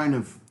Veep's kind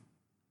of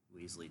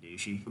Weasley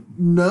douchey.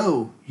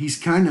 he's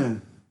kind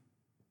of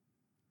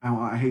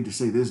I hate to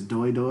say this,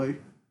 doy. The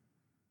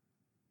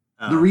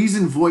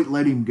reason Voight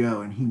let him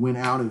go and he went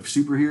out of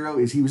superhero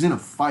is he was in a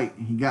fight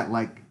and he got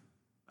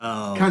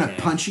kind of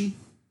punchy,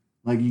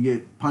 like you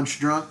get punch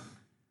drunk.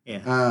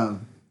 Yeah.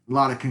 A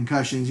lot of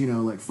concussions,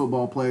 like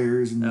football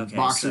players and Okay,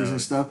 boxers so-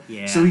 and stuff.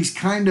 yeah. So he's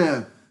kind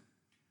of,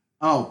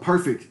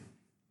 perfect.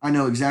 I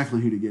know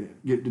exactly who to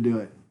get to do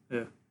it.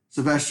 Yeah.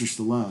 Sylvester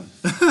Stallone.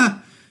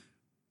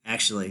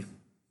 Actually,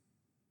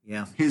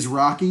 yeah, His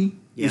Rocky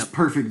is Yep.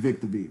 perfect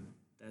Vic the Veep.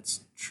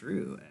 that's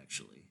true.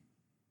 Actually,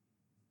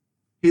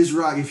 His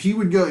Rock, if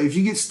you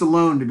get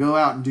Stallone to go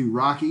out and do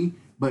Rocky,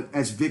 but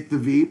as Vic the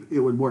Veep, it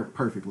would work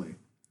perfectly.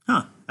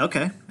 huh?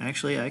 Okay,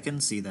 actually, I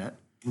can see that.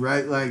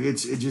 Right? Like it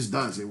just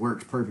does. It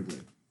works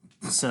perfectly.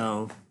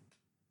 So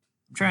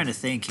I'm trying to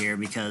think here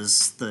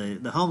because the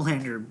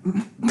Homelander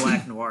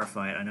Black Noir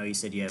fight. I know you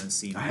said you haven't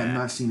seen I that, have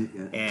not seen it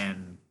yet.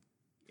 and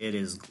it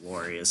is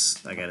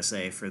glorious. I gotta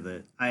say,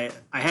 I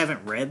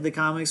haven't read the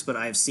comics, but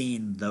I've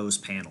seen those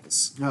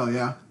panels. Oh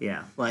yeah.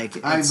 Yeah,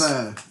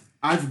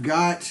 I've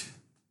got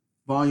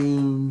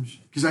volumes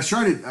because I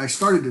started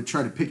to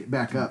try to pick it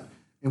back up,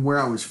 and where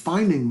I was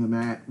finding them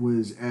at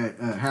was at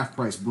Half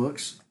Price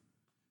Books.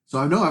 So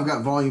I know I've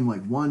got volume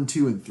 1,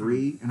 2, and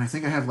 3, and I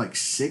think I have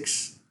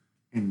 6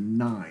 and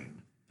 9.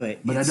 But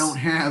I it's- don't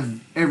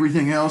have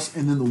everything else,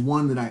 and then the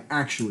one that I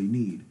actually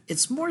need.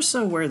 It's more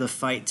so where the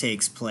fight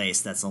takes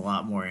place that's a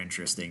lot more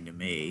interesting to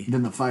me.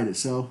 Than the fight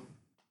itself.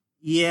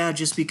 Yeah,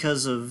 just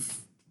because of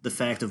the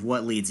fact of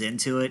what leads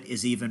into it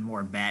is even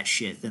more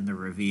batshit than the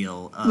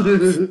reveal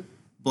of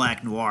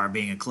Black Noir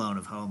being a clone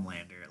of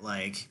Homelander.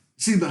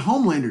 See, the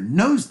Homelander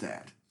knows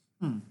that.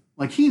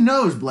 He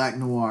knows Black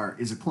Noir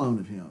is a clone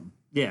of him,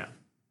 yeah,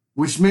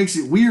 which makes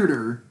it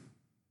weirder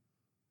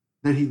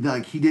that he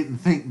didn't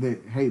think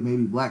that, hey,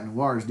 maybe Black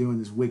Noir is doing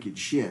this wicked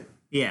shit.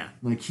 yeah.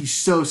 He's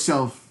so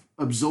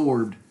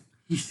self-absorbed,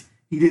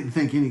 he didn't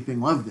think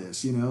anything of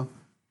this,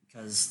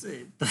 Because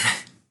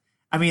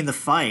I mean, the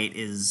fight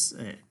is.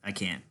 I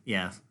can't.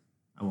 Yeah,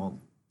 I won't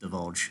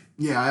divulge.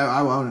 Yeah,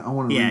 I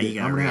want to Yeah, read you it.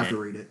 gotta I'm gonna read have it. to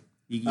read it.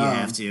 You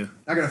have to.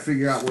 I gotta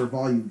figure out where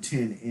volume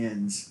 10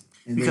 ends,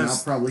 and then Because-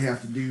 I'll probably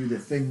have to do the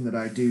thing that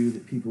I do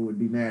that people would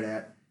be mad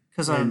at,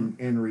 Because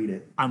and read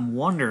it. I'm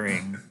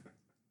wondering.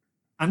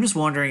 I'm just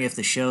wondering if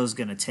the show's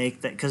going to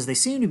take that, because they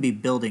seem to be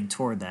building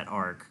toward that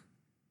arc.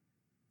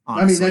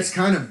 Honestly. I mean, that's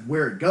kind of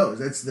where it goes.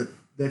 That's the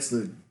that's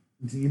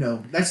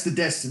the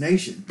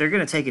destination. They're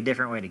going to take a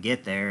different way to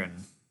get there, and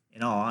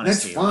in all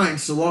That's honesty, fine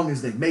so long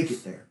as they make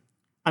it there.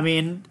 I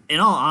mean, in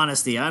all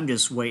honesty, I'm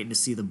just waiting to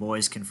see the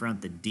boys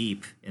confront the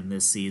Deep in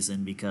this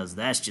season, because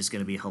that's just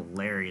going to be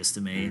hilarious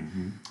to me.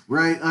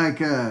 Right? Like,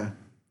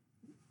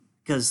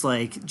 Because,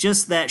 like,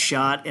 just that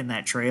shot in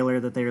that trailer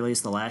that they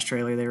released, the last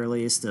trailer they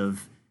released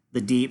of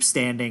the Deep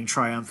standing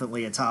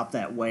triumphantly atop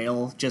that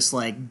whale, just,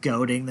 like,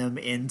 goading them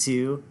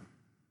into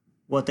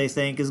what they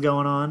think is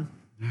going on.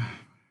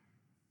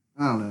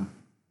 I don't know.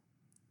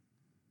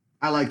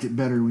 I liked it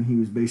better when he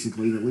was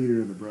basically the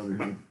leader of the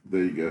Brotherhood.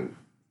 There you go.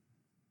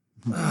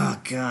 Oh,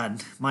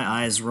 God. My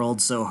eyes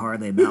rolled so hard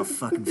they about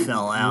fucking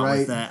fell out Right.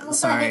 with that. What?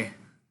 Sorry.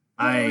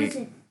 What was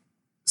it?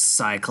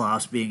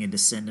 Cyclops being a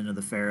descendant of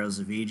the pharaohs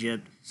of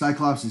Egypt.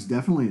 Cyclops is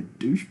definitely a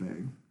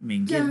douchebag. I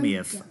mean, give me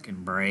a Dun, dun.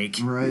 fucking break.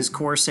 Right. Is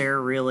Corsair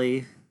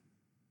really?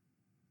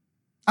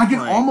 I can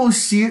Like-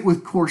 almost see it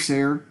with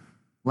Corsair.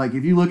 Like,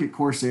 if you look at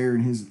Corsair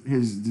and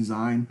his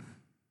design.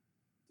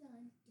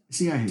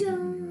 See, I hate that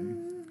anyway.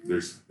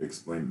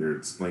 They're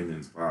explaining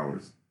his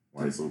powers.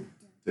 Why he's so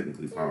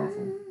technically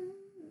powerful.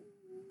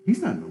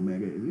 He's not an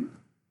Omega, is he?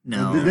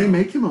 No. Did they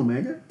make him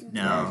Omega? I don't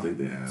No. think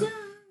they have.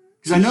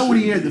 Because I know when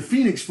he had the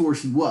Phoenix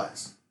Force, he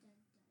was.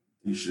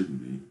 He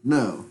shouldn't be.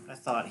 No. I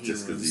thought he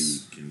Just because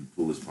was. he can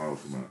pull his power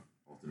from an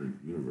alternate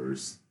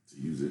universe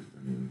to use it.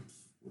 I mean,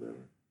 whatever.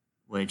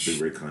 Which, They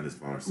retcon his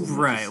power so much.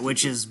 right, it's which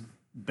stupid. is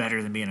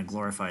better than being a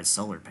glorified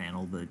solar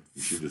panel, but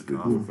You should just be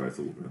glorified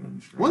so strong.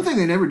 One thing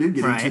they never did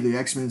get Right. into the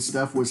X-Men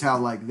stuff was how,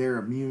 like, they're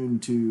immune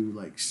to,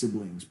 like,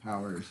 siblings'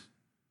 powers.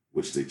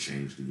 Which they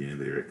changed again.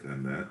 They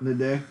retconned that. Did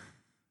they?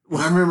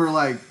 I remember,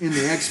 like, in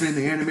the X-Men,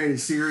 the animated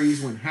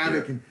series, when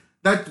Havoc Yeah. and...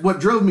 That what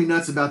drove me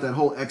nuts about that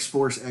whole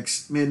X-Force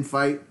X-Men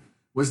fight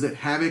was that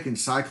Havoc and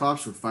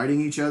Cyclops were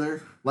fighting each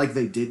other like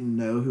they didn't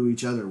know who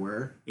each other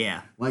were.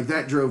 yeah. Like,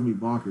 that drove me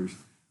bonkers.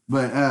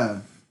 But,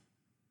 let's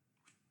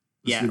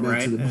Yeah, get back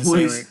right. to the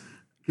boys,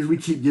 because we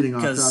keep getting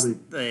off Because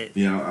topic.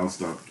 Yeah, I'll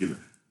stop.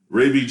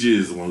 Ray BG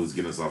is the one who's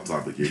getting us off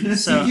topic here. He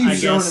So, He I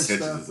keeps showing guess- us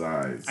catches stuff. his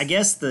eyes. I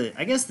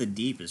guess the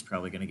Deep is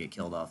probably going to get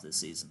killed off this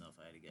season, though, if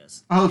I had to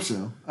guess. I hope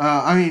so.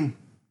 I mean,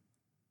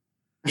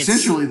 It's-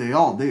 essentially they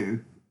all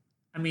do.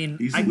 I mean,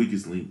 He's the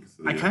weakest link.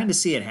 So I yeah. kind of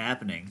see it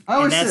happening. I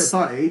always and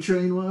thought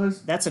A-Train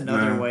was. that's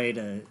another Nah. way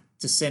to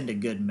send a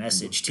good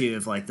message, too,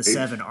 if, like, the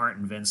Seven aren't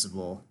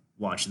invincible.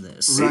 Watch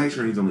this. Right.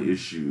 A-Train's only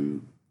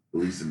issue, at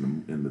least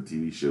in the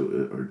TV show,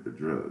 are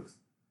drugs.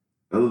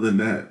 Other than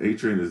that,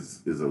 A-Train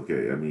is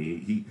okay. I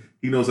mean,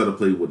 he knows how to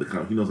play with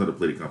he knows how to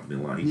play the company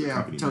line. He's a Yeah,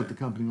 company tote man. the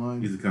company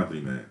line. He's a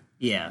company man.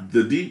 Yeah.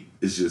 The Deep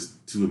is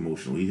just too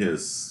emotional. He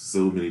has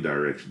so many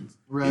directions.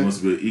 Right. He wants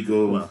to be an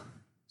eco. Well,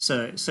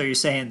 so you're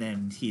saying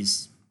then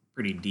he's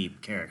pretty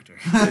deep character.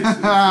 basically. He's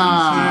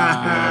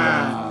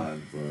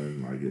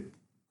fun, like it.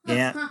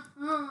 Yeah.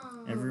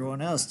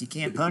 Everyone else, you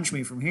can't punch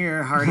me from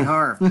here. Hardy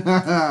har.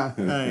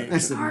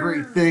 That's the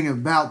great thing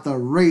about the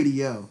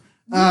radio.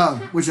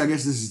 Which I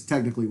guess this is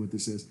technically what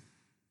this is.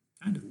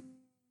 Kind of.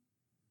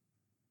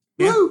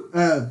 Yeah.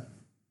 Woo!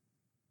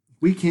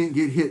 We can't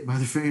get hit by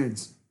the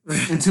fans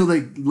until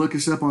they look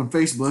us up on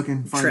Facebook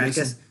and find Track us,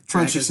 us- and punch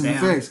track us us in the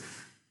down. face.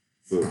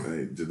 So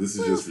hey, this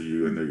is just for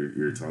you. I know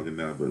you're talking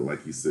now, but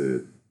like you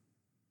said,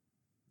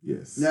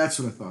 yes. That's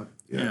what I thought.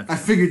 Yeah. I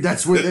figured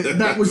that's where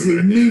that was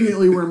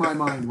immediately where my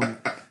mind went.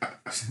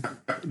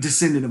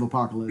 Descendant of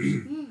Apocalypse.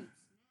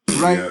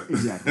 Right? Yeah.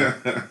 Exactly.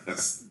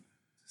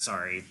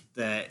 Sorry.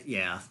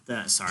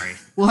 Sorry.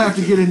 We'll have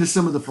to get into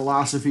some of the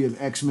philosophy of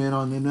X-Men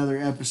on another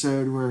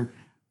episode where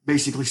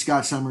basically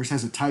Scott Summers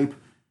has a type,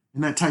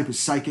 and that type is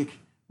psychic,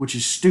 which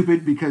is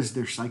stupid because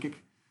they're psychic.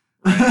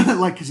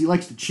 Like, because he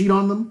likes to cheat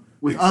on them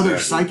with other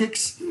Exactly.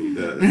 psychics. He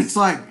does. And it's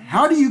like,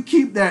 how do you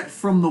keep that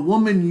from the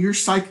woman you're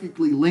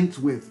psychically linked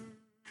with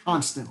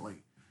constantly?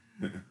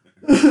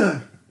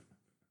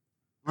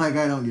 Like,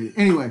 I don't get it.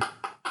 Anyway,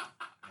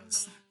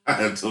 I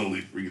have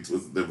totally freaking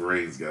twisted their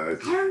brains, guys.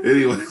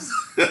 Anyways.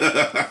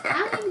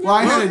 well,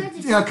 I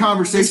had a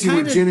conversation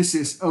with kinda-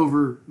 Genesis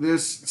over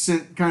this,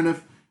 kind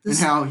of, and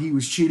how he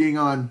was cheating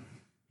on.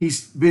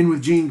 He's been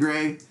with Jean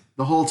Grey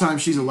the whole time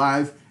she's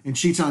alive, and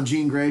cheats on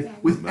Jean Grey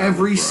with Not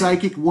every right.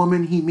 psychic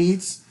woman he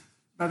meets.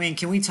 I mean,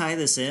 can we tie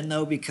this in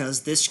though?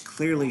 Because this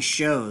clearly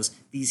shows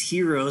these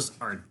heroes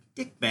are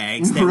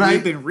dickbags that Right.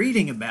 we've been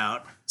reading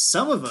about.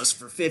 Some of us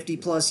for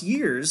 50+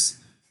 years.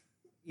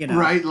 You know,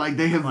 Right? Like,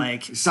 they have.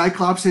 Like-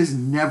 Cyclops has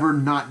never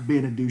not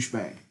been a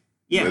douchebag.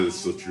 Yeah. That is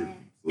so true.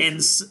 So And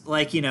true.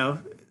 like, you know,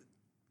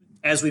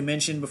 As we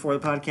mentioned before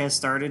the podcast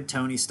started,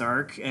 Tony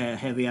Stark, a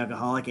heavy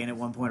alcoholic and at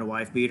one point a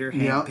wife beater.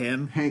 Hank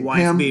Pym,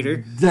 wife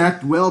beater.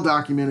 That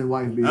well-documented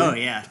wife beater. Oh,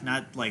 yeah.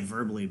 Not like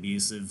verbally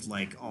abusive,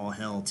 like all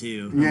hell,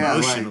 too. Yeah,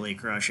 emotionally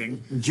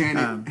crushing.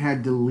 Janet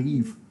had to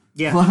leave.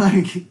 Yeah.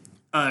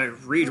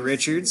 Reed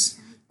Richards.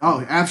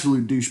 Oh,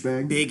 absolute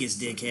douchebag.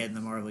 Biggest dickhead in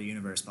the Marvel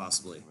Universe,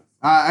 possibly.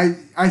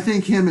 I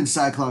think him and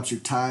Cyclops are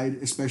tied,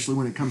 especially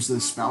when it comes to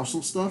the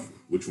spousal stuff.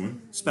 Which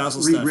one?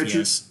 Spousal Reed stuff, Richards.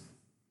 Yes.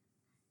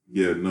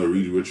 Yeah, no,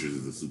 Reed Richards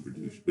is a super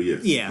douche, but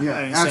yes. Yeah,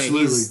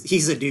 absolutely.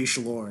 He's a douche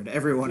lord.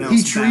 Everyone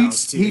else treats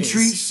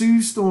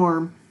Sue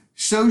Storm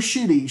so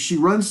shitty. She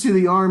runs to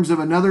the arms of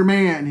another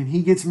man, and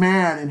he gets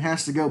mad and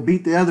has to go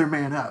beat the other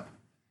man up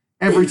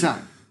every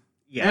time.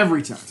 Yeah.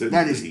 Every time.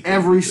 That is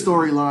every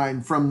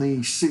storyline from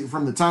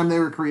the time they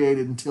were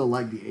created until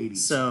like the 80s.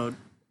 So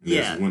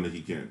There's one that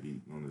he can't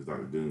beat on his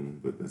Doctor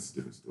Doom, but that's a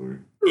different story.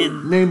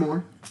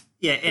 Namor.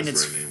 Yeah, and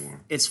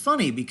it's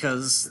funny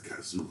because,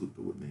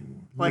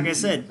 like I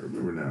said,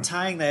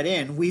 tying that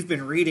in, we've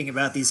been reading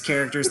about these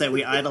characters that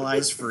we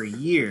idolized for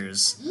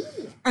years.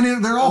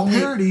 And they're all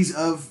parodies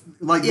of,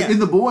 in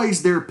The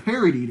Boys, they're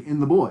parodied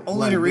in The Boys.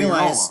 Only to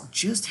realize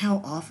just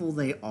how awful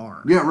they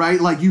are. Yeah, right?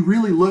 Like, you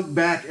really look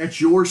back at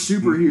your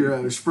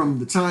superheroes from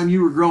the time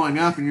you were growing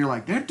up, and you're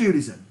like, that dude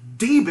is a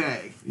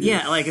D-bag.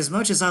 Yeah, like, as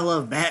much as I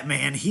love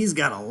Batman, he's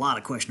got a lot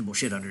of questionable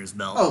shit under his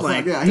belt. Oh,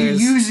 like, yeah.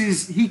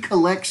 He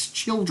collects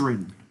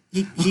children.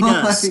 He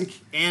does.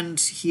 And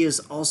he is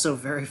also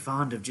very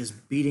fond of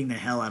just beating the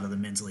hell out of the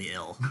mentally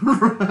ill.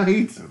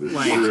 Right?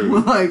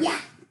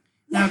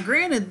 Now,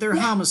 granted, they're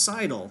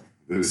homicidal.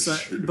 That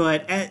is true.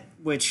 But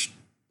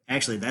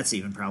actually, that's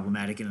even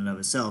problematic in and of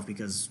itself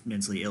because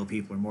mentally ill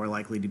people are more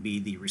likely to be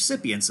the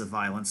recipients of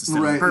violence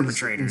instead of the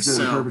perpetrators.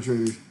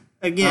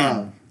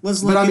 Again,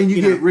 let's look at... But, I mean,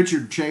 you get know,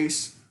 Richard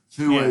Chase,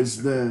 who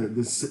was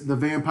the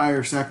vampire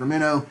of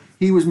Sacramento.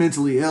 He was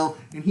mentally ill,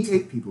 and he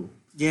ate people.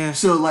 Yeah.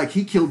 So, like,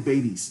 he killed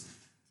babies.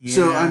 Yeah.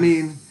 So, I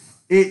mean,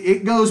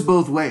 it goes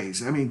both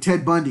ways. I mean,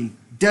 Ted Bundy,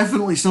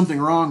 definitely something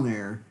wrong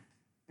there.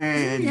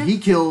 And he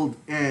killed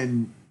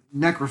and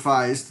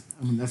necrophized.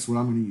 I mean, that's what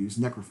I'm going to use,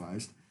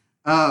 necrophized.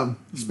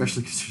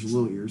 Especially because there's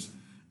little ears.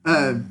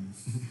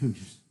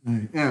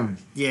 Anyway.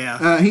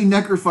 Yeah. He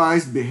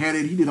necrophized,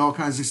 beheaded. He did all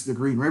kinds of stuff. The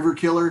Green River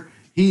Killer.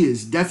 He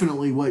is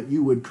definitely what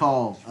you would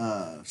call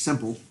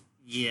simple.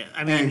 Yeah,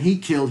 I mean... And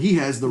he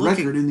has the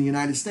record in the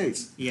United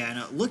States. Yeah, I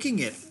know.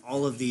 Looking at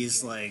all of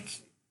these, like,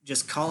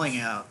 just calling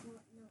out...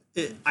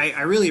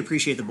 I really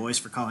appreciate The Boys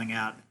for calling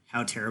out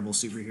how terrible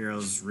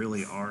superheroes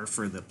really are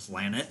for the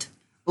planet.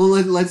 Well,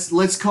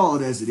 let's call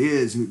it as it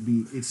is.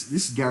 This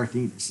is Garth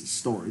Ennis'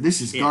 story. This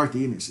is Garth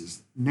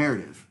Ennis'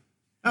 narrative.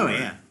 Oh,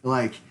 yeah.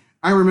 Like,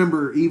 I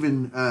remember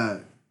even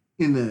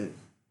in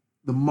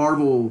the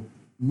Marvel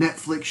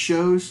Netflix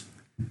shows,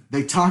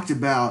 they talked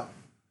about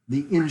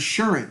the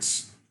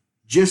insurance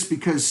just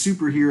because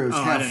superheroes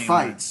have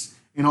fights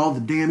and all the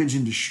damage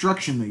and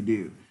destruction they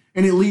do.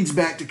 And it leads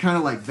back to kind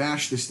of like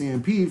Vash the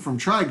Stampede from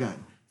Trigun.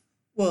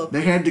 Well,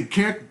 they had to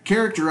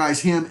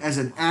characterize him as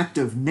an act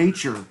of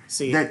nature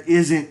that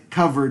isn't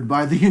covered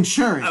by the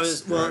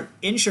insurance.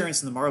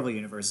 Insurance in the Marvel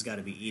Universe has got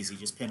to be easy.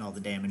 Just pin all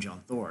the damage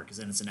on Thor, because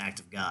then it's an act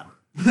of God.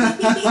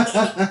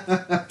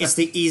 It's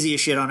the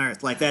easiest shit on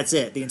earth. Like, that's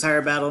it. The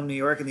entire Battle of New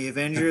York and the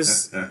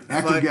Avengers.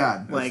 Act of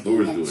God. Like,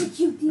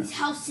 execute these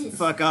houses.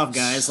 Fuck off,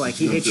 guys. Like,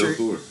 he hit your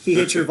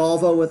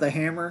Volvo with a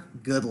hammer.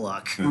 Good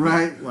luck.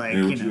 Right.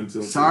 Like,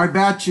 sorry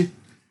about you.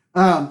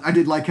 I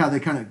did like how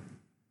they kind of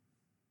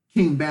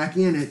came back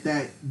in at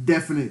that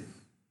definite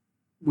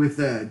with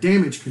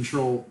damage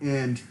control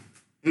and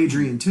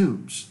Adrian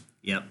Toomes.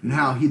 Yep. And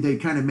how they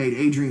kind of made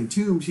Adrian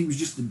Toomes, he was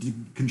just a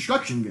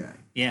construction guy.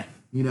 Yeah.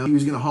 You know, he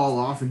was going to haul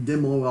off and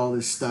demo all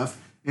this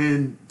stuff,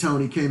 and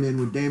Tony came in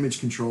with damage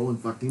control and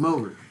fucked him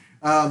over.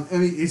 I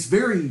mean, it's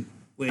very...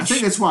 I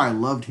think that's why I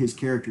loved his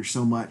character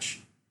so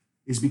much,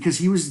 is because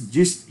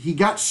he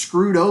got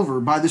screwed over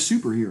by the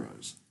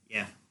superheroes.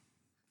 Yeah.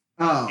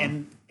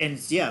 And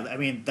yeah, I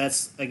mean,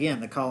 that's,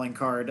 again, the calling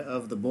card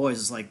of The Boys.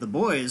 Is like, the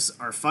boys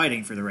are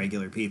fighting for the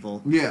regular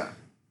people. Yeah.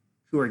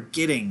 Who are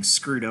getting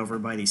screwed over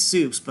by these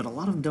soups, but a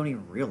lot of them don't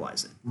even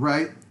realize it.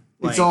 Right.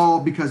 It's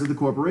all because of the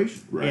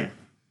corporation. Right. Yeah.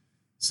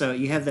 So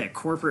you have that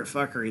corporate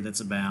fuckery that's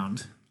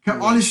abound.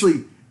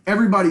 Honestly,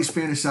 everybody's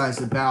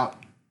fantasized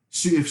about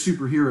if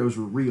superheroes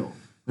were real.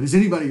 But has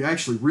anybody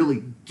actually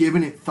really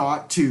given it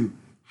thought to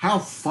how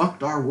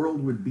fucked our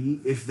world would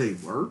be if they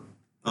were?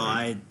 Oh,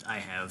 I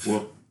have.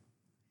 Well,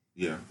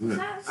 yeah.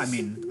 I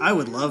mean, I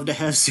would love to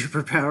have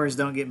superpowers,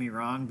 don't get me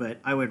wrong, but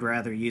I would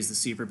rather use the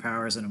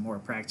superpowers in a more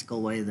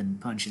practical way than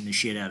punching the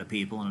shit out of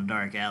people in a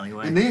dark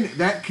alleyway. And then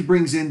that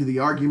brings into the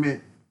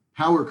argument,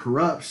 power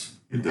corrupts,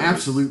 and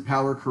absolute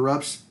power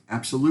corrupts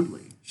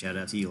absolutely. Shout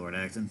out to you, Lord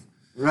Acton.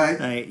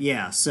 Right?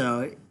 Yeah,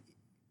 so,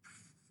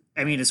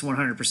 I mean, it's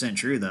 100%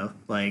 true, though.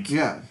 Like,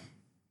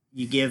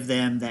 you give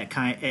them that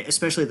kind,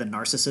 especially the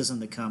narcissism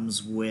that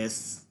comes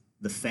with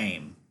the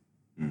fame.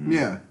 Mm-hmm.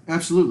 Yeah,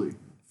 absolutely.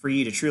 For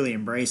you to truly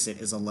embrace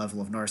it is a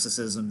level of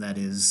narcissism that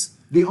is...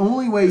 The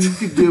only way you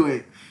could do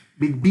it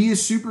be a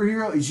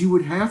superhero is you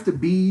would have to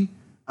be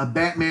a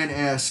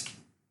Batman-esque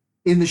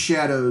in the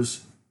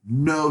shadows,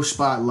 no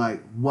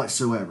spotlight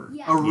whatsoever.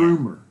 Yeah. A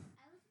rumor.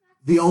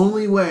 The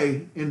only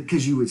way, and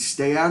because you would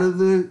stay out of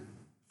the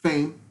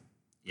fame,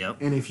 Yep.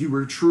 and if you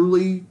were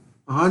truly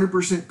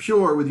 100%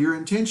 pure with your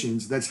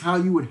intentions, that's how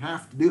you would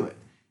have to do it.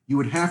 You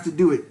would have to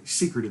do it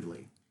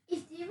secretively.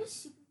 If there was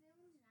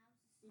supervillains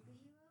and I was a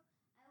superhero,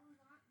 I would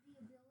want the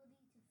ability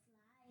to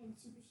fly and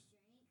super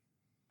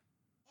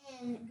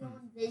strength and go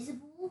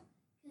invisible.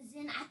 Because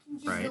then I can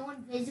just Right. go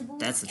invisible.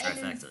 That's the and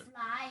then trifecta.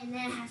 fly and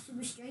then have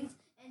super strength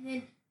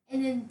and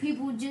then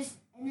people would just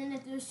and then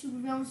if there's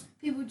supervillains,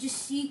 people would just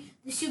see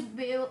the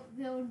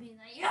supervillain being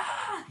like,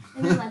 yeah,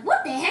 and they're like,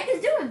 what the heck is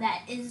doing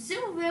that? Is the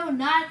supervillain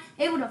not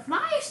able to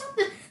fly or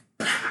something?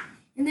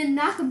 And then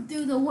knock them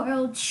through the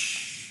world.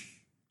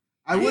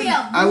 I would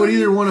Yeah, I would boy.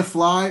 either want to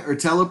fly or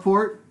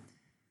teleport,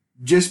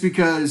 just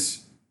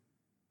because,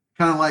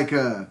 kind of like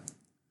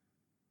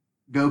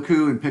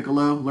Goku and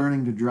Piccolo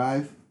learning to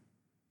drive.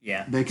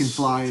 Yeah. They can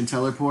fly and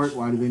teleport.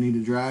 Why do they need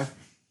to drive?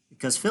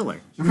 Because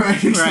filler.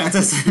 Right, Right. exactly.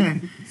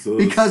 That's, So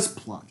Because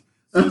plot.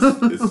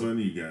 it's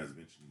funny you guys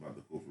mentioned about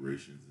the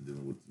corporations and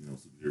dealing with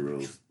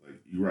superheroes. Like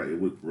you're right, it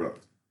would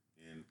corrupt.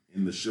 And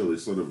in the show, they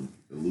sort of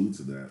allude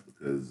to that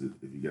because if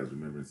you guys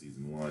remember in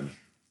season 1,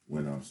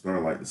 when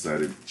Starlight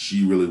decided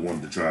she really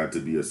wanted to try to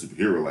be a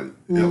superhero, like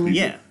help people,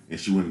 Yeah. and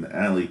she went in the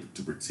alley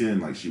to pretend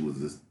like she was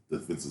this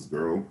defenseless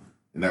girl,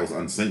 and that was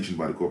unsanctioned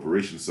by the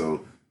corporation.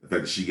 So the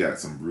fact that she got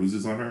some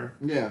bruises on her,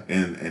 Yeah.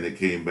 and it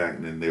came back,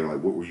 and then they were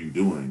like, "What were you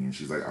doing?" And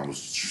she's like, "I was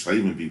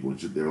saving people." And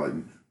they were like,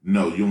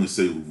 "No, you only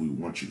say what we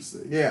want you to say."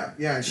 Yeah,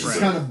 yeah. She's Right.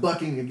 kind of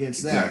bucking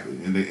against that.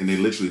 Exactly, and they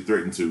literally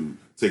threatened to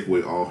take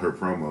away all her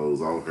promos,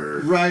 all her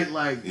Right,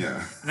 like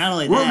yeah. not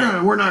only we're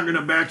that, we're not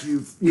gonna back you,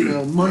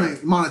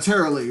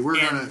 monetarily. We're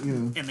gonna,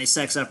 and they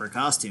sex up her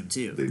costume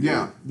too. They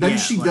yeah. did. Then Yeah,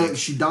 she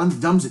like-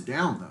 dumbs it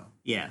down though.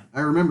 Yeah.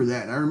 I remember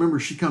that. I remember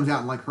she comes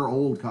out in like her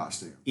old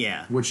costume,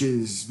 Yeah. which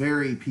is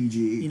very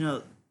PG. You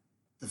know,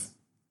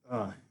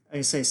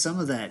 I say some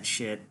of that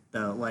shit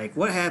though. Like,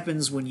 what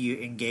happens when you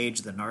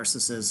engage the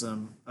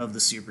narcissism of the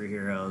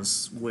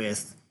superheroes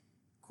with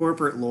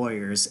corporate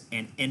lawyers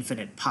and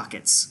infinite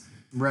pockets?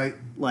 Right.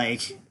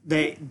 Like,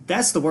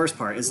 that's the worst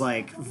part. Is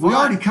like We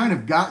already kind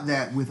of got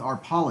that with our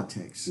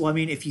politics. Well, I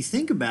mean, if you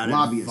think about it,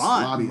 Lobbyists,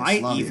 Vought lobbyists,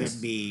 might lobbyists.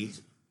 even be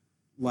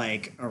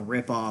like a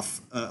ripoff,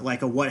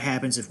 like a What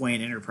Happens If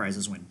Wayne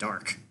Enterprises Went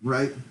Dark,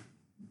 Right.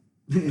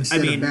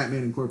 Instead mean- of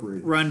Batman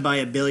Incorporated. run by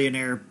a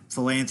billionaire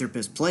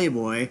philanthropist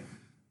playboy,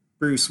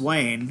 Bruce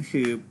Wayne,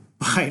 who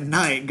by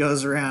night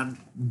goes around.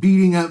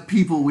 Beating up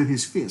people with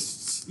his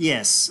fists.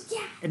 Yes,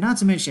 and not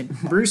to mention,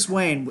 Bruce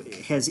Wayne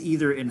has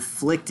either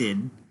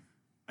inflicted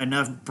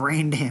enough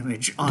brain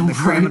damage on the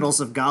Right. criminals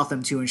of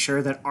Gotham to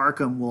ensure that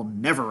Arkham will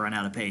never run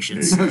out of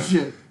patience. Oh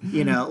shit.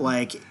 You know,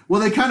 like,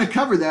 Well, they kind of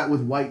cover that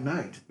with White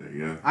Knight. There you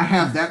go. I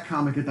have that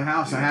comic at the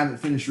house. I haven't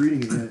finished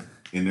reading it yet.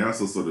 And they're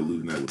also sort of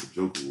alluding that with the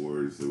Joker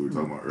Wars that we were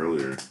talking about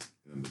earlier.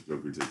 And the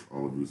Joker takes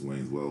all of Bruce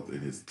Wayne's wealth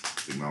and his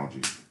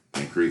technology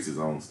and creates his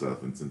own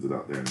stuff and sends it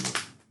out there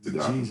to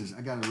Gotham. Jesus,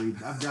 I gotta read.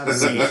 I've got to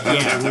read.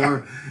 Yeah.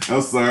 War.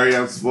 I'm sorry,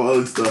 I'm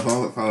spoiling stuff.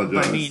 I apologize.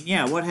 but I mean,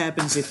 yeah, what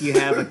happens if you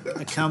have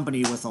a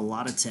company with a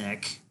lot of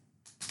tech,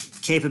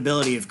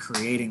 capability of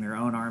creating their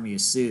own army of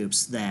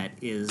soups that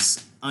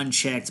is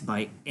unchecked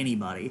by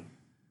anybody?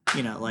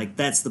 You know, like,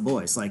 that's the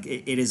boys. Like,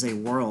 it is a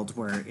world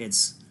where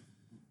it's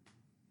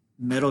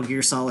Metal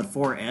Gear Solid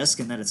 4-esque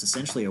in that it's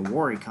essentially a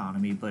war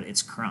economy, but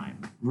it's crime.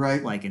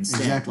 Right. Like,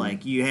 instead, Exactly.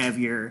 like, you have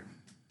your,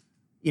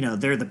 you know,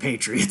 they're the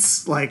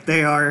Patriots. Like,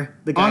 they are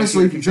the guys Honestly,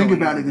 who are if you think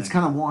controlling about it, everything. it's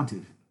kind of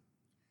Wanted.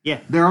 Yeah.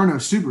 There are no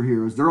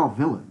superheroes. They're all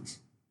villains.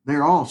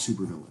 They're all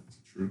supervillains.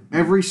 True.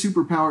 Every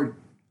superpowered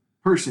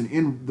person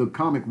in the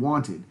comic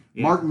Wanted.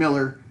 Yeah. Mark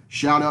Miller.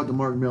 Shout out to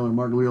Mark Miller.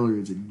 Mark Miller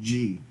is a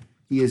G.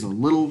 He is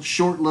a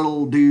short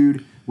little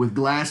dude with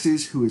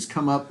glasses who has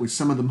come up with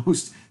some of the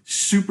most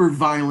super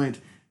violent,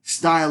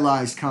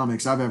 stylized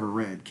comics I've ever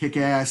read.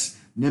 Kick-Ass,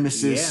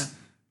 Nemesis,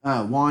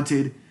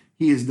 Wanted.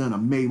 He has done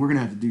amazing. We're gonna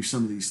have to do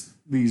some of these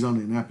on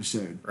an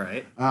episode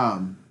Right.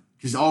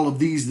 because all of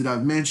these that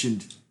I've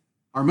mentioned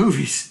are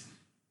movies,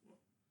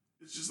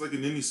 It's just like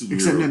in any superhero.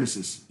 except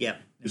Nemesis.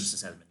 Yep.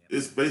 Nemesis has been. Yeah.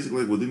 It's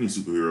basically like with any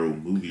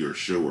superhero movie or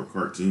show or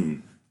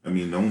cartoon. I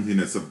mean, the only thing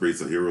that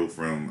separates a hero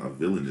from a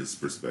villain is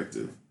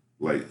perspective.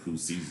 Like who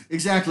sees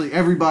Exactly.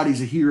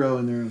 Everybody's a hero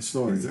in their own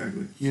story.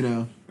 exactly. You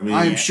know, I mean,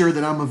 I am yeah. sure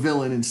that I'm a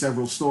villain in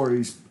several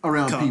stories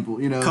around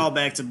people. You know, Call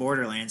back to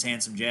Borderlands,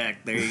 Handsome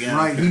Jack. There you go.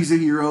 right? He's a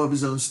hero of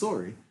his own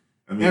story.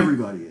 I mean,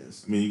 Everybody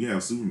is. I mean, you can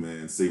have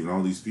Superman saving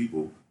all these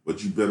people,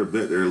 but you better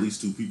bet there are at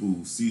least two people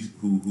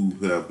who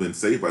have been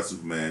saved by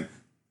Superman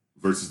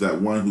versus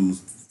that one whose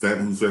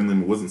family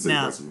member wasn't saved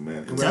Now, by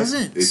Superman. And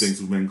doesn't- they think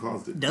Superman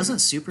caused it? Doesn't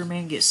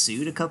Superman get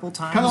sued a couple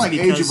times? Kind of like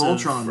Age because of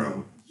Ultron, though.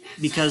 From-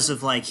 Because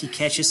of, like, he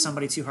catches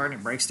somebody too hard and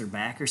it breaks their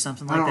back or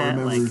something I like don't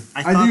that. remember. Like,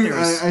 I thought do. there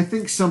was. I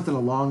think something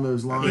along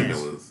those I think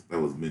lines. that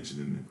was mentioned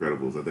in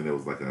Incredibles. I think that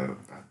was like a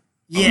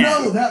yeah.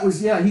 No, that was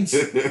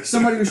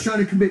Somebody was trying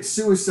to commit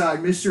suicide.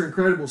 Mr.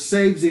 Incredible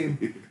saves him,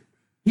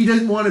 he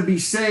doesn't want to be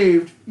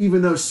saved,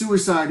 even though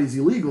suicide is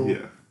illegal.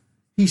 Yeah.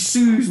 He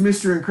sues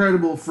Mr.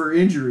 Incredible for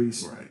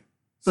injuries. Right.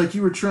 It's like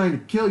you were trying to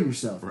kill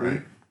yourself,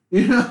 Right.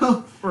 dude. You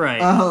know?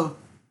 Right.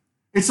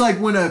 It's like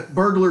when a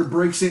burglar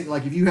breaks in,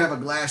 like if you have a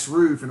glass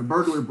roof and a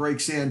burglar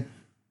breaks in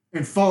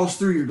and falls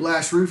through your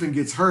glass roof and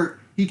gets hurt,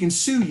 he can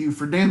sue you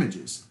for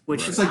damages.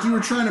 Which It's like you were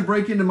trying to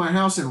break into my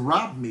house and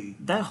rob me.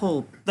 that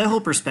whole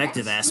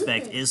perspective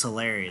aspect is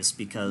hilarious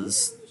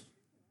because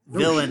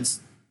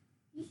villains.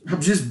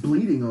 I'm just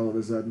bleeding all of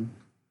a sudden.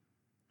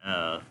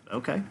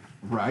 Okay.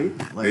 Right?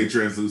 Hey,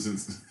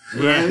 translucents.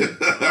 Yeah.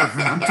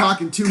 I'm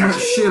talking too much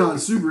shit on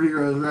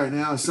superheroes right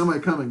now. Somebody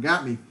come and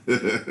got me.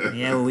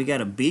 Yeah. Well, we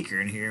got a beaker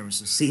in here with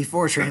some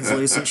C4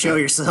 translucent. Show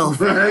yourself.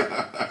 Right?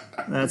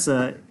 That's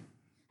a.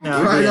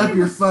 No, Right yeah. up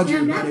your Yeah, fudger,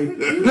 I'm not buddy. afraid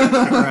to use it.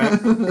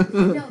 Right. No,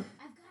 I've got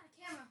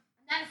a camera.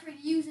 I'm not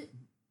afraid to use it.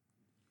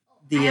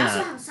 The, I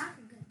also have a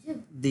soccer gun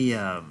too.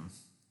 God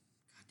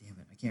damn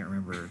it, I can't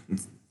remember.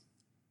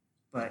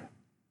 But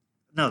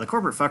no, the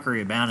corporate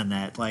fuckery abound in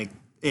that. Like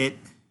it.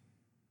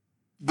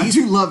 I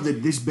do love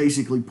that this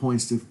basically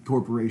points to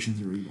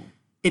corporations are evil,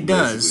 It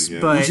does, Basically,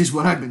 yeah. but which is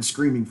what I've been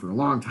screaming for a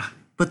long time.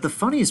 But the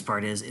funniest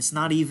part is, it's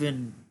not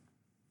even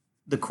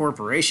the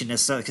corporation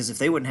necessarily, because if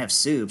they wouldn't have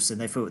soups, and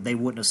they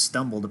wouldn't have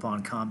stumbled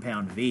upon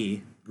Compound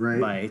V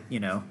Right. by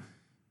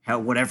how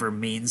whatever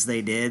means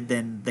they did,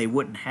 then they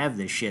wouldn't have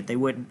this shit. They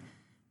wouldn't.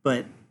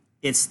 But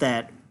it's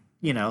that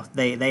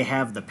they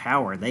have the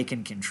power. They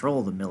can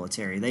control the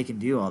military. They can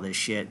do all this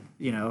shit.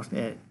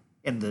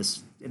 In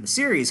the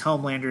series,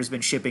 Homelander has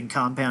been shipping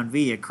Compound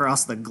V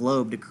across the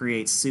globe to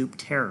create soup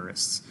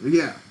terrorists,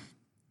 Yeah.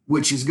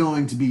 Which is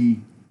going to be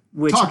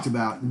which talked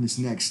about in this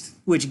next,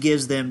 which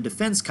gives them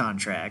defense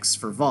contracts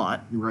for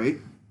Vought, right?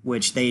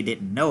 which they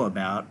didn't know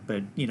about.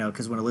 But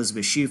because when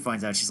Elizabeth Shue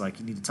finds out, she's like,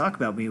 "You need to talk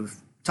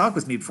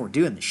with me before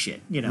doing this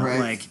shit," Right.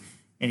 like,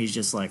 and he's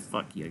just like,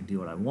 "Fuck you, do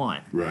what I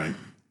want," Right.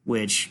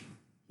 which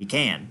he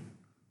can.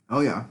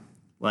 Oh, yeah.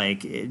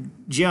 Like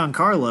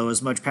Giancarlo,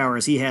 as much power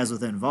as he has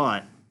within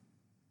Vought,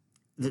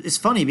 it's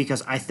funny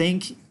because I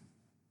think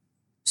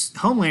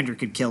Homelander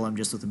could kill him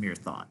just with a mere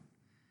thought,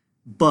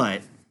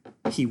 but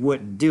he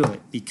wouldn't do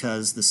it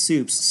because the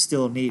soups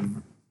still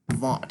need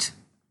Vought.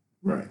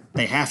 Right.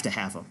 They have to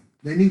have him.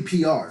 They need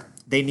PR.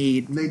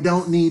 They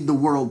don't need the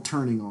world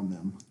turning on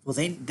them. Well,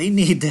 they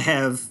need to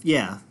have,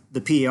 the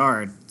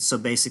PR, so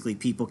basically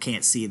people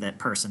can't see that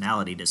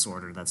personality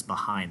disorder that's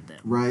behind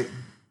them. Right?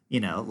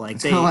 Like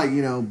It's they, kind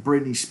of like,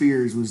 Britney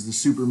Spears was the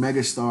super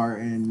megastar,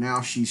 and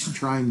now she's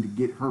trying to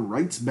get her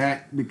rights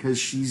back because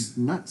she's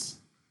nuts.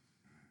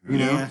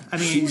 Yeah, I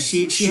mean,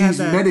 she's she had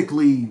that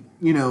medically,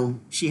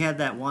 she had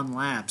that one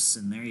lapse,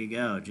 and there you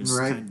go, just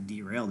Right. kind of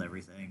derailed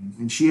everything.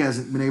 and she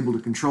hasn't been able to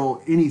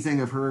control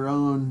anything of her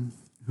own.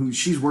 Who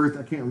she's worth,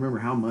 I can't remember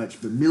how much,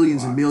 but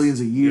millions and millions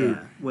a year. Yeah,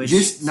 which-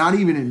 just not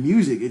even in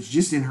music; it's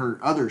just in her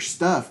other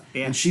stuff,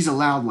 Yeah. and she's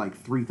allowed like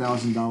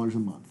 $3,000 a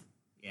month.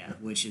 Yeah,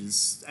 which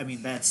is, I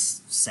mean,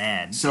 that's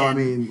sad. So, I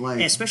mean,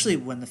 like- especially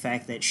when the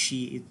fact that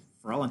she,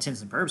 for all intents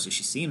and purposes,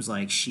 she seems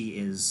like she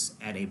is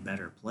at a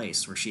better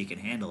place where she can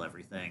handle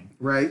everything.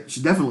 Right?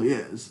 She definitely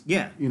is.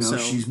 Yeah, so,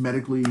 She's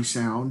medically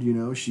sound.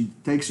 She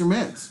takes her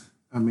meds.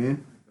 I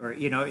mean, or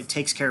it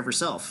takes care of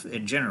herself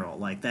in general.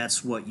 Like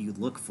that's what you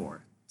look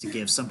for to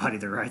give somebody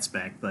their rights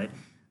back. But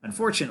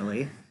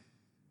unfortunately,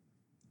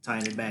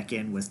 tying it back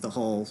in with the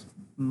whole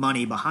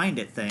money behind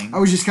it thing, I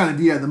was just kind of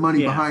the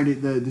money Yeah. behind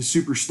it, the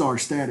superstar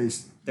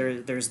status.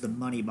 there's the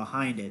money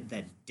behind it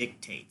that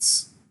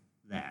dictates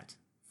that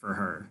for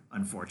her.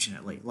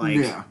 Unfortunately, like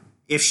Yeah.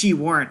 if she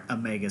weren't a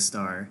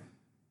megastar,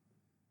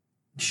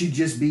 She'd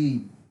just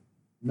be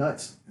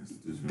nuts.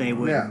 they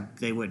wouldn't Yeah.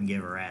 they wouldn't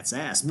give a rat's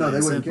ass. No, plain they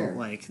and wouldn't simple. care.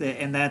 Like,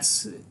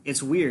 and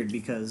it's weird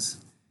because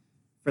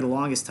for the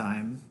longest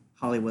time,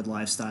 Hollywood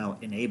lifestyle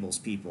enables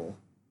people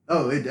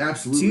Oh, it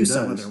absolutely to does.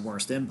 some of their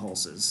worst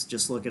impulses.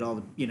 Just look at all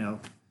the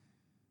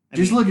I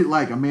Just mean, look at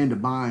like Amanda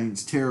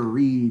Bynes, Tara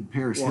Reid,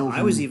 Paris Well, Hilton.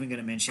 I was even going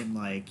to mention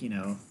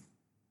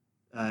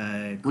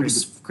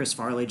Chris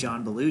Farley,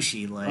 John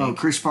Belushi, like,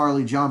 Chris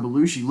Farley, John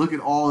Belushi. Look at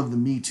all of the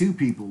Me Too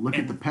people. Look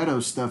at the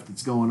pedo stuff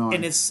that's going on.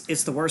 and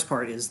it's the worst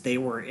part is they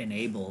were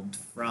enabled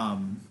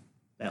from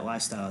that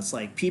lifestyle. It's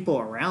like people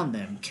around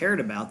them cared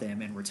about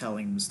them and were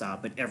telling them to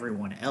stop, but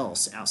everyone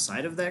else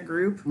outside of that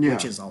group, Yeah.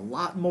 which is a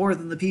lot more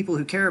than the people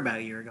who care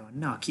about you, are going,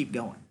 no, keep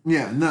going.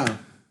 Yeah, no.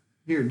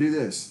 Here, do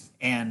this.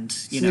 And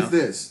Sniff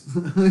this.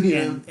 You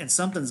know? and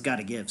something's got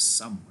to give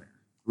somewhere.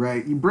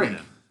 Right, you break. Yeah.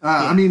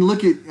 I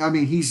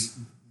mean, he's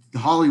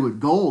Hollywood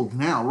gold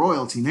now,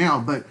 royalty now,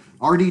 but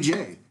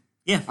RDJ.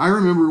 Yeah. I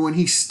remember when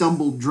he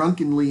stumbled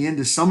drunkenly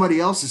into somebody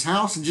else's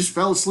house and just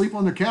fell asleep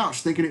on their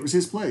couch thinking it was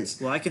his place.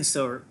 Well, I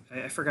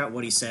forgot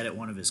what he said at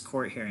one of his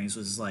court hearings.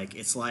 Was like,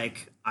 it's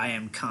like I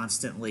am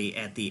constantly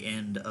at the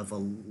end of a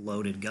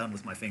loaded gun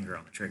with my finger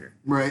on the trigger.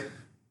 Right.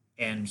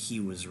 And he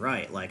was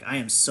right. Like, I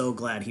am so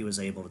glad he was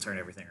able to turn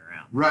everything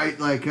around. Right,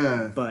 like,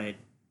 But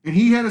and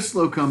he had a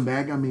slow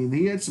comeback. I mean,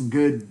 he had some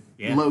good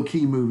Yeah.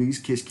 low-key movies,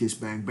 Kiss Kiss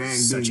Bang Bang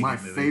Such being a my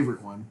good movie.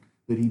 favorite one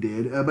that he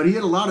did. But he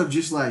had a lot of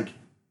just like,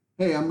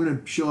 hey, I'm going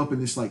to show up in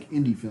this like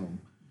indie film.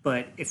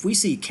 But if we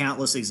see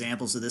countless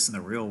examples of this in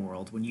the real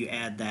world, when you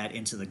add that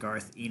into the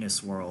Garth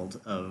Ennis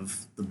world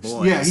of The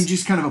Boys, Yeah, he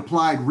just kind of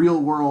applied real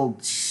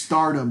world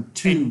stardom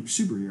to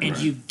superheroes. and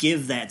you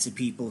give that to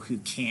people who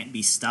can't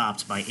be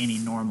stopped by any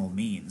normal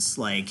means.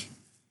 Like,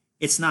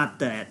 it's not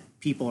that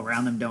people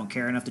around them don't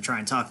care enough to try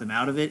and talk them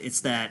out of it.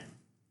 It's that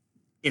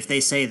if they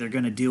say they're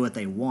going to do what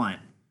they want,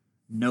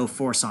 no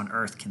force on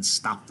Earth can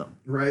stop them.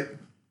 Right?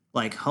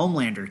 Like,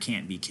 Homelander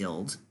can't be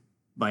killed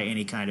by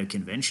any kind of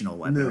conventional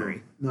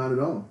weaponry. No, not at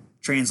all.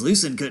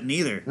 Translucent couldn't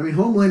either. I mean,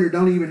 Homelander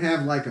don't even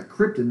have like a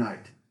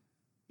kryptonite.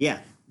 Yeah.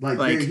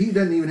 Like he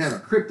doesn't even have a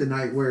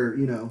kryptonite where,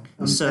 you know,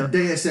 a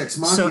Deus Ex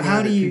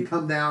Machina can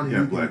come down and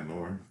yeah, Black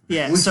Noir.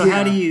 Yeah, so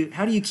how do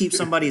you keep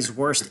somebody's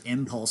worst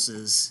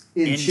impulses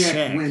in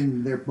check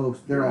when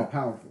they're all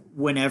powerful?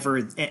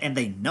 Whenever and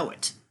they know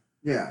it.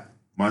 Yeah.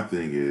 My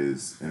thing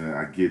is, and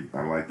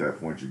I like that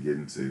point you're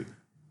getting to.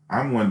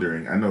 I'm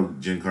wondering, I know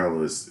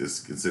Giancarlo is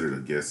considered a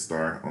guest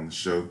star on the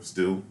show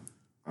still,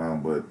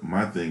 but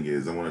my thing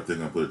is, I wonder if they're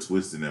going to put a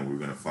twist in there. We're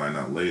going to find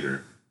out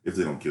later, if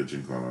they don't kill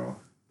Giancarlo,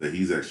 that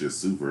he's actually a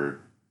super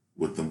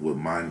with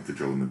mind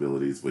controlling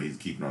abilities, but he's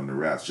keeping on the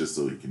wraps just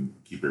so he can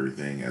keep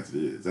everything as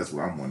it is. That's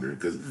what I'm wondering.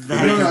 Because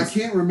I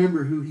can't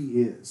remember who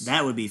he is.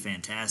 That would be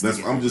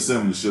fantastic. I'm just saying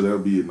on the show, that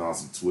would be an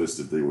awesome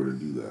twist if they were to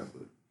do that.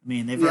 But I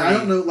mean, I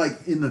don't know,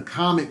 like in the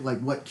comic, like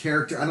what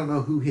character. I don't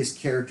know who his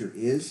character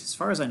is. As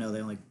far as I know,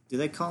 do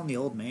they call him the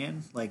old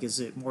man? Like, is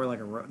it more like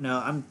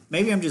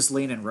maybe I'm just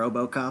leaning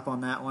RoboCop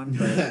on that one,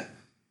 but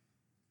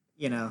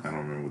you know, I don't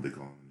remember what they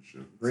call him in the show.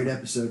 Great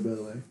episode, by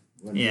the way.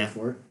 Wasn't yeah,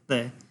 for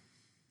it.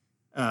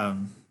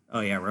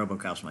 Oh yeah,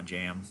 RoboCop's my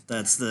jam.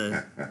 That's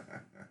the.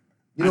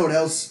 You know what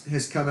else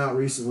has come out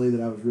recently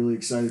that I was really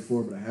excited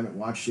for, but I haven't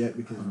watched yet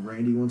because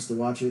Randy wants to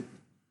watch it.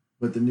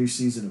 But the new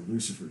season of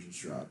Lucifer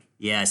just dropped.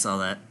 Yeah, I saw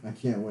that. I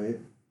can't wait.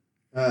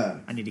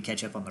 I need to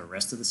catch up on the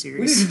rest of the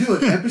series. We need to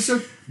do an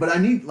episode, but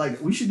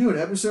we should do an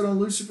episode on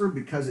Lucifer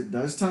because it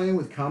does tie in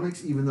with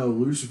comics, even though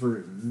Lucifer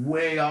is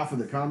way off of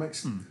the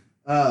comics.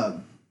 But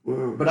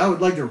I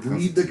would like to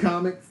read the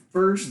comic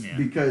first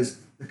because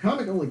the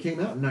comic only came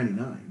out in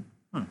 '99.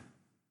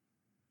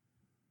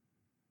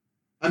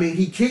 I mean,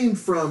 he came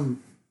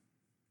from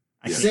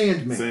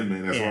Sandman.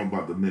 Sandman, that's what I'm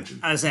about to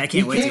mention. I was saying, I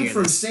can't wait to hear He came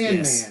from this.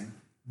 Sandman, Yes.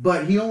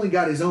 but he only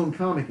got his own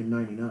comic in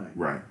 '99.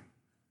 Right.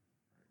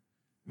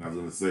 And I was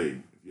gonna say,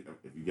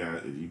 if you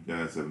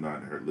guys have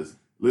not heard,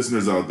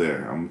 listeners out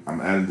there,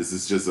 I'm adding this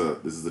is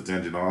a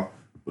tangent off,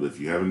 but if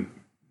you haven't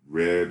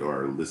read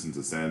or listened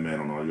to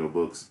Sandman on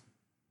audiobooks,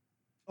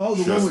 oh,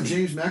 the one with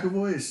James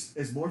McAvoy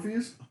is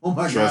Morpheus? Oh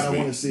my god, I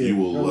want to see it. You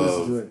will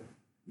love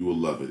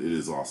it. It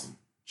is awesome.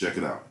 Check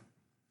it out.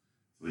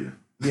 So, yeah.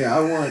 Yeah,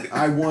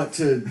 I want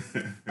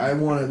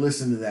to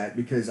listen to that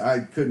because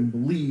I couldn't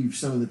believe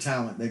some of the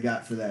talent they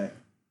got for that.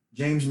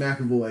 James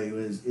McAvoy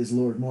is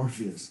Lord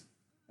Morpheus.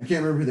 I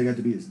can't remember who they got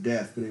to be his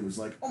death, but it was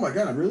like, oh my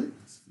god, really?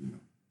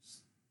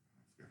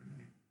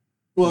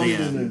 Well,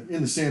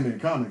 in the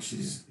Sandman comics,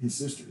 she's his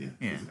sister.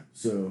 Yeah.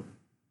 So.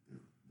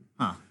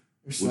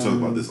 We'll talk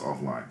about this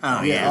offline.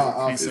 Oh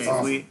yeah.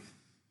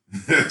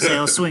 So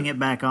I'll swing it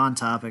back on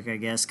topic, I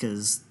guess,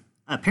 because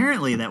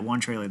apparently that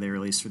one trailer they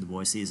released for The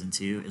Boys Season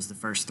 2 is the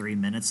first 3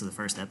 minutes of the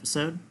first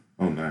episode.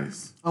 Oh,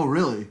 nice. Oh,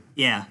 really?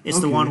 Yeah, it's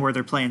the one where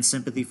they're playing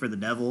Sympathy for the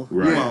Devil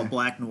while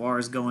Black Noir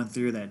is going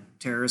through that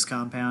terrorist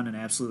compound and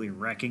absolutely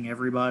wrecking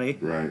everybody.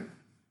 Right.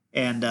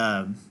 And,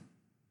 and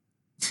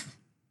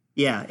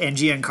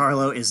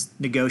Giancarlo is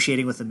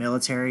negotiating with the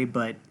military,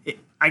 but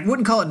I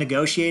wouldn't call it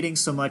negotiating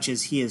so much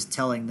as he is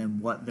telling them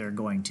what they're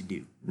going to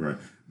do. Right.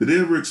 Did they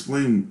ever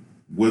explain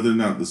whether or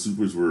not the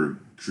supers were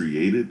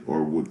created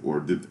or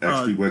did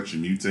actually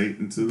mutate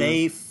into them?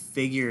 They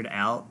figured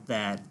out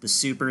that the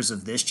supers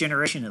of this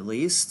generation, at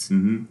least,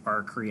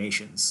 are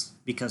creations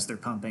because they're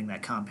pumping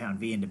that compound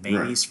V into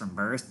babies from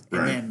birth.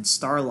 And then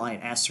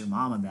Starlight asks her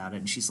mom about it,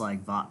 and she's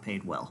like, Vought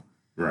paid well.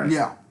 Right.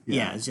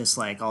 Yeah, it's just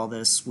like all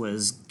this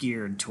was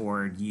geared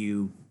toward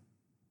you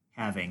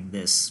having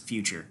this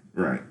future.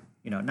 Right.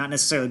 You know, not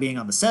necessarily being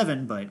on the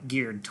 7, but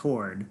geared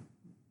toward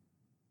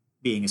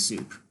being a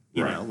soup.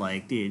 You know,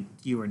 like, dude,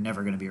 you were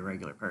never going to be a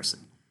regular person.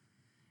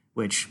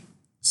 Which,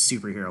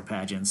 superhero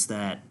pageants,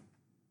 that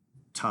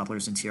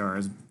toddlers and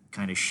tiaras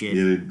kind of shit.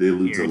 Yeah, they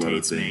allude to a lot of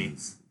irritates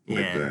things me.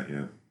 like that.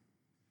 Yeah.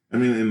 I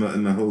mean,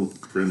 in the whole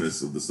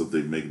premise of the stuff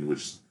they're making,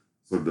 which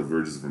sort of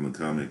diverges from the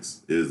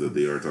comics, is that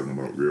they are talking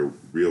about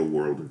real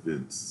world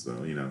events. So,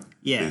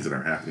 things that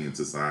are happening in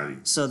society.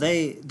 So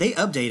they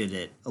updated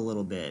it a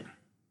little bit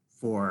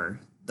for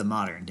the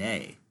modern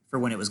day, for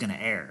when it was going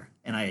to air.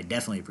 And I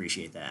definitely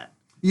appreciate that.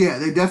 Yeah,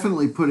 they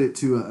definitely put it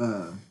to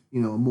a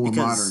more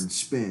modern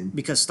spin.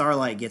 Because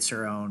Starlight gets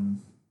her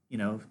own,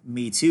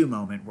 Me Too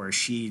moment where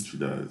she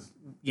does.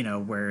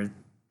 Where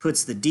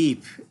puts the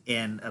Deep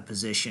in a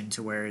position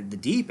to where the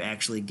Deep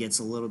actually gets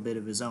a little bit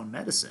of his own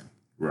medicine.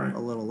 Right. A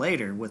little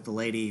later with the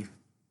lady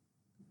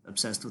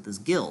obsessed with his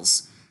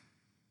gills.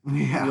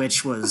 Yeah.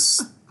 Which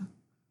was...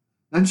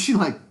 And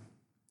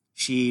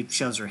she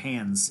shoves her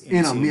hands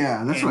in them,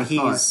 yeah. That's what I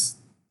thought.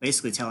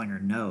 basically telling her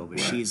no, but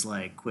Right. she's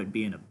like, quit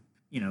being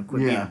being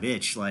Yeah. a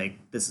bitch. Like,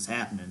 this is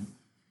happening.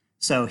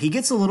 So he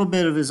gets a little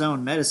bit of his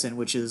own medicine,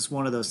 which is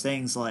one of those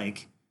things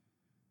like,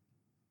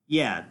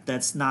 yeah,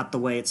 that's not the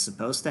way it's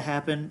supposed to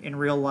happen in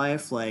real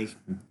life. Like,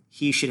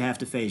 he should have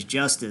to face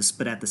justice,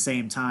 but at the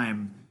same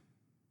time,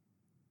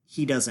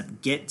 he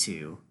doesn't get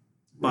to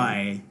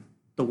by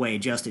the way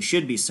justice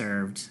should be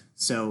served.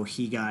 So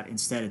he got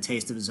instead a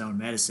taste of his own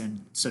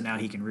medicine. So now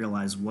he can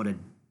realize what a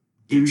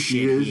Douche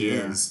he dipshit is, he yeah.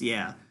 is.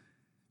 Yeah.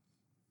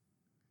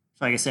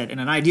 So like I said, in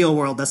an ideal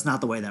world, that's not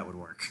the way that would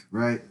work.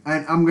 Right.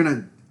 I'm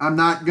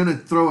not gonna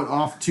throw it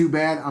off too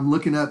bad. I'm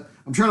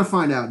trying to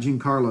find out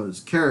Giancarlo's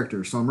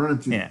character, so I'm running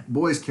through Yeah.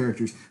 boys'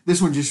 characters.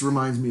 This one just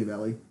reminds me of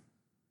Ellie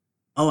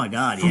Oh my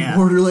God, from yeah.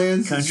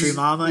 Borderlands. It's Country just-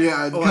 Mama?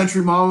 Yeah, Oh,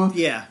 Country Mama.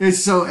 Yeah. It's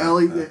so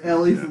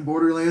Ellie from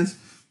Borderlands.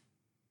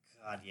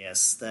 God,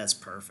 yes, that's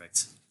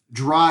perfect.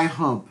 Dry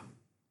Hump,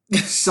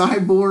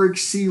 Cyborg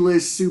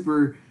C-list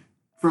super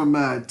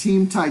from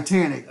Team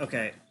Titanic.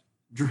 Okay,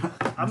 Dry,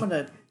 I'm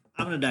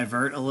gonna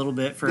divert a little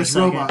bit for a that's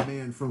second. Robot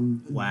Man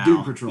from Wow.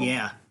 Doom Patrol.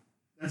 Yeah.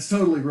 That's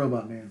totally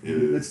Robot Man. It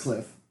is. That's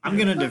Cliff. I'm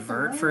gonna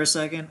divert for a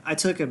second. I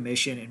took a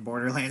mission in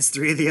Borderlands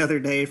 3 the other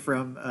day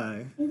from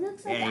It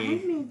looks like a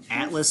Iron Man's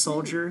Atlas first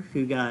soldier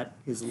who got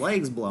his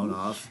legs blown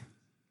off.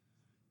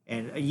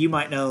 And you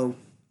might know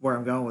where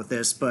I'm going with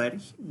this, but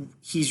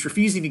he's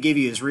refusing to give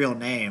you his real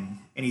name,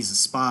 and he's a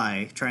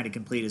spy trying to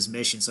complete his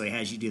mission, so he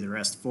has you do the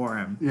rest for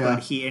him. Yeah.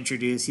 But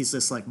he's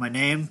just like, my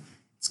name,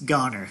 it's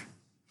Goner.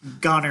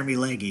 Goner me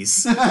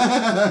leggies.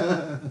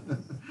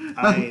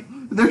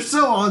 They're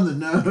so on the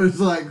nose.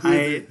 Like,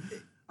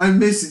 I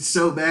miss it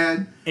so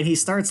bad. And he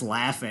starts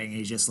laughing.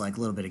 He's just like a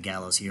little bit of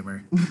gallows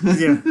humor.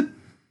 Yeah.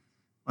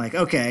 Like,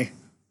 okay,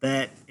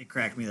 it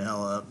cracked me the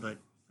hell up. But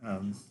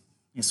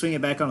swing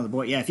it back onto the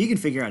boy. Yeah, if you can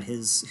figure out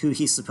who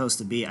he's supposed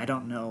to be, I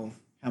don't know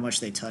how much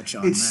they touch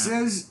on It that.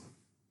 says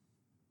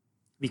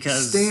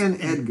Because Stan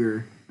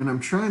Edgar, and I'm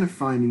trying to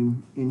find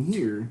him in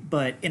here.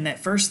 But in that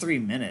first 3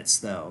 minutes,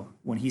 though,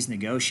 when he's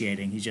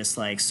negotiating, he's just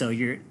like, so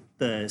you're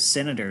the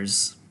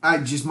senators. My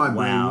Wow.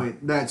 brain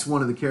went. That's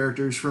one of the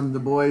characters from The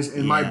Boys,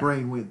 and my Yeah.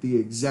 brain went the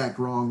exact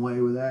wrong way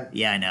with that.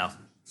 Yeah, I know.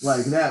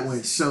 Like that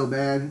went so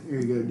bad. Here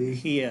you go, D.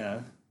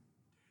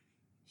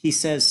 He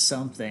says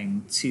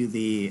something to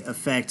the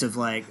effect of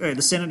like,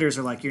 the senators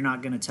are like, you're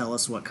not going to tell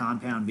us what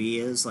Compound B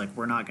is, like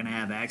we're not going to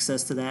have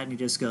access to that, and he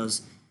just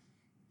goes,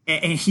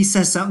 and he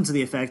says something to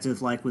the effect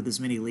of like, with as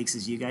many leaks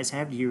as you guys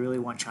have, do you really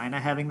want China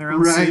having their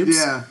own Right? soups?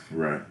 Yeah.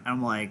 Right.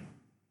 I'm like,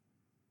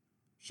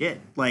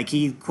 shit. Like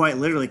he quite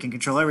literally can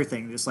control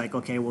everything. Just like,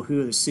 okay, well,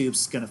 who are the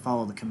soups going to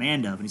follow the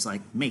command of? And he's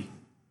like, me.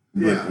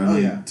 Yeah. But, I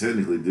mean, yeah.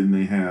 technically, didn't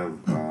they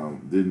have,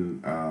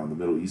 the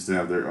Middle East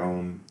have their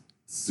own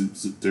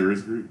soup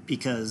terrorist group?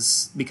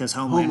 Because Homelander's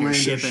Homelander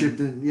shipping. shipped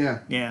in. Yeah.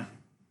 Yeah.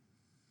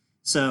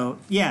 So,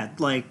 yeah,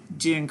 like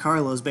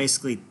Giancarlo's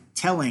basically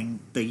telling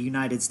the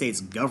United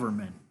States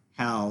government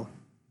how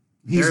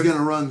He's They're-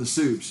 gonna run the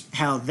soups.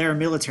 their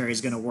military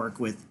is going to work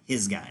with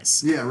his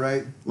guys. Yeah.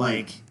 Right.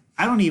 Like,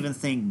 I don't even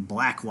think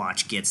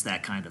Blackwatch gets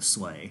that kind of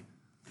sway.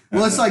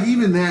 Well, it's like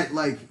even that,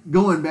 like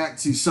going back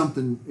to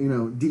something,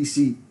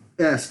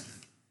 DC-esque.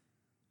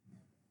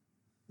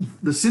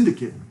 The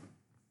Syndicate.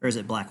 Or is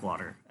it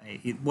Blackwater?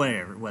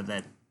 Whatever, what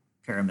that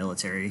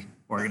paramilitary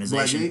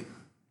organization. Blackgate.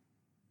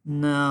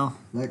 No,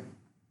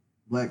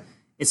 Black.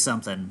 it's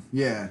something.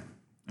 Yeah.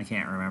 I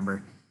can't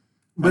remember.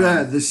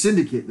 But the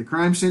Syndicate, the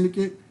crime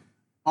syndicate,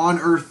 on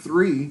Earth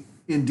 3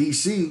 in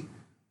DC,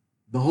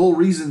 the whole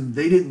reason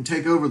they didn't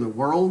take over the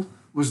world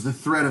was the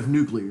threat of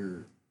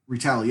nuclear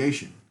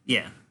retaliation,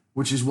 Yeah.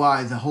 which is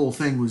why the whole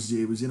thing was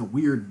in a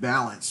weird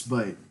balance.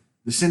 But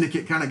the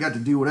Syndicate kind of got to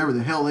do whatever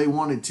the hell they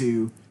wanted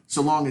to,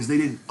 so long as they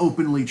didn't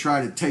openly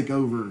try to take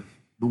over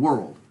the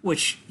world.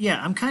 Which,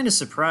 yeah, I'm kind of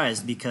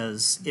surprised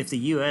because if the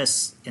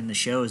U.S. in the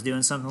show is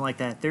doing something like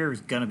that,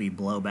 there's going to be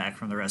blowback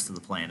from the rest of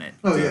the planet.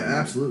 Oh yeah,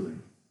 absolutely.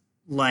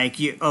 Like,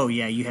 you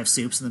have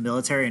soups in the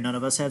military and none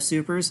of us have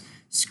supers?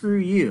 Screw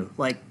you.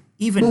 Like,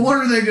 even... But what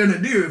are they going to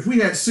do if we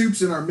had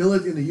soups in our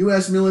in the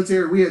U.S.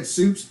 military? We had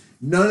soups.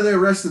 None of the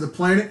rest of the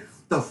planet.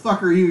 The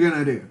fuck are you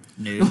going to do?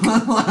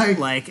 Nuke.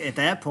 Like, at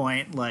that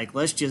point, like,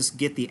 let's just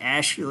get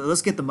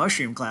let's get the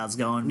mushroom clouds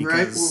going Right?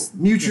 because...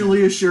 Well,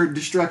 mutually assured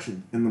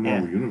destruction. In the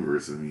Marvel Yeah.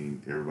 universe, I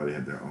mean, everybody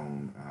had their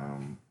own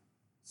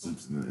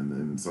soups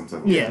in some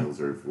type of Yeah.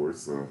 military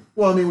force. So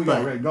Well, I mean, we got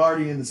But- Red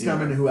Guardian that's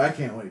coming, Yeah. who I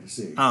can't wait to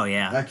see. Oh,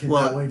 yeah. I cannot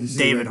well, wait to see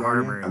David Red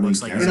Guardian. Harbour I mean,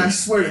 looks like... and he's And I gonna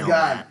swear to nail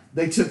God, that.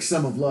 they took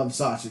some of Love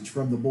Sausage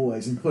from the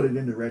boys and put it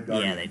into Red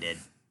Guardian. Yeah, they did.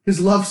 His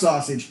Love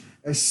Sausage,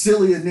 as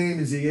silly a name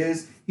as he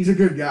is, he's a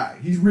good guy.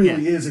 He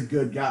really is a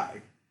good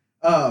guy.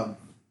 And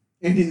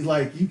he's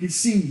like, you can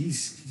see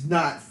he's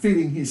not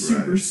fitting his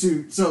super Right.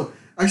 suit. So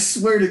I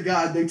swear to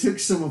God, they took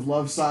some of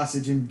Love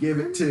Sausage and give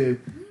it to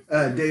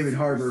David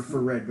Harbour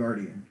for Red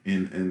Guardian.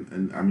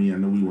 and I mean, I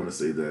know we want to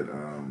say that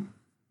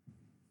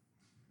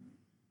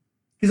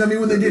Because, I mean,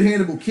 when they did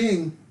Hannibal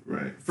King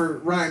right. for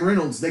Ryan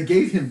Reynolds, they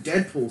gave him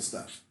Deadpool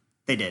stuff.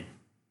 They did.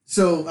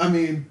 So, I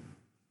mean,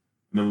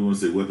 know we want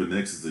to say Weapon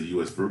X is a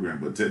U.S. program,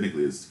 but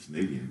technically it's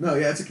Canadian. No,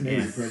 yeah, it's a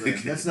Canadian Yeah.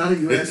 program. That's not a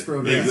U.S.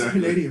 program. It's a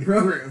Exactly. Canadian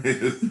program.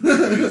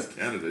 It's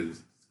Canada who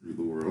screwed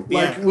the world.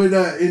 Like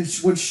Yeah.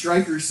 when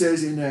Stryker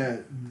says in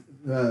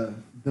the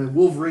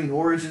Wolverine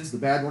Origins, the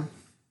bad one,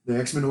 the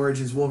X-Men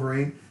Origins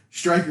Wolverine,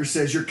 Stryker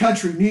says, "Your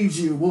country needs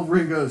you."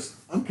 Wolverine goes,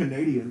 "I'm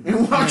Canadian,"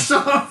 and walks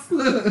off.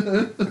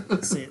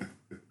 See,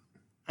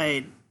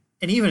 and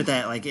even at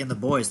that, like in The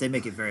Boys, they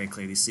make it very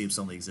clear these suits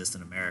only exist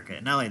in America.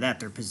 And not only that,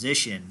 they're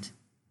positioned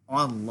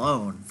on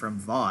loan from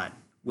Vought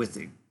with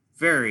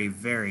very,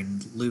 very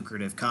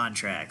lucrative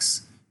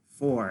contracts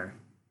for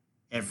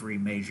every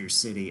major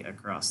city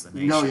across the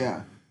nation. No,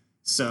 yeah.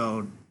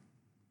 So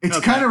It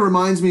Okay. kind of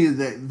reminds me of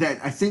that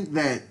I think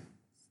that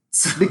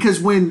because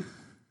when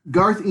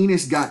Garth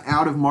Ennis got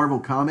out of Marvel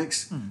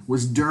Comics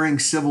was during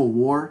Civil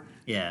War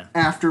yeah,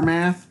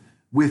 aftermath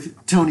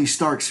with Tony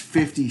Stark's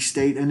 50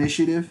 state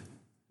initiative,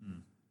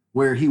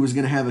 where he was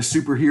going to have a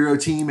superhero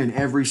team in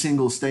every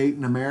single state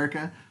in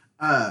America.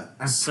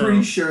 I'm So-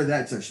 pretty sure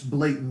that's a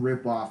blatant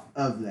ripoff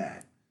of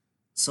that.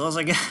 so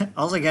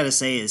all I gotta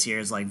say is here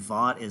is like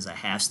Vought is a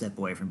half step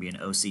away from being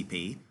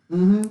OCP.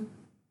 Mm-hmm.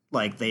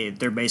 Like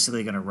they're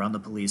basically going to run the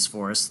police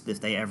force if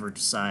they ever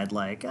decide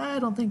like I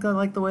don't think I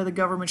like the way the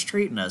government's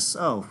treating us.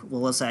 Oh,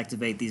 well, let's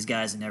activate these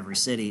guys in every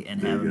city and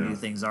There have you them go.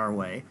 do things our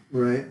way.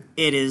 Right.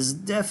 It is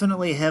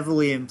definitely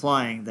heavily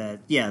implying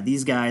that yeah,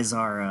 these guys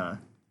are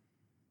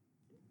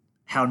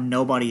how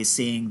nobody is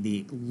seeing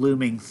the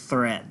looming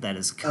threat that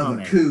is Of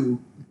coming. a coup,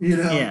 you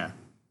know? Yeah.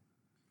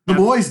 The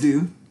boys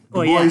do. The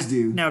Well, boys yeah.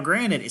 do. Now,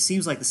 granted, it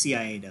seems like the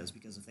CIA does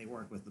because if they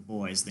work with the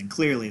boys, then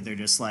clearly they're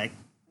just like,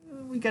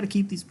 we got to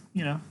keep these,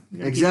 we gotta keep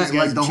these Exactly,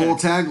 guys like the in whole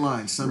check."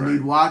 tagline. Some Right.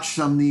 need watched,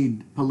 some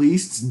need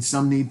policed, and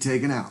some need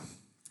taken out.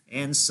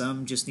 And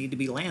some just need to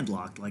be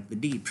landlocked, like the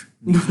Deep.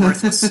 He's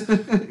worthless,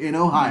 In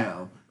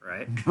Ohio.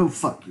 right? Go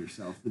fuck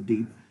yourself, the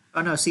deep.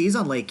 Oh no, see, he's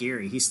on Lake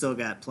Erie. He's still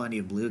got plenty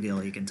of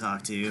bluegill he can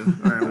talk to,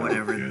 or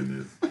whatever.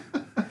 Goodness.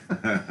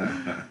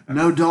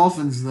 No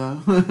dolphins, though.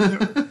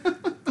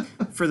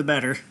 For the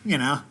better, you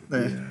know.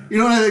 Yeah. You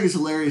know what I think is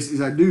hilarious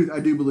is I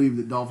do believe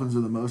that dolphins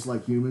are the most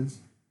like humans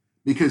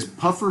because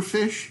puffer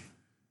fish,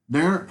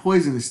 they aren't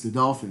poisonous to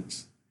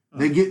dolphins.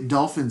 They get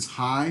dolphins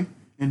high,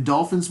 and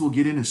dolphins will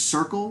get in a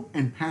circle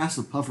and pass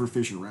a puffer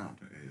fish around.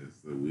 Hey, that's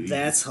the weed.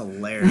 That's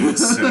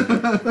hilarious.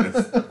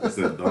 That's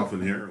that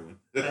dolphin heroin.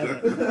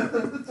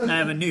 I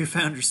have a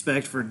newfound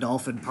respect for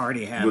dolphin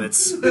party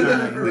habits. they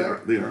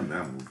are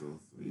mammals, though.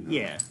 So, you know.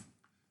 Yeah.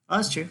 Oh,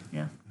 that's true.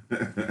 Yeah.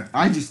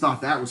 I just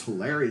thought that was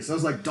hilarious. I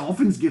was like,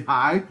 dolphins get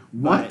high?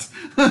 What?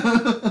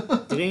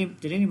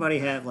 Did anybody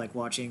have like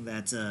watching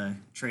that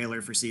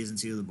trailer for season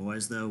 2 of The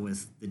Boys though,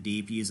 with the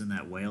Deep using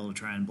that whale to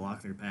try and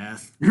block their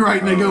path? You're right,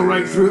 and they go Oh,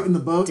 right yeah. through it in the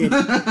boat. Did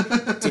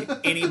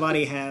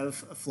anybody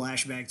have a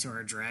flashback to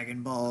our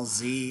Dragon Ball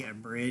Z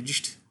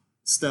abridged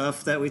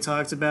stuff that we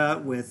talked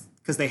about with?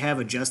 Because they have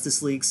a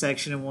Justice League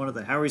section in one of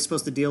the. How are we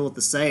supposed to deal with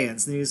the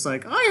Saiyans? And he's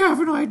like, I have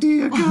an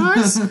idea,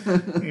 guys.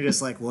 And you're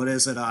just like, what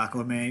is it,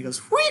 Aquaman? He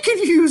goes, we can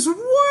use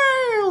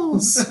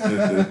whales.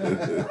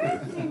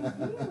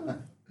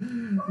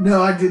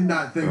 No, I did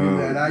not think of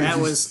that. That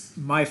was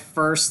my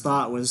first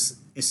thought. Was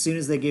as soon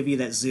as they give you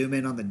that zoom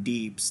in on the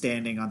Deep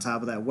standing on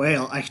top of that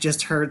whale, I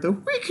just heard the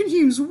we can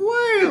use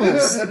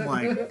whales. I'm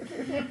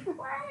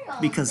like,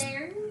 because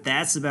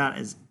that's about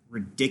as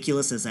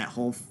ridiculous as that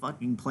whole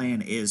fucking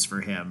plan is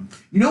for him.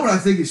 You know what I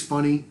think is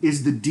funny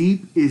is the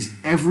Deep is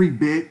every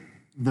bit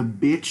the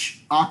bitch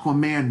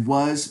Aquaman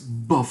was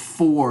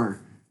before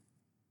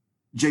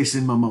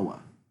Jason Momoa.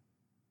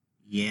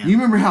 Yeah. You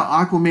remember how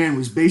Aquaman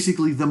was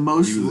basically the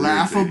most He was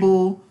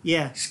laughable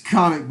Yeah.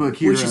 comic book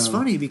hero? Which is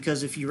funny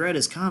because if you read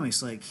his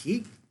comics, like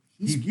he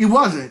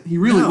wasn't. He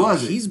really no,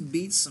 wasn't. He's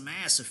beat some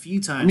ass a few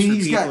times I mean, for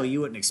he's people got-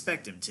 you wouldn't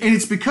expect him to. And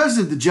it's because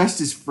of the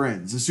Justice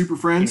Friends, the Super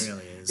Friends. He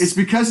really is. It's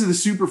because of the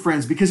Super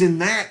Friends, because in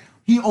that,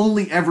 he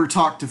only ever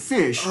talked to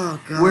fish.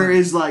 Oh, God.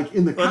 Whereas, like,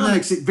 in the Well,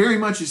 comics, it very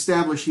much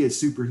established he had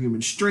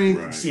superhuman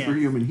strength, Right.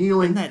 superhuman Wasn't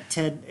healing. that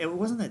Ted? It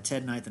wasn't that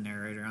Ted Knight the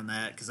narrator on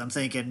that? Because I'm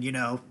thinking, you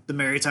know, the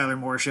Mary Tyler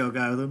Moore show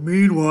guy. The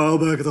meanwhile,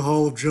 back at the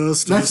Hall of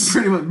Justice. That's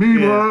pretty much.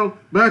 Meanwhile,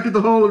 back at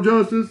the Hall of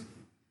Justice.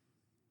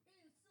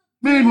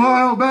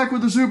 Meanwhile, back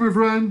with the Super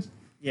Friends.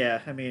 Yeah,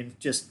 I mean,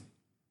 just.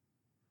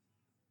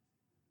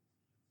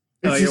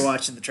 It's Oh, you're just-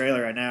 watching the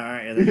trailer right now,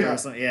 aren't you? The Yeah.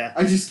 first one? Yeah.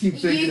 I just keep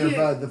thinking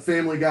of the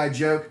Family Guy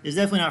joke. It's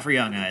definitely not for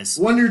young eyes.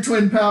 Wonder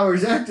Twin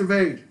powers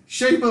activate.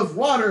 Shape of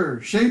water.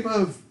 Shape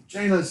of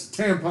Shayna's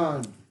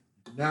tampon.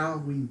 Now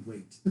we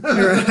wait.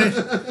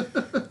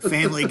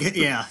 Family,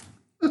 yeah.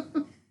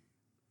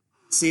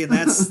 See, and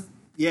that's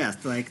yeah.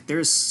 Like,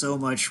 there's so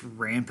much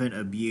rampant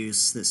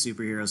abuse that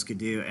superheroes could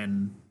do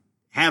and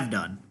have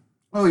done.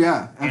 Oh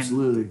yeah,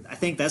 absolutely. I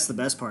think that's the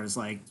best part. Is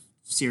like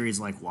series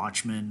like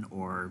Watchmen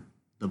or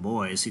The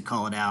Boys who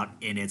call it out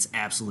in its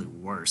absolute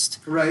worst.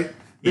 Right?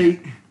 Yeah.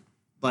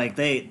 Like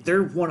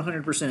they're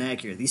 100%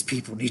 accurate. These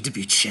people need to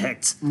be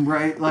checked.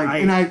 Right? Like, I-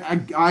 and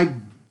I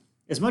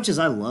As much as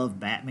I love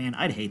Batman,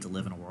 I'd hate to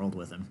live in a world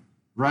with him.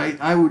 right?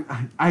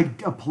 I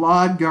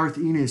applaud Garth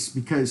Ennis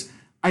because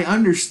I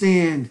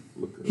understand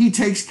he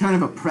takes kind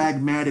of a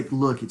pragmatic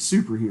look at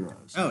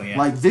superheroes. Oh, yeah.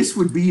 Like, this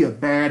would be a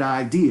bad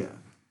idea.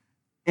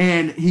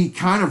 And he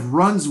kind of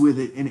runs with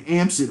it and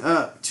amps it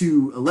up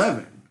to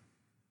 11.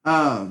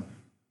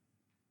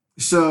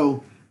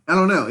 So, I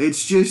don't know.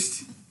 It's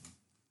just...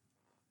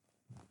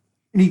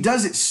 And he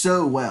does it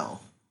so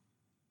well.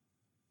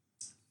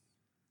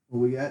 What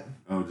we got?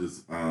 Oh,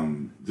 just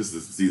a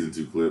season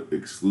 2 clip,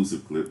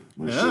 exclusive clip,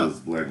 when it shows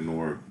Black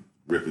Noir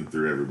ripping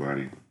through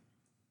everybody.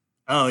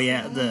 Oh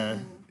yeah,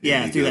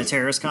 through that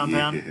terrorist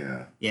compound.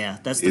 Yeah,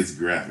 it's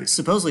graphic.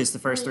 Supposedly, it's the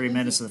first 3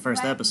 minutes of the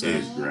first episode.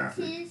 It's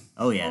graphic.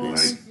 Oh yeah, it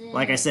is.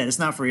 Like I said, it's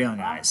not for young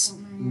eyes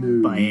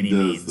No. by any He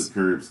does means. the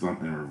curb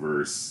stomp in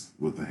reverse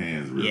with the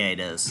hands. Ripped. Yeah, he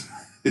does.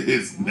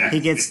 It's nasty.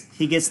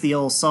 He gets the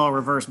old saw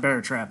reverse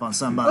bear trap on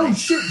somebody. Oh,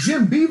 shit,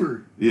 Jim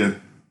Beaver. Yeah,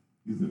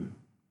 he's in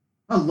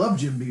I love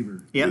Jim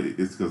Beaver. Yep. it.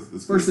 It's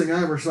because First thing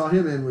I ever saw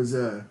him in was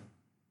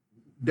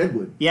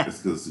Deadwood. Yeah. It's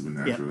because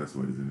Supernatural. Yep. That's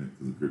why he's in it.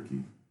 Because of Crypt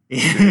Key.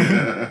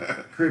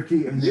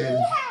 Kripke, and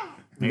then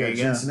we There got you go.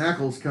 Jensen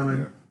Ackles coming.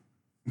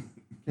 Yeah.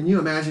 Can you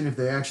imagine if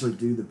they actually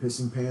do the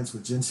pissing pants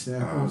with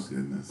Jensen Oh Ackles?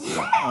 goodness.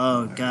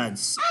 Oh god,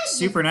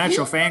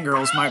 Supernatural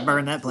fangirls might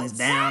burn that place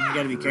down. You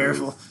got to be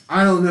careful.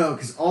 I don't know,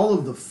 because all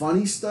of the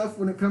funny stuff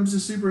when it comes to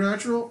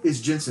Supernatural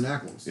is Jensen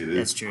Ackles. It is.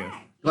 That's true.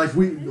 Like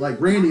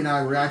Randy and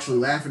I were actually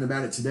laughing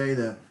about it today.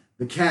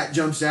 The cat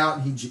jumps out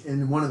and he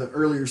in one of the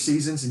earlier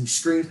seasons and he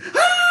screams,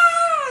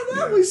 "Ah,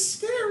 that was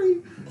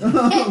scary."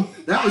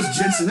 That was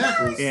Jensen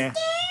Ackles. Yeah.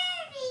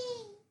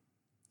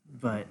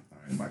 But All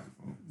right,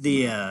 microphone.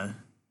 the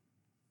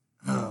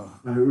Now,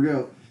 here we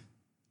go.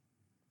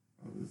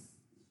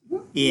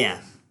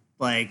 yeah,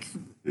 like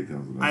It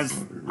comes with that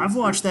song. I've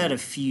watched that a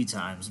few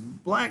times.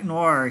 Black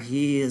Noir,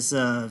 he is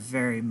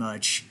very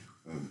much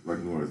Black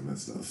Noir is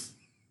messed up. I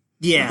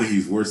yeah. think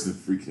he's worse than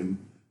freaking.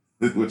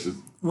 Which is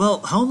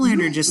Well,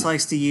 Homelander just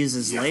likes to use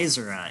his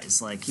laser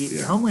eyes. Like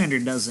Yeah.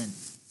 Homelander doesn't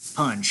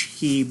punch;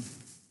 he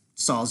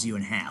saws you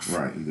in half.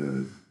 right. He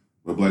does.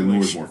 But Black Noir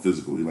is more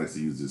physical. He likes to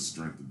use his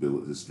strength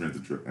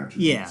attributes.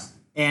 Yeah,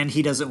 and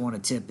he doesn't want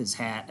to tip his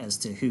hat as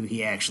to who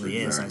he actually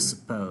is. I Exactly.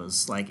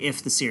 suppose, like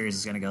if the series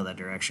is going to go that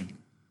direction.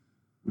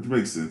 Which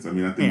makes sense. I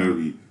mean, I think Yeah. that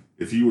would be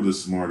if you were the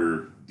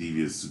smarter,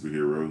 devious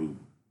superhero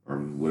or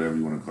whatever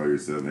you want to call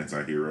yourself,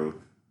 anti-hero.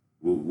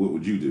 What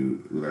would you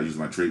do? Would I use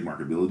my trademark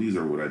abilities,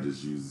 or would I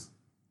just use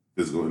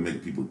physical and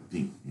make people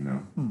think? You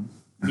know.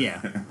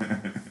 Yeah.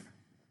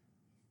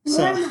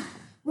 So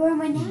Where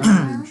am I now?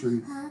 I'm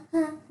intrigued.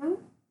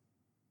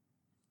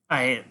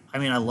 I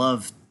mean I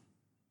love.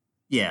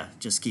 Yeah,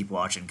 just keep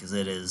watching because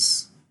it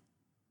is.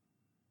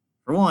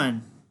 For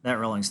one, that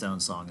Rolling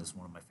Stones song is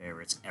one of my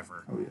favorites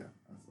ever. Oh yeah,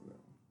 I saw that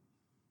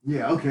one.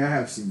 Yeah, okay, I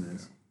have seen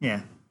this.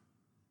 Yeah.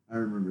 I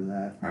remember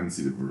that. I didn't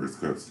see the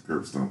reverse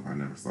curb stomp. I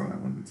never saw that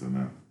one until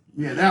now.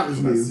 Yeah, that was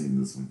But I've new. seen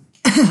this one.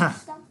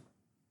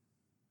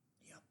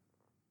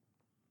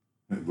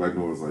 Black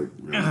Noir was like,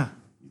 really? You thought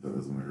that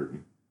was gonna hurt me?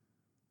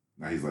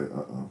 Now he's like,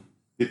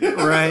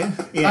 Right.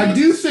 Yeah. I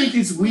do think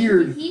it's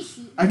weird. He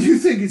shoot. I do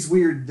think it's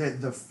weird that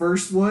the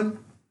first one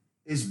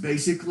is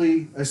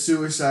basically a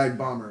suicide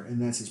bomber,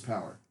 and that's his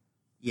power.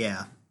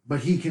 Yeah.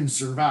 But he can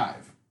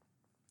survive.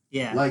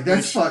 Yeah. Like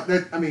that's fuck.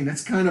 That I mean,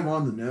 that's kind of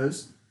on the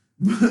nose,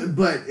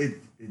 but it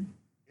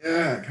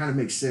kind of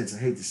makes sense. I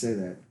hate to say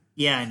that.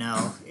 Yeah, I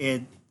know.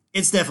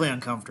 It's definitely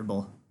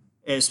uncomfortable,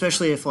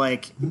 especially if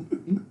like.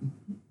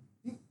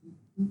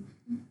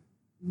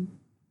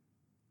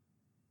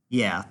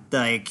 Yeah,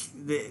 like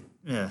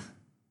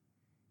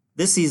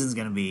this season's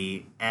gonna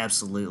be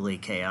absolutely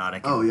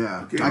chaotic. Oh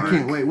yeah, Okay, I all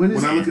can't right. wait. When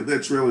is When I it? look at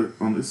that trailer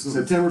on this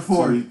September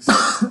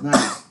 4th.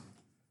 Nice.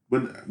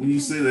 But when you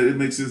say that, it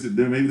makes sense that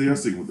maybe they are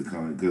sticking with the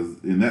comic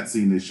because in that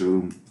scene they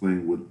showed him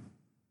playing with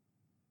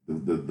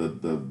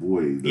the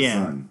boy, the Yeah.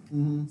 son.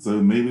 Mm-hmm.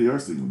 So maybe they are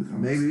sticking with the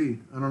comics. Maybe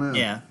I don't know.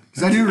 Yeah,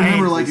 Because I do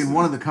remember, I- like in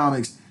one of the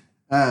comics,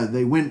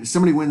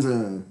 somebody wins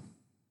a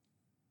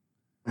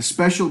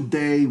special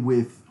day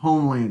with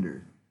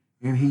Homelander,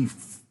 and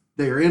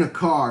they're in a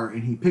car,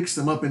 and he picks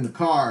them up in the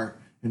car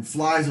and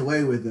flies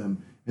away with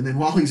them, and then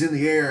while he's in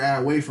the air,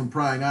 away from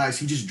prying eyes,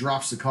 he just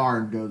drops the car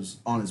and goes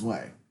on his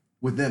way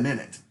with them in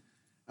it.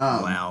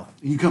 Wow.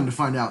 You come to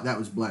find out that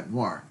was Black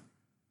Noir.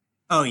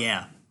 Oh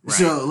yeah. Right.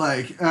 So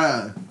like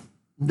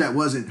that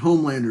wasn't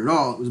Homelander at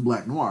all. It was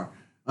Black Noir.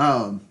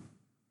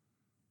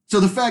 So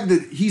the fact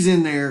that he's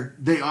in there,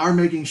 they are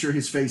making sure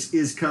his face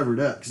is covered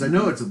up because I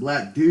know it's a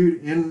black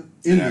dude in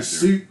the actor.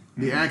 suit,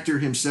 the actor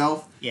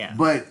himself. Yeah.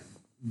 But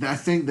I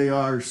think they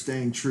are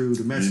staying true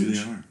to the Maybe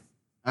message. they are.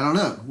 I don't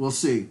know. We'll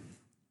see.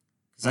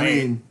 'Cause I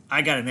mean-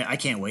 I gotta admit, I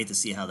can't wait to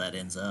see how that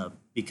ends up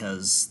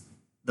because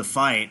the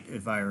fight,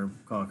 if I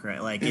recall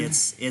correct, like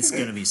it's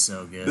gonna be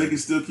so They good. can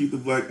still keep the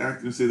black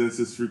actor and say that's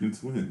his freaking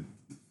twin.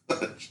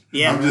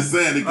 Yeah. I'm just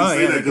saying they can Oh,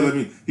 say yeah, that they because I could.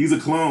 mean he's a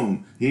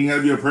clone. He ain't got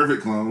to be a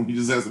perfect clone. He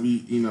just has to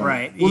be, you know.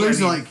 Right. Well, Yeah,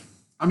 there's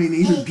I mean,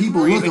 even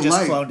people or look even just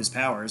alike. cloned his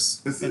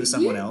powers That's into it.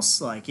 someone else.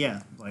 Like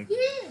yeah, like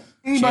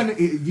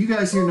Anybody? Do you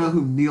guys here know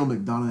who Neil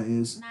McDonough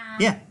is? Nah.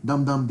 yeah.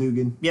 Dum Dum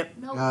Dugan. Yep.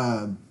 Nope.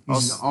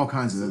 He's Also- all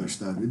kinds of other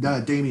stuff.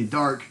 Damien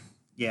Dark.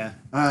 Yeah.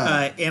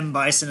 M.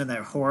 Bison in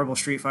that horrible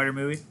Street Fighter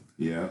movie.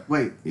 Yeah.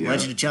 Wait. Yeah.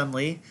 Legend of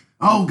Chun-Li.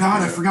 Oh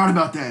God, I forgot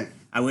about that.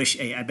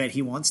 I bet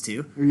he wants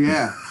to.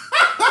 Yeah.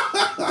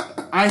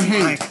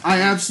 I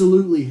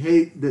absolutely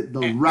hate that the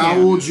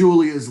Raul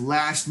Julia's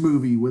last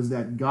movie was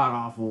that god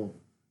awful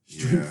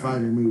Street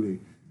Fighter movie.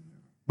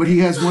 But he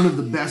has one of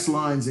the best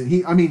lines, and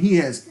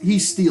he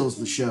steals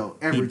the show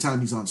every time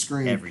he's on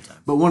screen. Every time.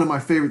 But one of my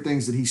favorite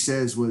things that he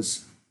says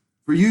was,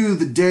 "For you,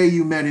 the day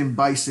you met M.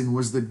 Bison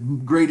was the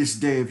greatest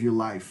day of your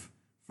life.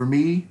 For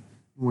me,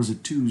 it was a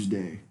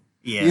Tuesday."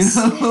 Yes.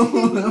 You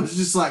know, I was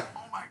just like,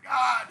 "Oh my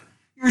God,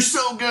 you're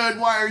so good.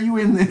 Why are you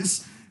in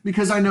this?"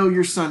 Because I know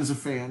your son's a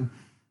fan.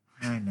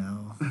 I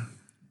know.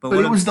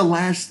 But it was the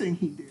last thing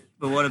he did.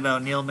 But what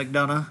about Neil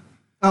McDonough?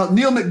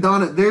 Neil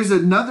McDonough. There's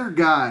another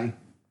guy.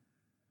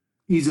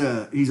 He's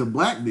a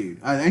black dude.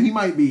 And he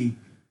might be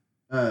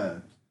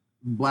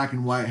black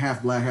and white,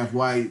 half black, half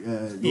white,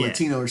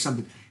 Latino or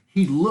something.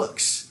 He's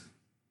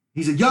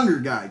a younger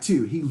guy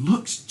too. He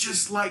looks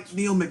just like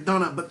Neil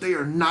McDonough, but they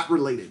are not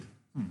related.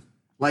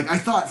 Like, I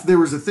thought there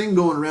was a thing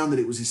going around that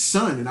it was his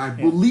son, and I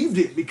believed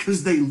it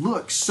because they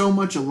look so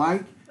much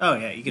alike. Oh,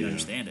 yeah, you can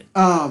understand it.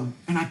 And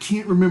I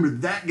can't remember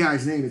that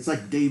guy's name. It's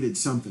like David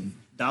something.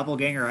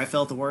 Doppelganger I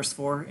felt the worst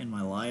for in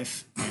my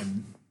life,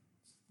 and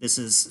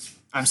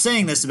I'm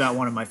saying this about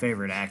one of my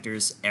favorite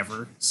actors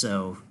ever,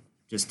 so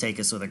just take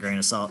us with a grain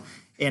of salt.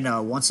 In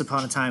Once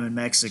Upon a Time in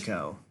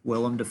Mexico,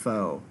 Willem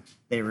Dafoe,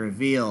 they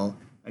reveal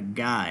a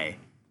guy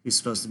who's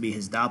supposed to be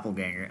his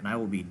doppelganger, and I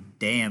will be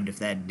damned if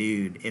that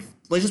dude,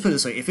 let's just put it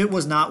this way, if it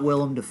was not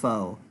Willem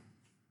Dafoe,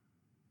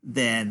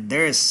 then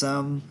there is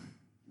some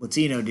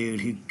Latino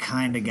dude who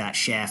kind of got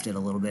shafted a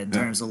little bit in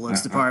terms of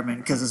looks department,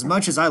 because as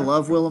much as I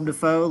love Willem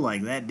Dafoe,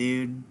 like, that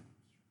dude,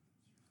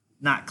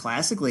 not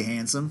classically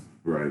handsome.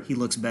 Right. He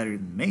looks better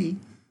than me.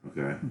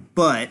 Okay.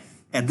 But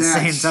at the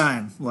same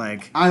time,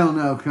 like, I don't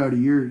know, Cody.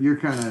 You're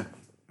kind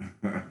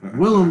of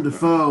Willem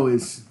Dafoe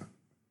is.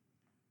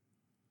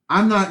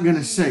 I'm not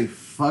gonna say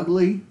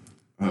fugly.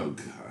 Oh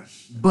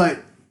gosh. But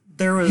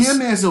there was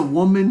him as a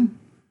woman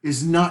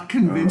is not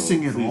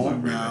convincing at all.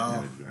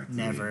 No,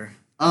 never.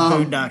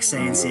 Boondock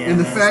Saints, yeah. And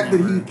the fact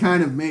that he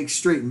kind of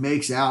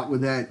makes out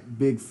with that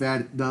big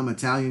fat dumb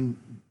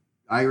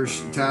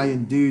Irish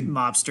Italian dude,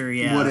 mobster,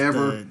 yeah,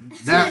 whatever.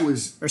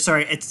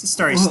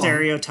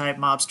 Stereotype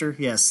mobster.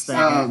 Yes,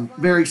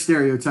 very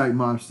stereotype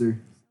mobster.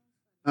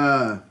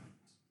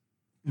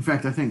 In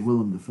fact, I think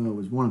Willem Dafoe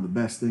was one of the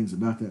best things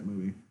about that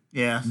movie.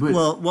 Yeah.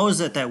 Well, what was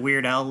it? That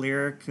Weird Al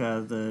lyric,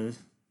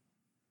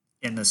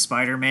 in the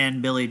Spider-Man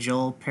Billy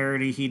Joel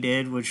parody he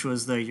did, which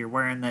was you're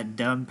wearing that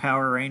dumb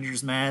Power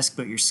Rangers mask,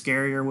 but you're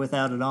scarier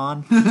without it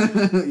on.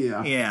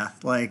 Yeah. Yeah,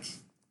 like.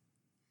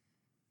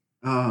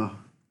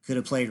 Could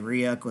have played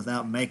Ryuk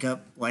without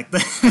makeup like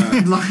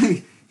that.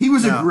 Like, he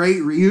was a great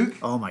Ryuk.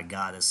 Oh my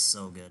God, it's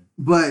so good.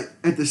 But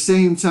at the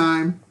same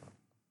time.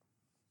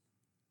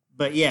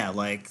 But yeah,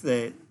 like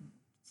that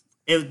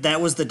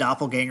was the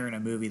doppelganger in a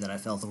movie that I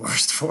felt the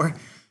worst for.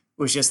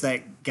 Was just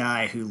that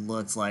guy who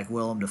looked like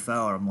Willem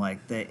Dafoe. I'm like,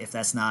 if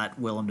that's not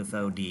Willem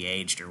Dafoe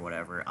de-aged or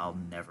whatever, I'll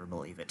never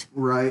believe it.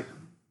 Right.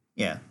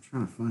 Yeah. I'm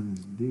trying to find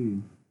this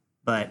dude.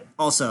 But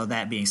also,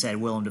 that being said,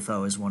 Willem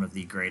Dafoe is one of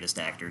the greatest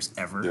actors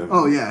ever. Yeah.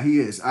 Oh, yeah, he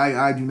is.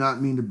 I do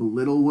not mean to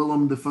belittle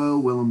Willem Dafoe.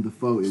 Willem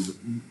Dafoe is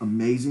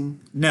amazing.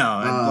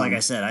 No, like I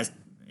said, I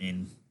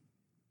mean...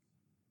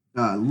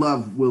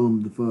 love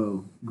Willem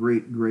Dafoe.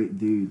 Great, great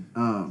dude.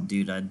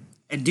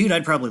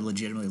 I'd probably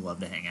legitimately love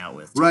to hang out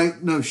with. Too.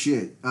 Right? No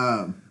shit.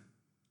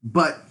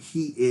 But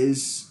he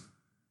is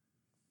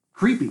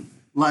creepy.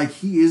 Like,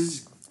 he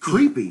is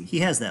creepy. He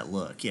has that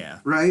look,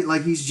 yeah. Right?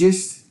 Like, he's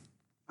just...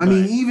 I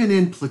mean, even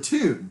in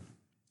Platoon,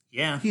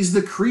 yeah, he's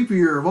the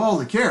creepier of all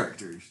the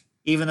characters.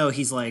 Even though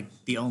he's like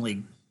the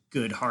only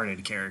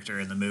good-hearted character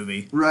in the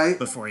movie, right?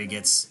 Before he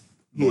gets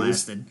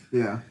blasted.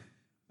 Yeah.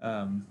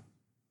 Trying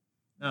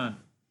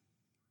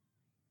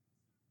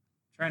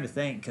to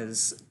think,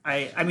 because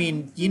I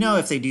mean,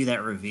 if they do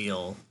that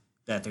reveal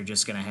that they're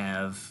just gonna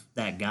have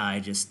that guy,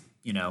 just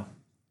the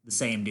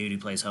same dude who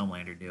plays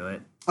Homelander do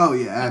it. Oh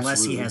yeah, absolutely.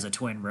 Unless he has a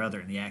twin brother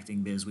in the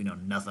acting biz we know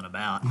nothing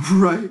about.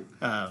 Right.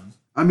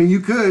 I mean, you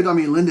could. I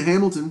mean, Linda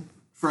Hamilton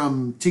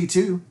from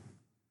T2,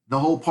 the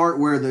whole part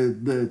where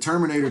the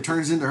Terminator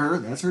turns into her,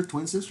 that's her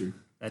twin sister.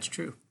 That's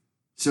true.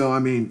 So, I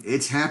mean,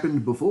 it's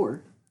happened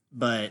before.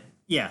 But,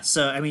 yeah,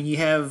 so, I mean, you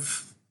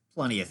have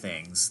plenty of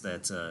things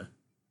that, the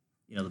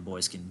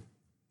boys can...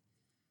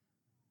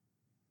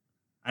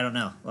 I don't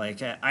know.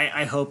 Like,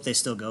 I hope they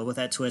still go with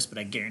that twist, but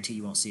I guarantee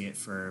you won't see it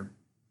for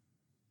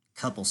a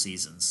couple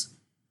seasons.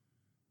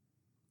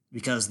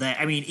 Because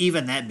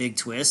even that big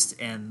twist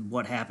and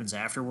what happens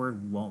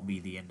afterward won't be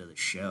the end of the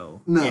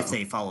show if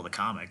they follow the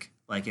comic.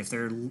 Like if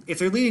they're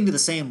leading to the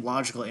same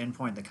logical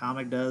endpoint the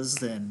comic does,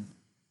 then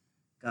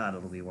God,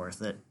 it'll be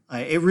worth it.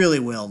 It really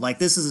will. Like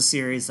this is a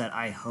series that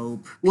I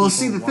hope. Well,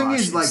 see, the thing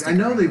is, like, I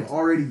know they've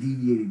already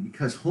deviated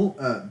because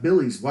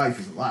Billy's wife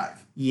is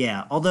alive.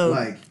 Yeah, although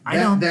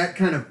that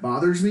kind of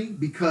bothers me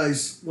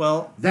because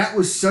that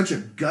was such a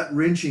gut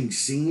wrenching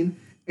scene.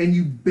 and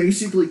you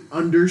basically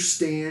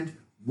understand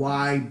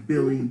why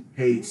Billy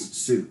hates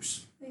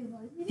soups.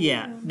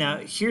 Yeah. Now,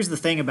 here's the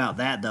thing about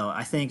that, though.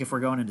 I think if we're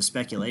going into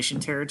speculation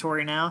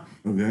territory now,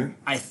 Okay.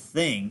 I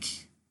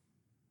think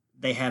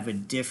they have a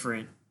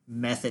different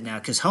method now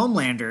because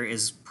Homelander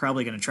is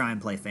probably going to try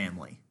and play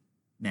family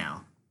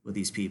now with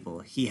these people.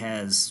 He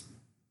has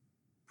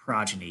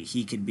progeny.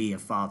 He could be a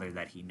father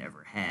that he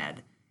never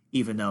had,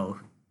 even though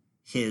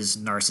his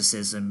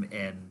narcissism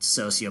and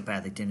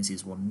sociopathic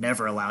tendencies will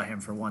never allow him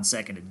for 1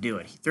 second to do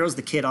it. He throws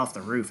the kid off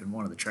the roof in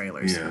one of the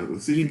trailers. Yeah,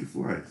 let's see if he can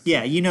fly.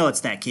 Yeah, you know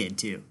it's that kid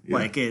too. Yeah.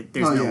 Like there's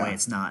Oh, no yeah. way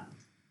it's not.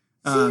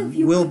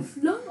 Will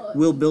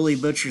Will Billy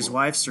Butcher's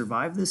wife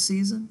survive this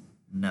season?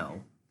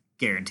 No,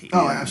 guaranteed.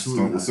 Oh, Yeah,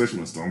 absolutely not. especially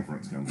when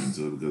Stormfront comes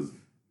into it, because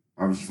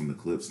obviously from the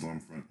clip,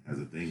 Stormfront has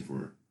a thing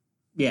for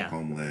Yeah.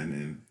 Homeland,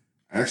 and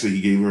actually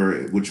he gave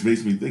her, which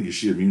makes me think, is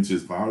she immune to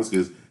his powers?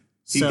 Because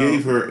he So,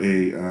 gave her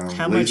a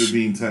how laser much-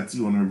 beam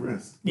tattoo on her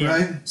breast. Yeah.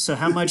 Right? So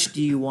how much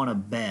do you want to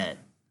bet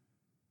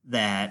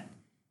that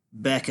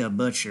Becca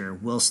Butcher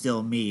will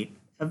still meet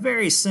a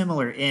very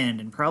similar end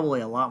and probably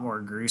a lot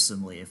more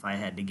gruesomely, if I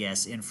had to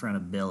guess, in front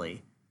of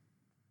Billy?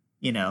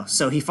 You know,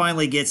 so he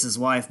finally gets his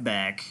wife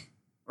back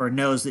or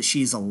knows that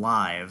she's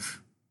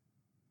alive.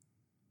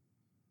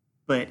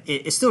 But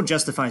it still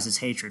justifies his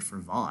hatred for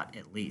Vought,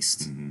 at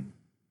least. Mhm.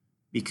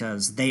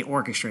 Because they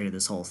orchestrated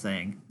this whole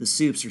thing. The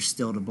Soups are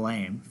still to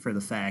blame for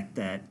the fact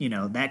that, you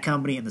know, that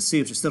company and the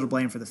Soups are still to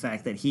blame for the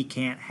fact that he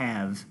can't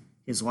have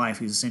his wife,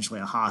 who's essentially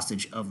a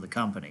hostage of the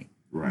company.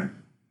 Right.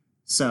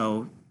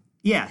 So,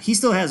 yeah, he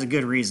still has a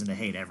good reason to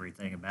hate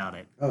everything about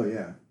it. Oh,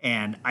 yeah.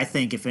 And I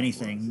think, if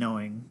anything,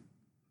 knowing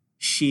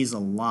she's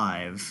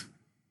alive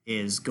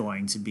is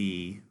going to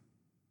be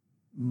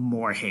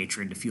more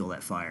hatred to fuel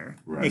that fire.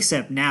 Right.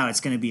 Except now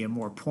it's going to be a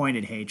more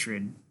pointed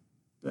hatred.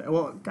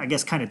 Well, I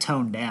guess kind of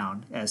toned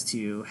down as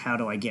to how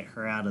do I get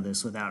her out of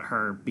this without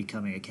her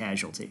becoming a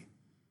casualty.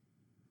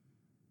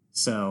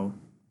 So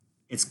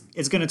it's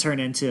going to turn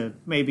into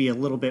maybe a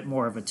little bit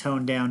more of a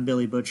toned down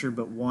Billy Butcher,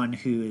 but one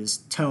who is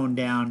toned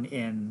down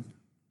in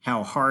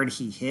how hard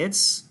he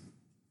hits.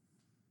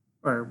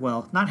 Or,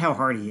 well, not how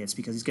hard he hits,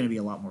 because he's going to be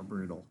a lot more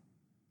brutal.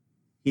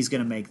 He's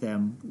going to make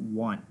them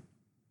want.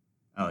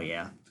 Oh,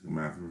 yeah. To come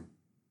after her.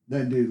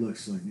 That dude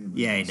looks like him.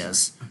 Yeah, he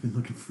does. I've been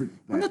looking for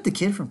Wasn't that the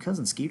kid from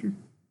Cousin Skeeter?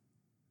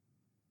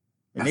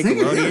 The I think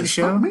it Nickelodeon is.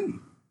 show? Fuck me.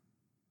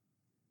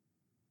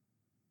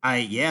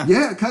 Yeah.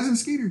 Yeah, Cousin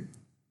Skeeter.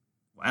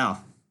 Wow.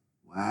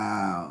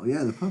 Wow.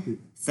 Yeah, the puppet.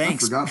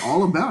 Thanks. I forgot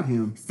all about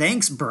him.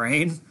 Thanks,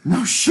 brain.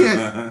 No shit.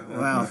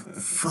 Wow.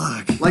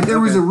 Fuck. Like there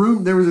was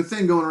a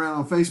thing going around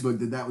on Facebook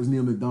that was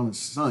Neil McDonough's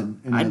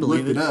son, and I I'd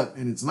believe looked it it. up,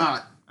 and it's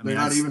not. mean, They're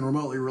not I'd- even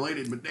remotely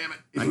related. But damn it,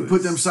 if you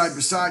put them side by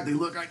side, they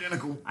look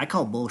identical. I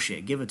call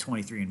bullshit. Give a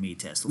 23andMe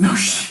test. We'll No find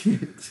out.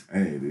 shit.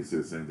 Hey, they said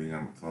the same thing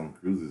on Tom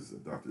Cruise's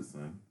adopted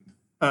son.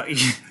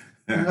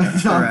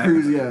 Tom Right.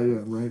 Cruise, yeah,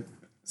 right.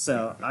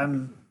 So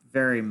I'm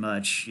very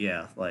much,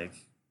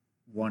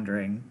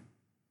 wondering.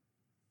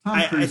 Tom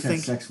I Cruise think-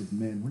 has sex with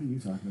men. What are you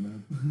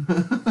talking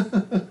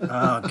about?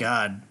 Oh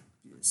God,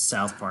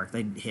 South Park.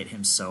 They hit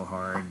him so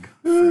hard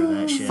for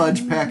that shit.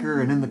 Fudge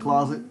Packer and In the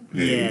Closet.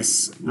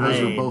 Yes, Those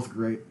are both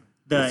great.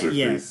 What's her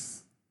yeah.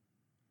 face?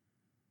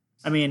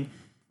 I mean,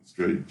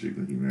 Australian chick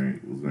that he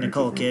married was married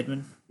Nicole to her.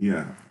 Kidman.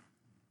 Yeah.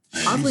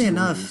 Oddly She's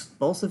enough, gorgeous.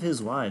 both of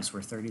his wives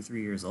were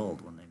 33 years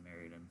old when they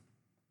married him.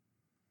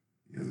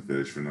 He has a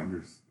fetish for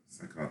numbers.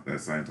 That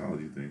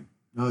Scientology thing.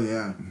 Oh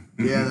yeah,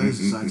 yeah. That is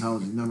a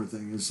Scientology number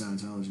thing. Is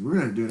Scientology. We're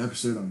gonna do an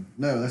episode on.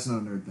 No, that's not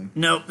a nerd thing.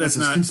 Nope, that's a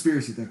not.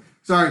 conspiracy thing.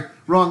 Sorry,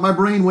 wrong. My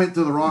brain went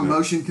to the wrong No,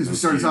 motion because no we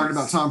started serious. talking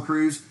about Tom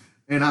Cruise,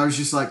 and I was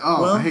just like,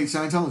 oh, Well- I hate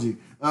Scientology.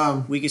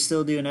 We could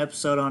still do an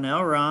episode on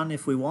Elron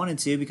if we wanted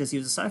to because he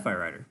was a sci-fi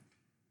writer.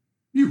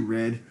 You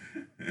read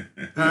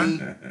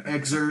any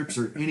excerpts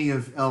or any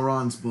of L.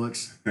 Ron's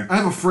books? I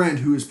have a friend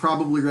who has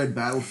probably read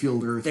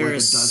Battlefield Earth There like a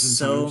is dozen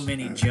so times.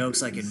 many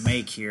jokes I could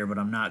make here, but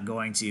I'm not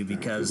going to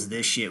because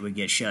this shit would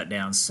get shut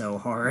down so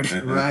hard.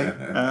 Right?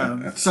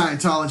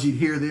 Scientology'd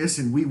hear this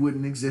and we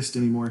wouldn't exist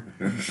anymore.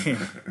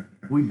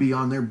 We'd be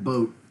on their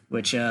boat.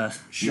 Which, sir.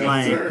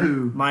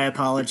 my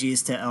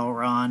apologies to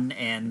Elron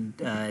and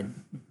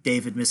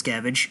David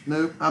Miscavige.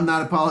 Nope, I'm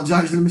not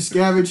apologizing to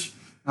Miscavige.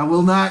 I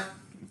will not.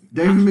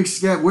 David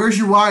Miscavige, where's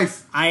your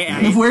wife?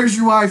 Where's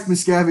your wife,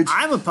 Miscavige?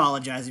 I'm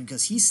apologizing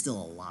because he's still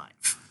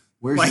alive.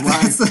 Where's Like, your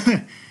wife? that's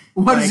the,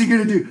 What is he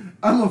gonna do?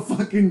 I'm a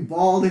fucking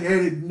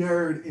bald-headed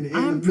nerd in the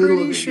I'm middle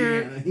pretty of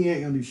sure- Indiana. He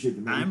ain't gonna do shit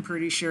to me. I'm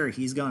pretty sure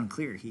he's gone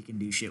clear. He can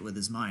do shit with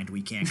his mind.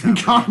 We can't I'm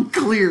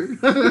comprehend. clear.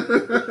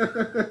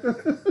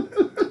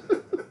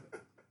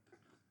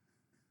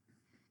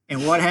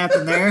 And what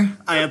happened there?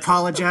 I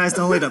apologized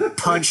only to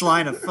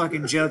punchline a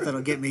fucking joke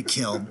that'll get me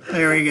killed.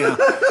 There we go.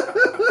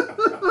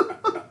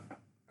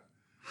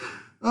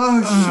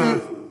 Oh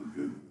shit.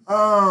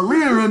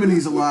 Leah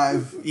Remini's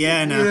alive.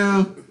 Yeah, I know.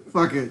 Yeah,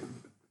 fuck it.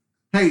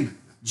 Hey,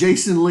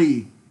 Jason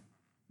Lee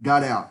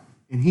got out,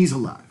 and he's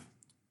alive.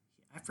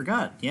 I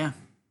forgot. Yeah.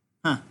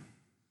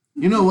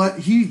 You know what?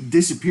 He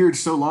disappeared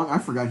so long, I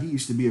forgot he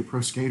used to be a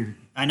pro skater.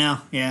 I know.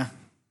 Yeah.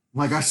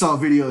 Like, I saw a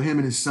video of him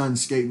and his son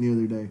skating the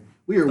other day.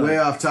 We are way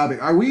off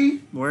topic. Are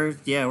we? We're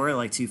at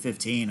like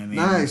 2:15. I mean,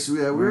 Nice.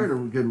 Yeah, we're at a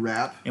good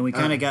wrap. And we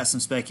kind of got some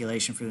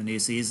speculation for the new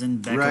season.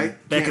 Becca,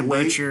 Right. Becca Can't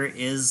wait. Butcher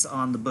is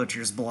on the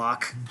butcher's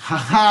block. Ha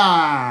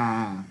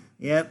ha!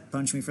 Yep,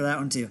 punch me for that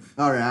one too.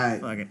 All right.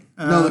 Fuck it.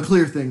 No, the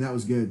clear thing, that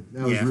was good.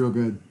 That was yeah. real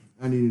good.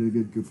 I needed a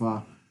good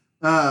guffaw.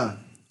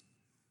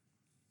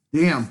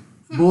 Damn.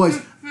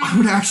 Boys, I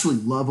would actually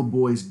love a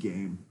boys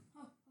game.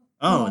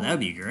 Oh, that would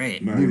be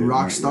great. Not Dude, yet,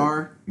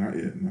 Rockstar? Not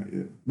yet.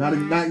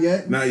 Not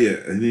yet? Not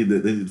yet. They need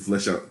to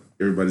flesh out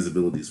everybody's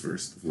abilities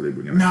first before they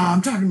bring it. No,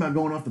 I'm talking about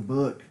going off the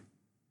book.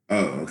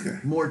 Oh, okay.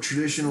 More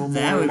traditional, more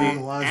That would along be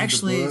the lines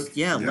actually, of the book.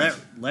 yeah. Yeah.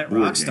 Let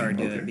Board Rockstar game,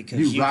 do okay. it because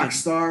Dude, you could.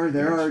 Rockstar,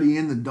 they're already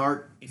in the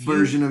dark If you-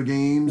 version of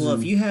games. Well,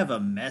 and- if you have a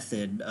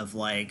method of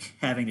like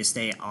having to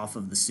stay off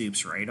of the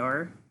soup's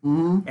radar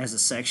as a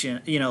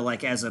section,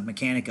 like as a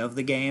mechanic of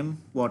the game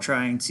while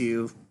trying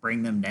to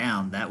bring them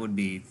down, that would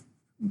be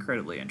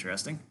incredibly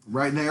interesting.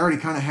 Right, and they already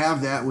kind of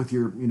have that with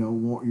your, your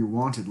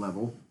wanted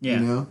level.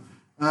 Yeah.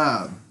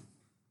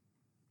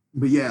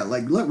 But yeah,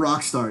 like let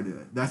Rockstar do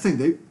it. I think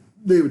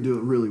they would do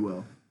it really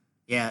well.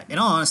 Yeah, in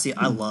all honesty,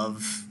 I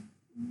love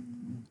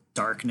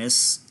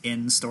darkness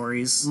in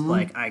stories.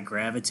 Like I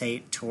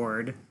gravitate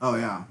toward Oh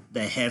yeah,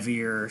 the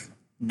heavier,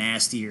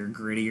 nastier,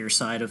 grittier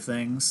side of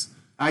things.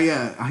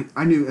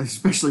 I knew,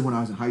 especially when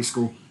I was in high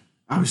school,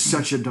 I was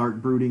such a dark,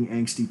 brooding,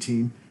 angsty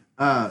teen.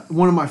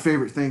 One of my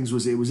favorite things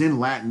was it was in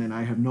Latin, and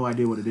I have no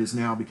idea what it is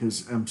now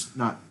because I'm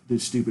not the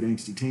stupid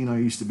angsty teen I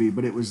used to be.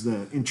 But it was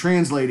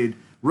translated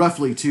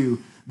roughly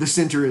to "the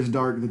center is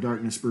dark, the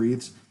darkness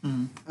breathes."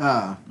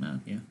 Yeah.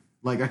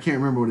 Like I can't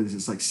remember what it is.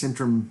 It's like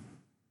centrum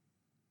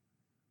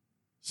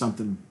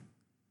something.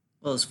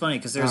 Well, it's funny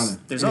because I don't there's know.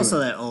 there's Anyway. also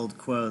that old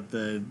quote: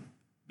 "The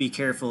be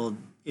careful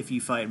if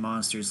you fight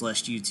monsters,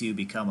 lest you too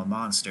become a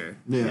monster."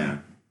 Yeah. Yeah.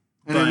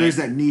 And then But- there's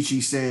that Nietzsche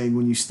saying,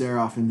 "When you stare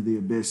off into the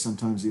abyss,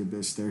 sometimes the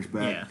abyss stares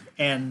back." Yeah,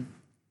 and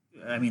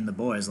I mean the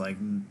boys like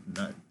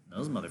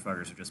those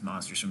motherfuckers are just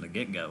monsters from the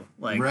get go.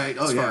 Like Right.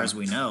 Oh, as far yeah. as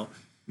we know.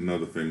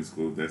 Another famous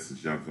quote. That's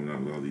just John coming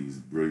out with all these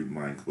brilliant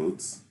mind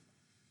quotes.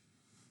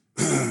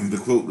 The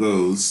quote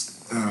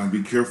goes,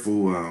 "Be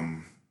careful.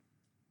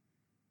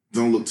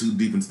 Don't look too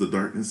deep into the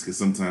darkness because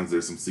sometimes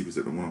there's some secrets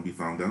that don't want to be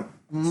found out."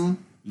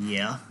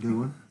 Yeah, Good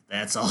one.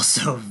 that's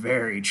also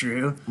very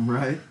true.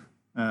 Right.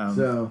 Um,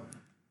 So,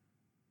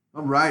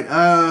 all right.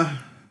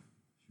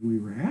 Should we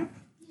wrap?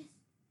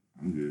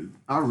 I'm good.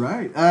 All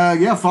right.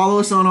 Yeah, follow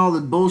us on all the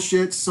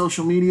bullshit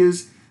social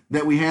medias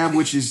that we have,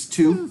 which is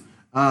 2.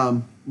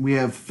 We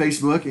have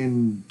Facebook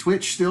and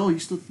Twitch still.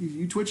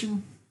 You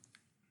twitching?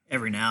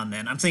 every now and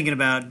then, I'm thinking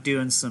about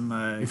doing some.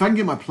 If I can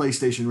get my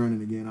PlayStation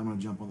running again, I'm gonna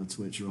jump on the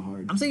Twitch real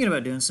hard. I'm thinking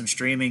about doing some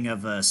streaming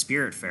of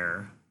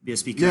Spiritfarer,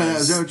 just because. Yeah,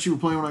 is that what you were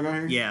playing when I got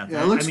here? Yeah,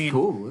 Yeah, it looks I mean,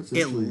 cool. It's It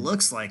actually-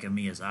 looks like a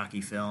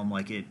Miyazaki film.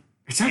 Like it.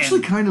 It's actually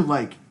and kind of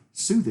like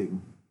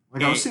soothing.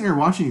 Like I was It- sitting there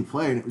watching you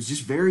play, and it was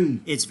just very,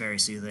 It's very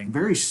soothing.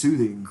 very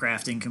soothing.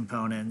 Crafting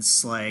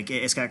components, like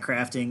it's got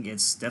crafting.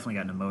 It's definitely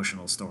got an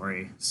emotional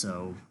story.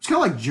 So It's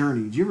kind of like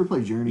Journey. Did you ever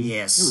play Journey?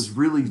 Yes. It was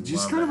really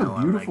just Love kind the of hell a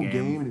out of that beautiful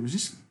game. game, and it was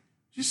just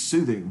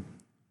soothing.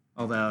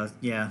 although,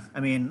 yeah,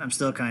 I mean, I'm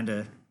still kind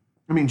of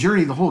I mean,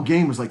 Journey, the whole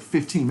game was like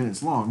 15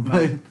 minutes long,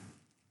 but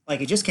like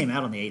it just came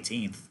out on the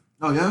 18th.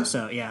 oh yeah,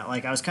 So yeah,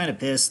 like I was kind of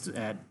pissed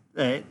at.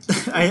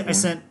 I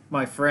sent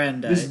my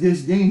friend.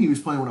 this game he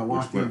was playing when I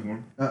walked in.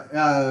 platform?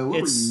 What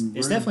It's were you,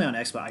 it's definitely on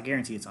Xbox. I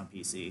guarantee it's on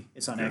PC.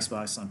 It's on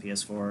Xbox, it's on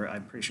PS4.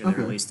 I'm pretty sure they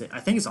Okay. released it. I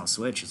think it's on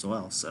Switch as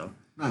well. So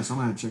nice. I'm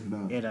gonna have to check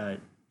it out.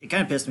 it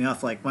kind of pissed me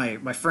off. Like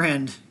my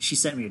friend, she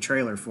sent me a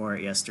trailer for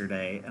it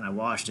yesterday, and I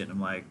watched it. And I'm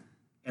like,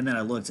 and then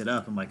I looked it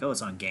up. I'm like, oh,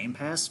 it's on Game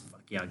Pass.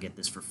 Fuck yeah, I'll get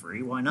this for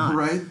free. Why not?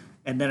 Right?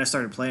 And then I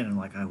started playing, and I'm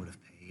like, I would have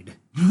paid.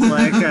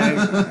 Like,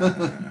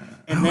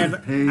 and then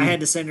paid. I had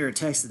to send her a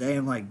text today.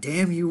 I'm like,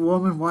 damn you,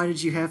 woman, why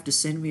did you have to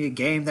send me a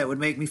game that would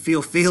make me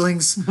feel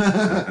feelings?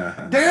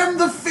 Damn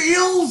the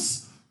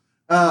feels.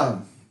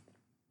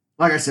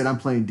 Like I said, I'm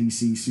playing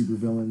DC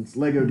Supervillains,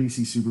 Lego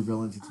DC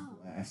Supervillains. It's a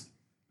blast.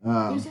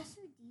 There's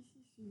also a DC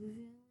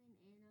supervillain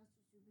and also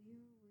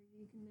superhero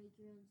where you can make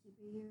your own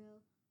superhero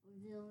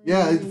or villain.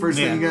 Yeah, the first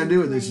thing Yeah. you gotta do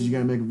with this is you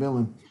gotta make a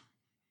villain.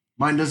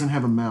 Mine doesn't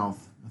have a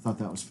mouth. I thought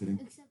that was fitting.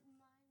 Except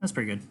That's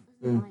pretty good.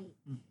 Yeah. mine.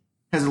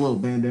 Has a little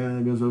bandana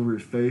that goes over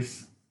his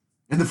face.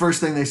 And the first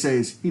thing they say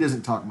is, he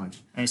doesn't talk much.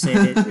 I say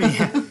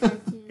that.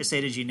 I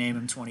say, did you name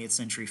him 20th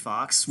Century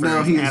Fox? For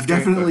No, he is after-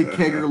 definitely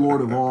Kegger,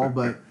 Lord of All,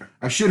 but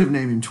I should have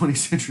named him 20th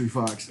Century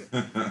Fox.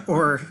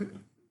 or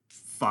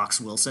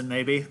Fox Wilson,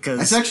 maybe.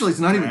 It's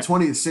not even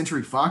 20th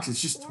Century Fox,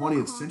 it's just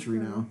 20th Century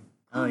now.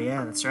 Oh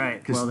yeah, that's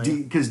right. Well,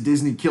 Because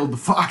Disney killed the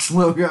Fox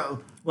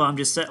logo. well, I'm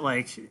just saying,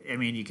 like, I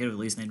mean, you could have at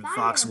least named him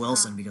Fox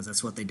Wilson because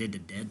that's what they did to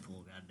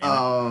Deadpool. Goddamn.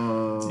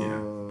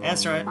 Oh.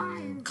 That's right.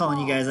 Calling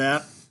you guys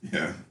out.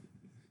 Yeah.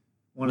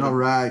 One of All the,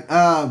 right.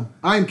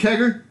 I'm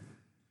Kegger.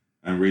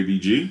 I'm Ray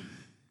BG.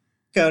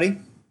 Cody.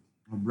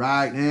 All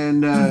right.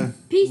 And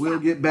Peace we'll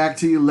out. get back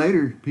to you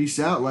later. Peace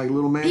out, like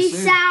little man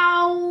Peace said. out.